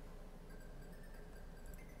instead.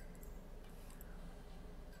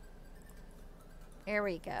 There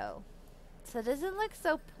we go. So it doesn't look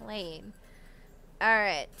so plain.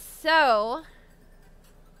 Alright, so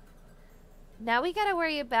now we gotta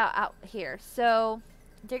worry about out here. So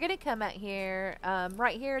they're gonna come out here.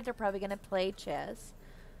 Right here, they're probably gonna play chess,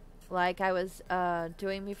 like I was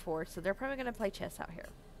doing before. So they're probably gonna play chess out here.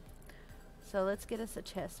 So let's get us a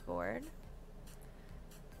chessboard.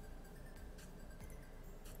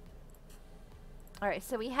 Alright,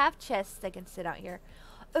 so we have chests that can sit out here.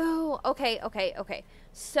 Oh, okay.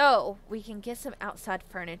 So we can get some outside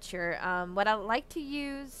furniture. What I like to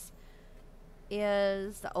use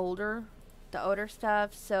is the older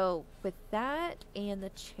stuff. So with that and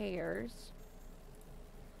the chairs,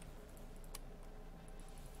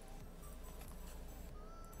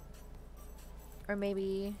 or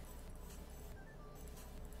maybe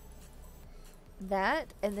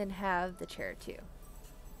that, and then have the chair too.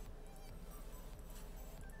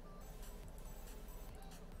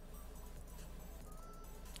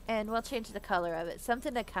 And we'll change the color of it.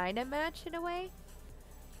 Something to kind of match in a way.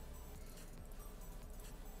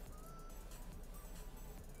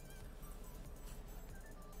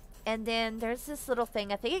 And then there's this little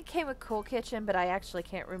thing. I think it came with Cool Kitchen, but I actually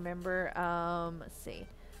can't remember. Let's see.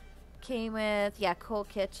 Came with, yeah, Cool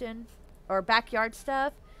Kitchen. Or backyard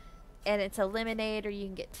stuff. And it's a lemonade, or you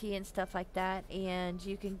can get tea and stuff like that. And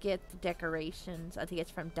you can get the decorations. I think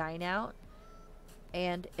it's from Dine Out.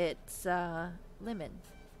 And it's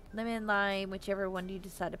lemon, lime, whichever one you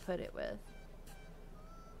decide to put it with.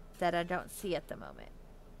 That I don't see at the moment.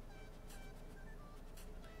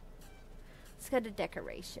 Let's go to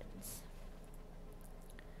decorations.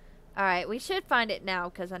 Alright, we should find it now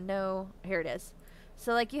because I know... Here it is.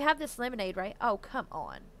 So, like, you have this lemonade, right? Oh, come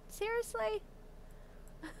on. Seriously?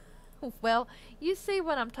 Well, you see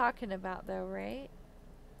what I'm talking about, though, right?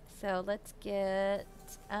 So, let's get...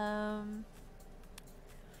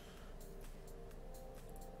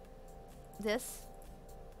 this.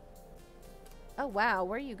 Oh wow,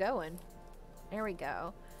 where are you going? There we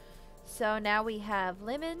go. So now we have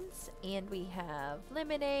lemons and we have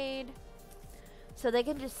lemonade. So they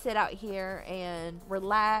can just sit out here and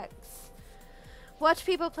relax, watch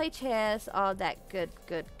people play chess, all that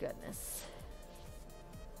goodness.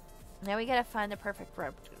 Now we gotta find the perfect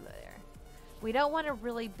rug there. We don't want a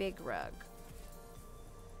really big rug.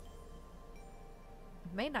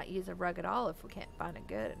 We may not use a rug at all if we can't find a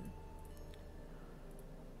good one.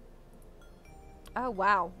 Oh,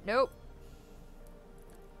 wow. Nope.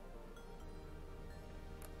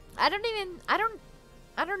 I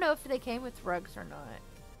don't know if they came with rugs or not.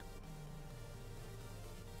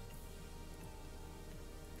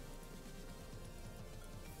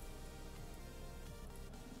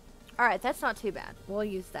 Alright, that's not too bad. We'll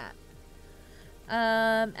use that.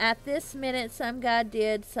 At this minute, some guy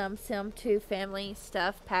did some Sim 2 family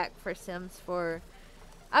stuff pack for Sims 4.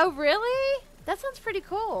 Oh, really? That sounds pretty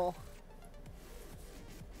cool.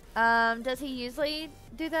 Does he usually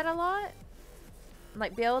do that a lot?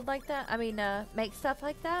 Like build like that? I mean, make stuff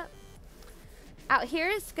like that? Out here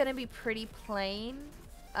it's gonna be pretty plain.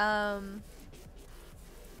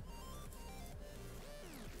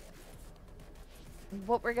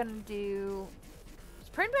 What we're gonna do is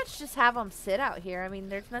pretty much just have them sit out here. I mean,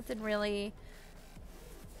 there's nothing really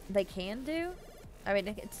they can do. I mean,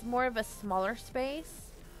 it's more of a smaller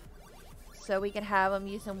space. So we could have them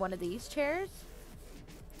using one of these chairs.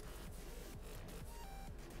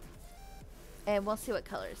 And we'll see what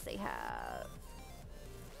colors they have.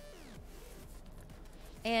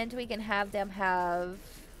 And we can have them have...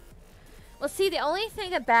 Well, see, the only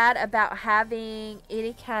thing bad about having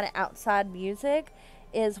any kind of outside music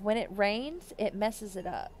is when it rains, it messes it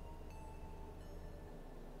up.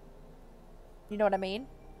 You know what I mean?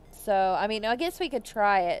 So, I mean, I guess we could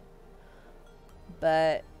try it.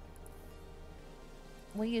 But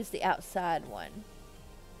we'll use the outside one.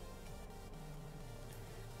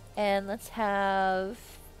 And let's have...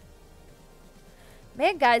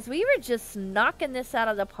 Man, guys, we were just knocking this out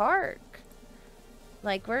of the park.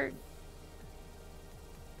 Like, we're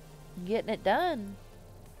getting it done.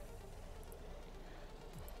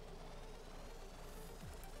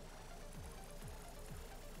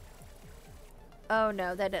 Oh,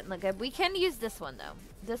 no, that didn't look good. We can use this one, though.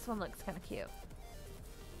 This one looks kind of cute.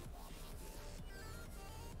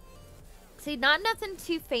 See, not nothing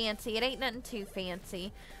too fancy. It ain't nothing too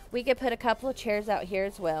fancy. We could put a couple of chairs out here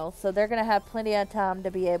as well. So they're going to have plenty of time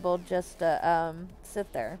to be able just to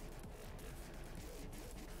sit there.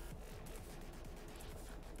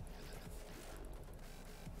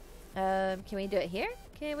 Can we do it here?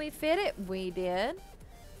 Can we fit it? We did.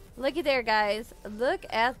 Look at there, guys. Look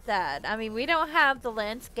at that. I mean, we don't have the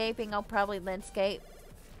landscaping. I'll probably landscape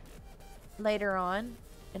later on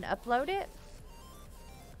and upload it.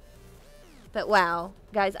 But wow,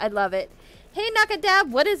 guys, I love it. Hey, Knockadab,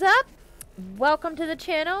 what is up? Welcome to the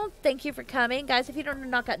channel. Thank you for coming. Guys, if you don't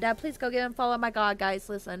know Knockadab, please go give him a follow. My God, guys,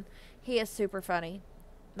 listen. He is super funny.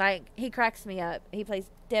 Like, he cracks me up. He plays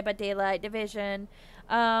Dead by Daylight, Division,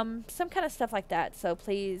 some kind of stuff like that. So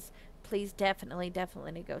please definitely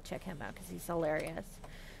go check him out because he's hilarious.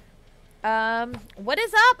 What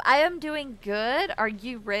is up? I am doing good. Are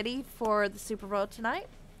you ready for the Super Bowl tonight?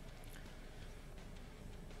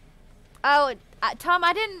 Oh, Tom,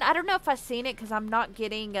 I don't know if I've seen it because I'm not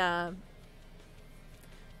getting my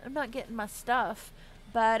stuff.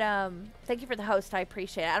 But thank you for the host. I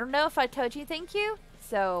appreciate it. I don't know if I told you thank you,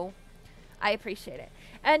 so I appreciate it.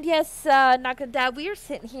 And yes, not gonna die. We were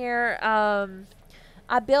sitting here.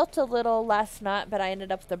 I built a little last night, but I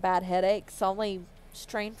ended up with a bad headache, so only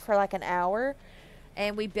streamed for like an hour.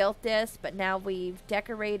 And we built this, but now we've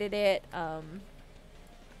decorated it.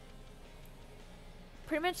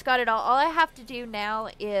 Pretty much got it all I have to do now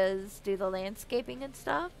is do the landscaping and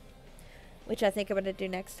stuff, which I think I'm going to do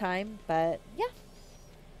next time. But yeah,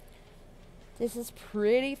 this is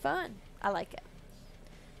pretty fun. I like it.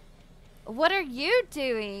 What are you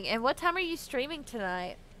doing and what time are you streaming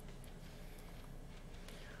tonight?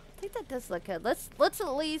 I think that does look good. Let's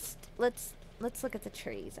at least let's look at the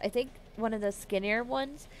trees. I think one of the skinnier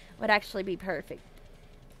ones would actually be perfect.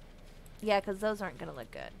 Yeah, because those aren't going to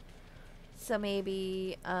look good. So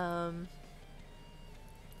maybe, ah,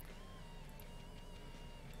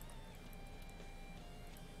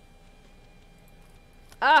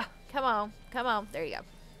 come on. There you go.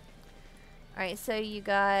 Alright, so you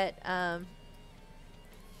got,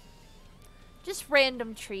 just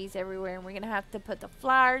random trees everywhere, and we're gonna have to put the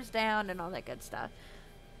flowers down and all that good stuff.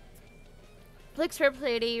 Looks real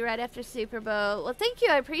pretty right after Super Bowl. Well, thank you,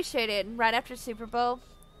 I appreciate it. And right after Super Bowl...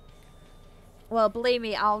 Well, believe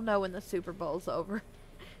me, I'll know when the Super Bowl's over.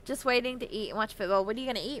 Just waiting to eat and watch football. What are you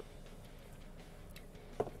going to eat?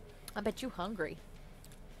 I bet you're hungry.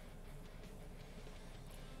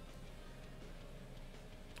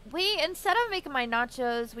 Instead of making my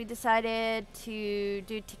nachos, we decided to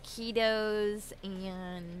do taquitos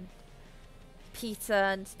and pizza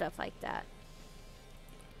and stuff like that.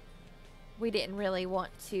 We didn't really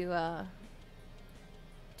want to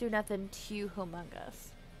do nothing too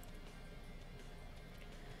humongous.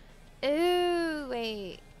 Ooh,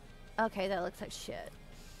 wait. Okay, that looks like shit.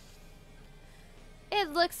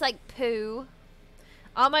 It looks like poo.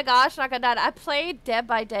 Oh my gosh, not gonna die. I played Dead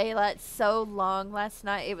by Daylight so long last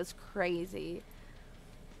night. It was crazy.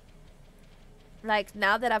 Like,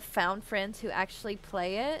 now that I've found friends who actually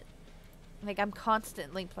play it, like, I'm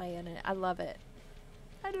constantly playing it. I love it.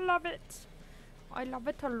 I love it. I love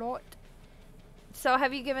it a lot. So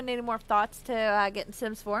have you given any more thoughts to getting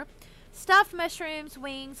Sims 4? Stuffed mushrooms,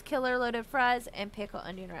 wings, killer loaded fries, and pickle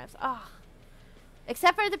onion wraps. Oh.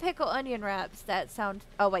 Except for the pickle onion wraps that sound...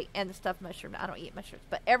 Oh, wait. And the stuffed mushroom. I don't eat mushrooms.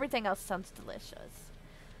 But everything else sounds delicious.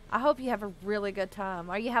 I hope you have a really good time.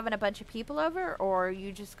 Are you having a bunch of people over? Or are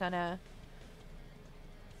you just gonna...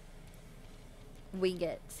 wing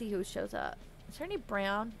it? See who shows up. Is there any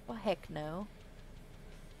brown? Well, heck no.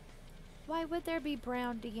 Why would there be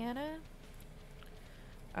brown, Deanna?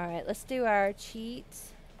 Alright, let's do our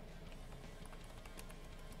cheats.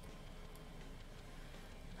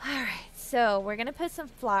 Alright, so we're going to put some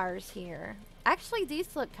flowers here. Actually,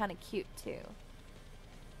 these look kind of cute too.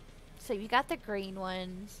 So you got the green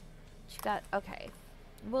ones. You got, okay.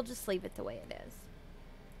 We'll just leave it the way it is.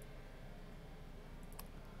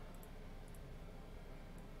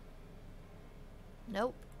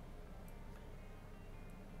 Nope.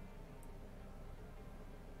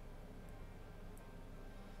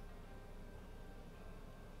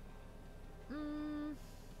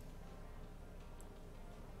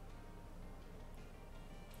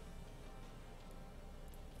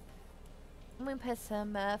 I'm gonna put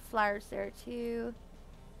some flowers there too.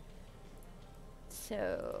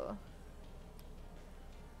 So,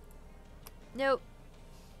 nope.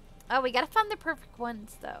 Oh, we gotta find the perfect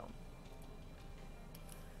ones though.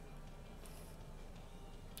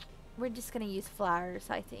 We're just gonna use flowers,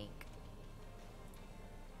 I think.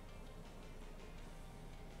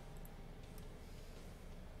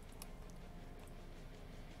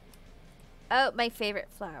 Oh, my favorite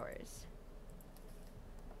flowers.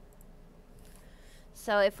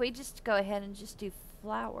 So if we just go ahead and just do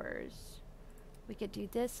flowers, we could do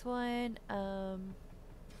this one. I'm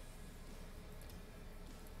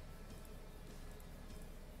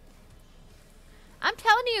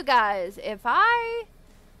telling you guys, if I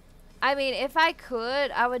mean, if I could,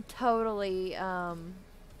 I would totally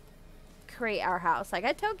create our house. Like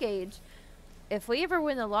I told Gage, if we ever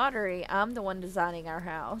win the lottery, I'm the one designing our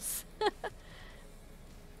house.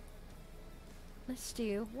 Let's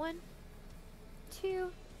do 1,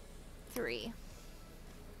 2, 3.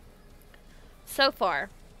 So far.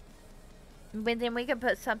 But then we can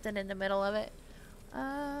put something in the middle of it.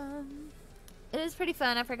 It is pretty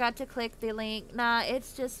fun. I forgot to click the link. Nah,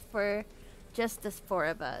 it's just for just the 4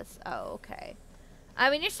 of us. Oh, okay. I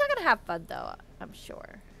mean, you're still gonna have fun though, I'm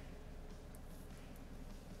sure.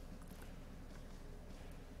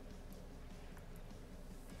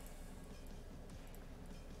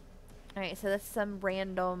 Alright, so that's some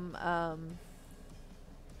random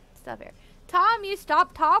stuff here. Tom, you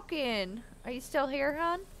stopped talking. Are you still here,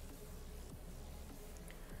 hon?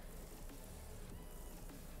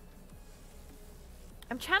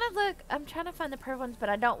 I'm trying to find the perfect ones, but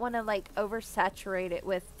I don't want to like oversaturate it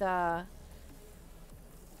with so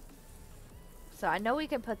I know we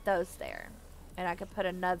can put those there. And I could put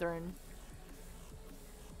another one.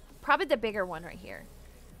 Probably the bigger one right here.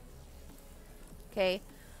 Okay.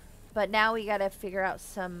 But now we gotta figure out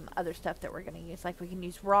some other stuff that we're gonna use. Like we can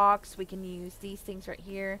use rocks, we can use these things right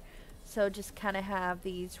here. So just kind of have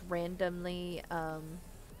these randomly,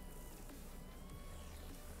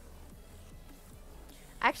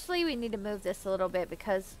 actually we need to move this a little bit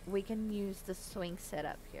because we can use the swing set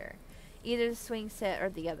up here. Either the swing set or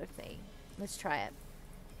the other thing. Let's try it.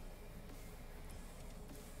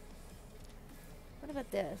 What about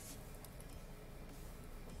this?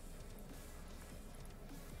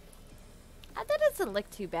 That doesn't look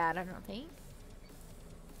too bad, I don't think.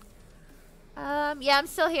 Yeah, I'm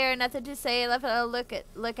still here. Nothing to say. Look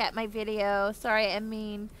at my video. Sorry, I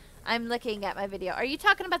mean, I'm looking at my video. Are you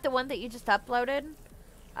talking about the one that you just uploaded?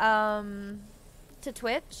 To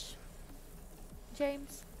Twitch?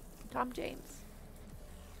 James? Tom James?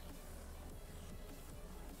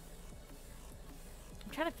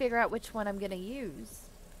 I'm trying to figure out which one I'm gonna use.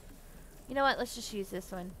 You know what? Let's just use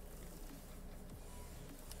this one.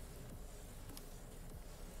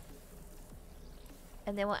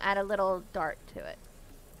 And then we'll add a little dart to it.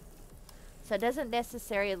 So it doesn't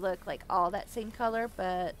necessarily look like all that same color,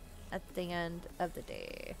 but at the end of the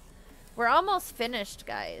day. We're almost finished,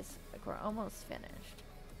 guys. Like, we're almost finished.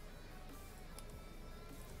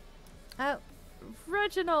 Oh,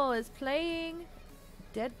 Reginald is playing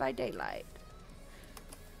Dead by Daylight.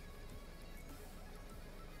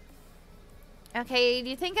 Okay, do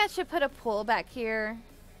you think I should put a pool back here?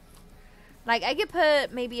 Like, I could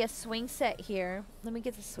put maybe a swing set here. Let me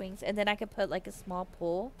get the swings. And then I could put, like, a small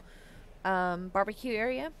pool. Barbecue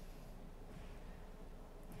area.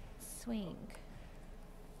 Swing.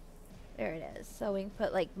 There it is. So we can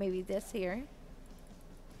put, like, maybe this here.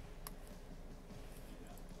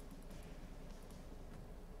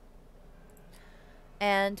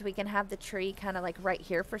 And we can have the tree kind of like right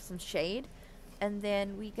here for some shade. And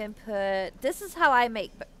then we can put, this is how I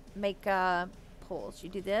make poles. You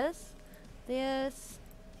do this, this.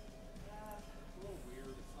 A little weird.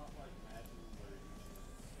 It's not like Madden where you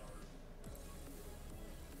can start.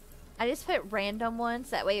 I just put random ones.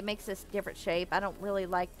 That way it makes this different shape. I don't really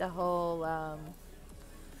like the whole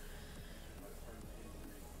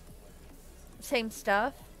same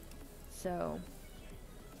stuff. So.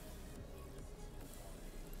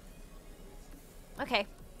 Okay.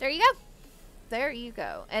 There you go. There you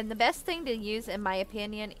go. And the best thing to use, in my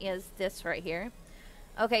opinion, is this right here.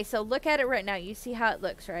 Okay, so look at it right now. You see how it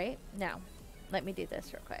looks, right? Now, let me do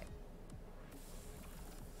this real quick.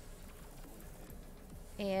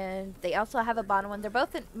 And they also have a bottom one. They're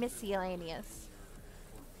both miscellaneous.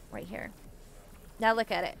 Right here. Now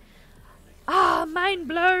look at it. Ah, mind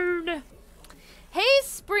blown. Hey,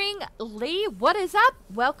 Spring Lee, what is up?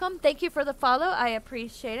 Welcome. Thank you for the follow. I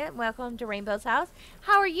appreciate it. Welcome to Rainbow's house.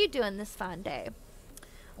 How are you doing this fine day?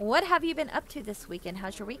 What have you been up to this weekend?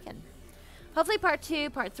 How's your weekend? Hopefully part 2,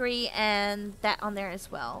 part 3, and that on there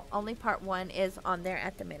as well. Only part 1 is on there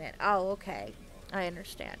at the minute. Oh, okay. I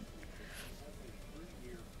understand.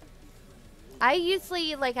 I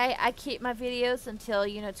usually, like, I keep my videos until,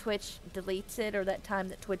 you know, Twitch deletes it, or that time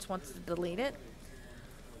that Twitch wants to delete it.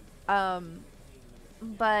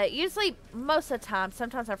 But usually, most of the time,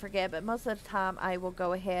 sometimes I forget, but most of the time I will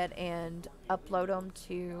go ahead and upload them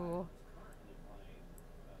to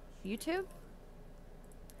YouTube.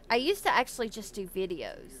 I used to actually just do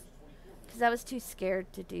videos because I was too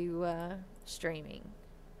scared to do streaming.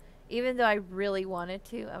 Even though I really wanted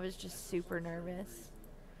to, I was just super nervous.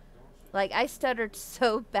 Like, I stuttered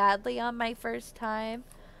so badly on my first time.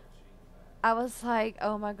 I was like,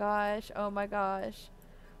 oh my gosh, oh my gosh.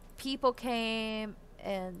 People came,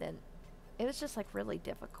 and then it was just like really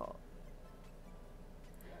difficult.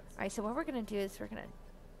 Alright, so what we're going to do is we're going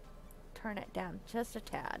to turn it down just a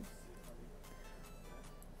tad.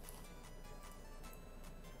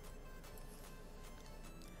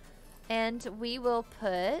 And we will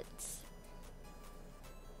put...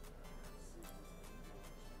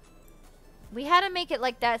 We had to make it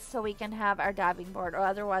like that so we can have our diving board, or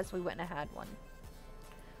otherwise we wouldn't have had one.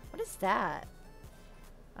 What is that?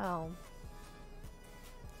 Oh.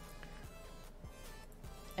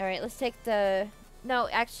 Alright, let's take the... No,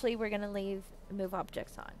 actually, we're going to move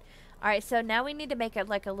objects on. Alright, so now we need to make it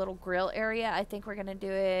like a little grill area. I think we're going to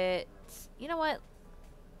do it... You know what?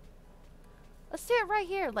 Let's do it right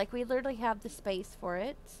here. Like, we literally have the space for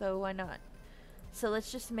it, so why not? So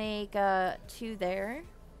let's just make 2 there.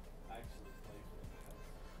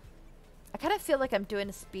 I kind of feel like I'm doing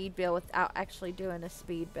a speed build without actually doing a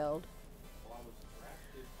speed build.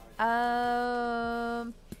 I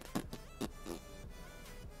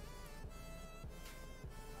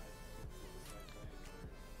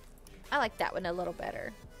like that one a little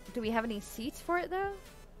better. Do we have any seats for it though?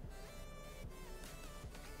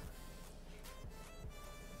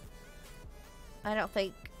 I don't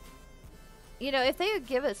think. You know, if they would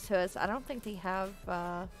give it to us, I don't think they have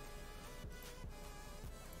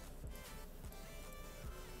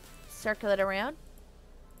circle it around.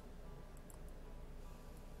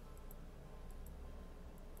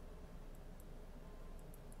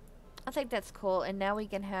 I think that's cool. And now we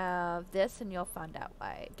can have this, and you'll find out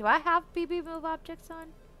why. Do I have BB move objects on?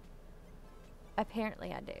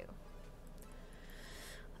 Apparently I do.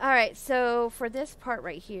 Alright, so for this part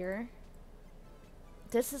right here,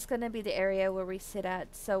 this is going to be the area where we sit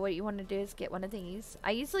at. So what you want to do is get one of these. I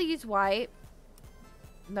usually use white.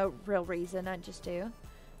 No real reason, I just do.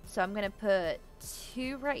 So I'm going to put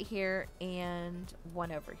 2 right here and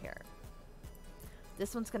 1 over here.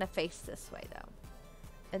 This one's going to face this way though.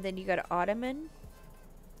 And then you go to Ottoman.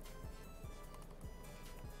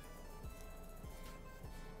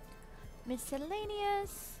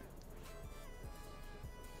 Miscellaneous.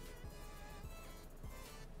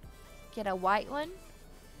 Get a white one.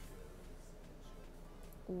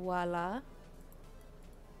 Voila.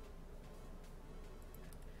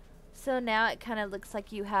 So now it kind of looks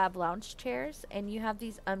like you have lounge chairs and you have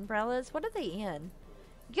these umbrellas. What are they in?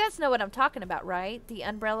 You guys know what I'm talking about, right? The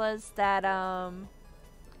umbrellas that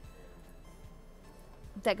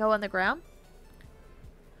that go on the ground.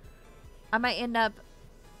 I might end up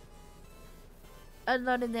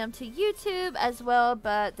uploading them to YouTube as well,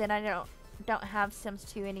 but then I don't have Sims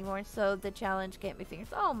 2 anymore, so the challenge can't be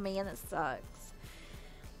finished. Oh man, that sucks.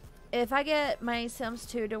 If I get my Sims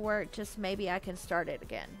 2 to work, just maybe I can start it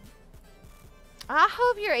again. I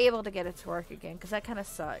hope you're able to get it to work again, because that kind of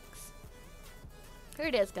sucks. Here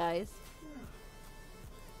it is, guys.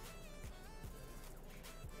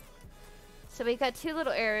 So we got two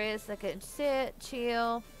little areas that can sit,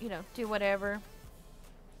 chill, you know, do whatever.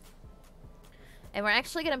 And we're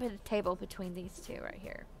actually going to put a table between these two right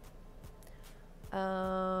here.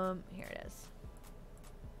 Here it is.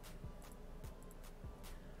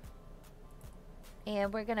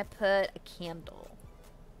 And we're going to put a candle.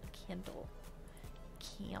 A candle.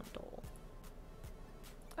 Candle.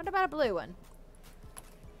 What about a blue one?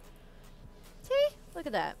 See? Look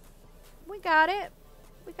at that. We got it.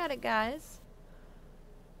 We got it, guys.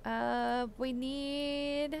 We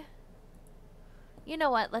need... You know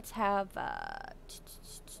what? Let's have...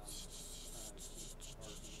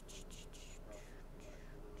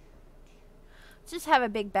 just have a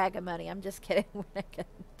big bag of money. I'm just kidding. We're not going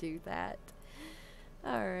to do that.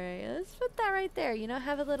 Alright. Let's put that right there. You know,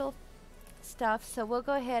 have a little stuff. So we'll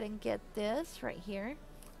go ahead and get this right here.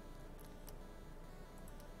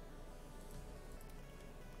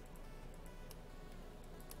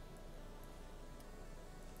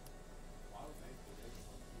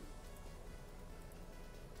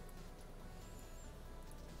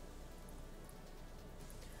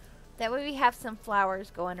 That way we have some flowers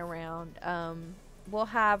going around. We'll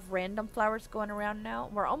have random flowers going around now.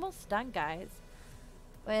 We're almost done, guys.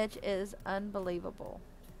 Which is unbelievable.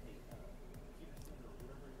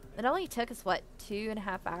 It only took us, what,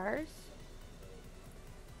 2.5 hours?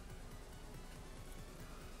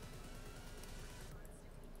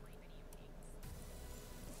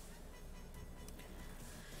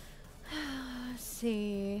 Let's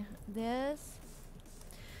see. This.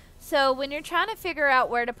 So when you're trying to figure out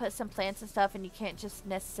where to put some plants and stuff and you can't just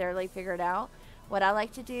necessarily figure it out, what I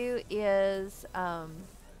like to do is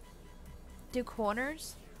do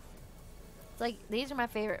corners. It's like, these are my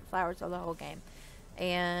favorite flowers of the whole game.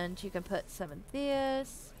 And you can put some of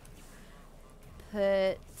this.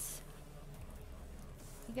 You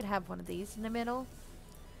could have one of these in the middle.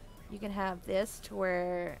 You can have this to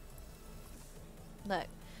where, look.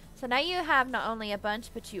 So now you have not only a bunch,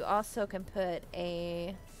 but you also can put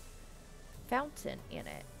a fountain in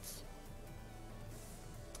it.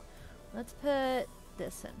 Let's put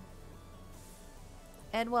this in.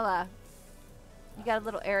 And voila. You got a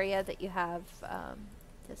little area that you have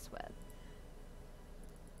this with.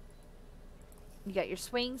 You got your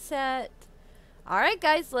swing set. Alright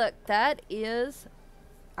guys, look. That is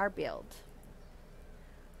our build.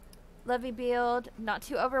 Lovely build. Not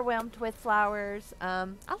too overwhelmed with flowers. I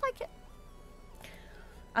like it.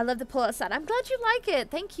 I love the pull outside. I'm glad you like it.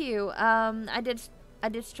 Thank you. I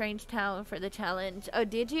did Strange Town for the challenge. Oh,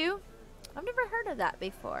 did you? I've never heard of that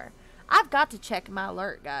before. I've got to check my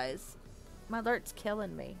alert, guys. My alert's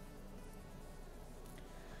killing me.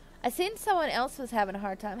 I seen someone else was having a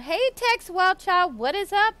hard time. Hey, Tex Wildchild, what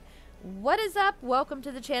is up? What is up? Welcome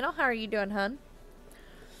to the channel. How are you doing, hun?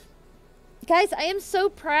 Guys, I am so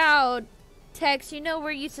proud. Tex, you know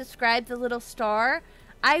where you subscribe the little star?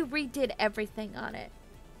 I redid everything on it.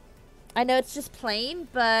 I know it's just plain,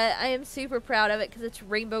 but I am super proud of it because it's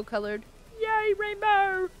rainbow colored. Yay,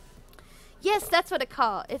 rainbow! Yes, that's what it's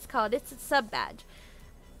called. It's a sub badge.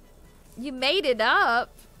 You made it up.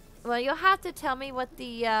 Well, you'll have to tell me what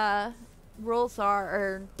the rules are,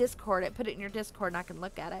 or Discord it. Put it in your Discord and I can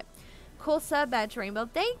look at it. Cool sub badge, rainbow.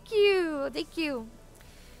 Thank you. Thank you.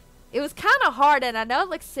 It was kind of hard, and I know it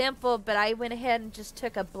looks simple, but I went ahead and just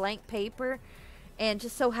took a blank paper. And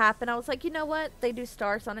just so happened, I was like, you know what? They do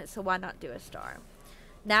stars on it, so why not do a star?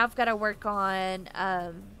 Now I've got to work on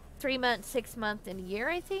 3 months, 6 months, and a year,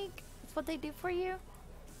 I think. That's what they do for you,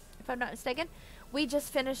 if I'm not mistaken. We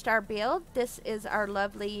just finished our build. This is our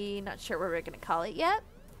lovely, not sure what we're going to call it yet.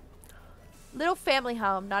 Little family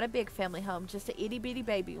home. Not a big family home, just an itty bitty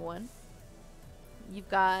baby one. You've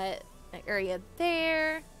got an area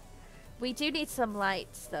there. We do need some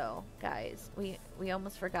lights, though, guys. We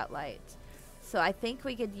almost forgot lights. So I think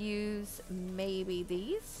we could use maybe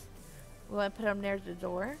these. We want to put them near the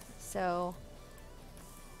door. So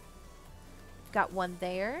got one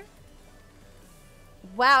there.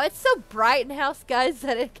 Wow, it's so bright in the house, guys,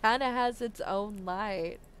 that it kind of has its own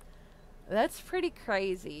light. That's pretty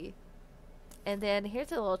crazy. And then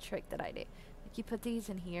here's a little trick that I did. Like, you put these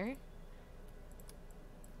in here.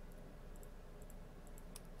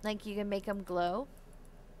 Like, you can make them glow.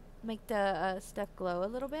 Make the stuff glow a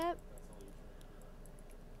little bit.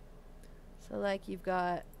 So, like, you've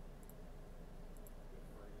got...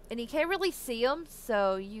 And you can't really see them,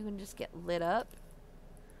 so you can just get lit up.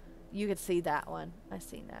 You could see that one. I've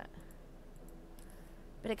seen that.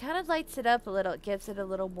 But it kind of lights it up a little. It gives it a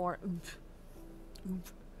little more oomph.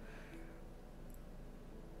 Oomph.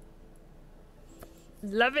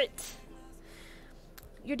 Love it.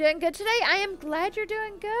 You're doing good today? I am glad you're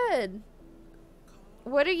doing good.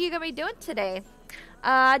 What are you going to be doing today?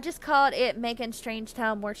 I just called it Making Strange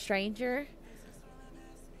Town More Stranger.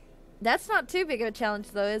 That's not too big of a challenge,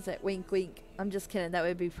 though, is it? Wink, wink. I'm just kidding. That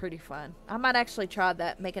would be pretty fun. I might actually try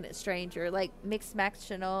that, making it stranger. Like, mixed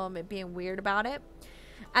matching them and being weird about it.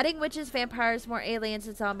 Adding witches, vampires, more aliens,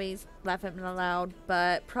 and zombies. Laughing aloud.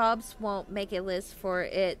 But probs won't make a list for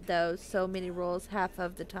it, though. So many rules half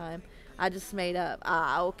of the time. I just made up.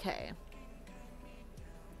 Ah, okay.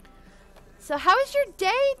 So, how is your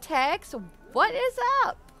day, Tex? What is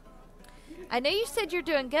up? I know you said you're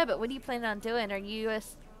doing good, but what are you planning on doing? Are you a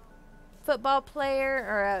football player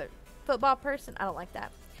or a football person? I don't like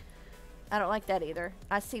that. I don't like that either.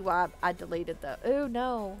 I see why I deleted the. Oh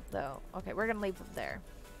no, though. Okay, we're gonna leave them there.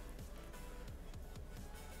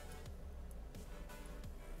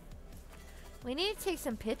 We need to take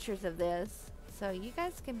some pictures of this, so you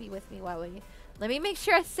guys can be with me while we. Let me make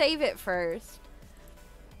sure I save it first.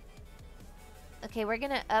 Okay, we're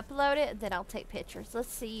gonna upload it, then I'll take pictures.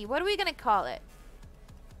 Let's see. What are we gonna call it?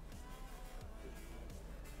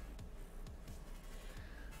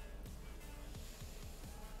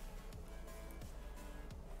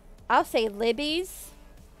 I'll say Libby's.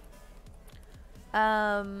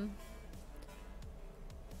 Home.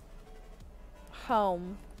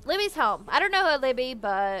 Libby's home. I don't know a Libby,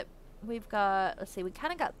 but we've got, let's see, we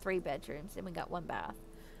kind of got 3 bedrooms and we got 1 bath.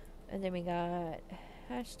 And then we got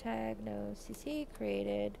hashtag no CC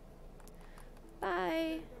created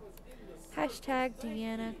by hashtag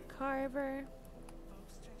Deanna Carver.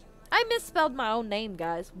 I misspelled my own name,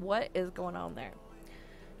 guys. What is going on there?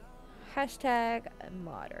 Hashtag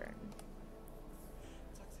modern.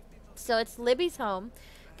 So it's Libby's home.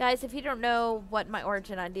 Guys, if you don't know what my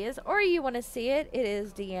origin ID is or you want to see it, it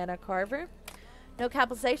is Deanna Carver. No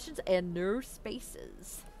capitalizations and no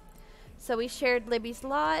spaces. So we shared Libby's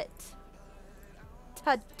lot.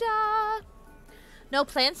 Ta-da! No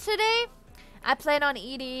plans today? I plan on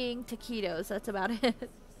eating taquitos. That's about it.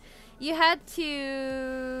 You had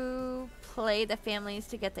to play the families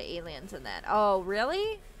to get the aliens in that. Oh,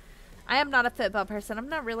 really? I am not a football person. I'm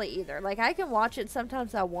not really either. Like, I can watch it.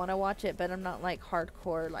 Sometimes I want to watch it, but I'm not, like,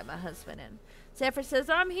 hardcore like my husband. And Zephyrus says,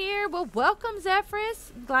 I'm here. Well, welcome,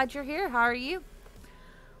 Zephyrus. I'm glad you're here. How are you?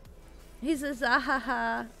 He says, ah, ha,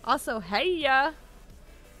 ha. Also, hey, ya.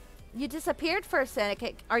 You disappeared for a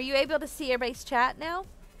second. Are you able to see everybody's chat now?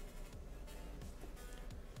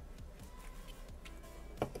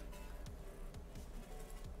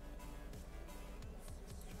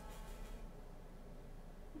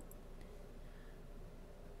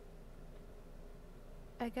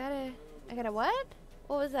 I got a what?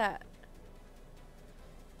 What was that?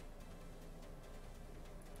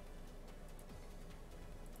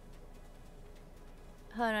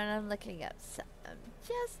 Hold on, I'm looking up some.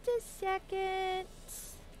 Just a second.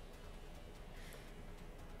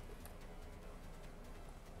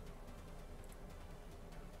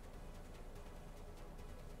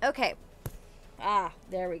 Okay. Ah,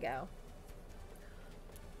 there we go.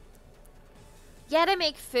 Yeah, to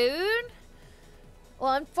make food?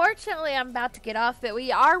 Well, unfortunately, I'm about to get off, but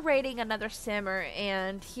we are raiding another simmer,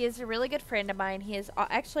 and he is a really good friend of mine. He is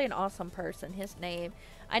actually an awesome person. His name,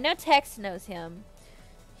 I know Tex knows him.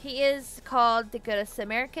 He is called the Good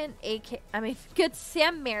Samaritan, Good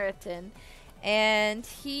Samaritan, and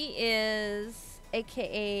he is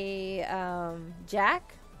AKA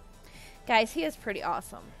Jack. Guys, he is pretty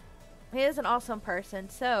awesome. He is an awesome person.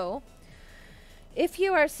 So, if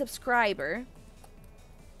you are a subscriber,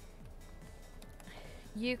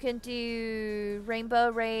 you can do Rainbow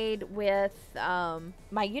Raid with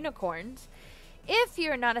my unicorns. If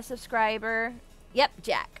you're not a subscriber, yep,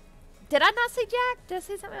 Jack. Did I not say Jack? Did I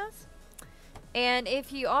say something else? And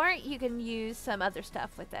if you aren't, you can use some other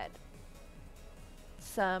stuff with it.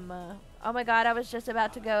 Some, oh my god, I was just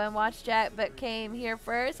about to go and watch Jack, but came here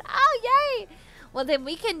first. Oh, yay! Well, then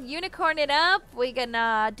we can unicorn it up. We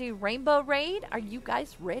can do Rainbow Raid. Are you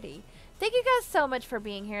guys ready? Thank you guys so much for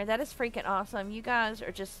being here. That is freaking awesome. You guys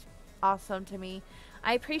are just awesome to me.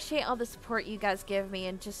 I appreciate all the support you guys give me,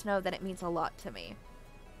 and just know that it means a lot to me.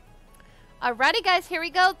 Alrighty, guys, here we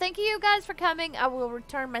go. Thank you guys for coming. I will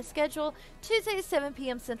return my schedule Tuesday at 7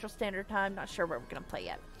 p.m. Central Standard Time. Not sure where we're going to play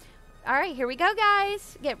yet. Alright, here we go,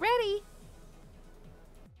 guys. Get ready.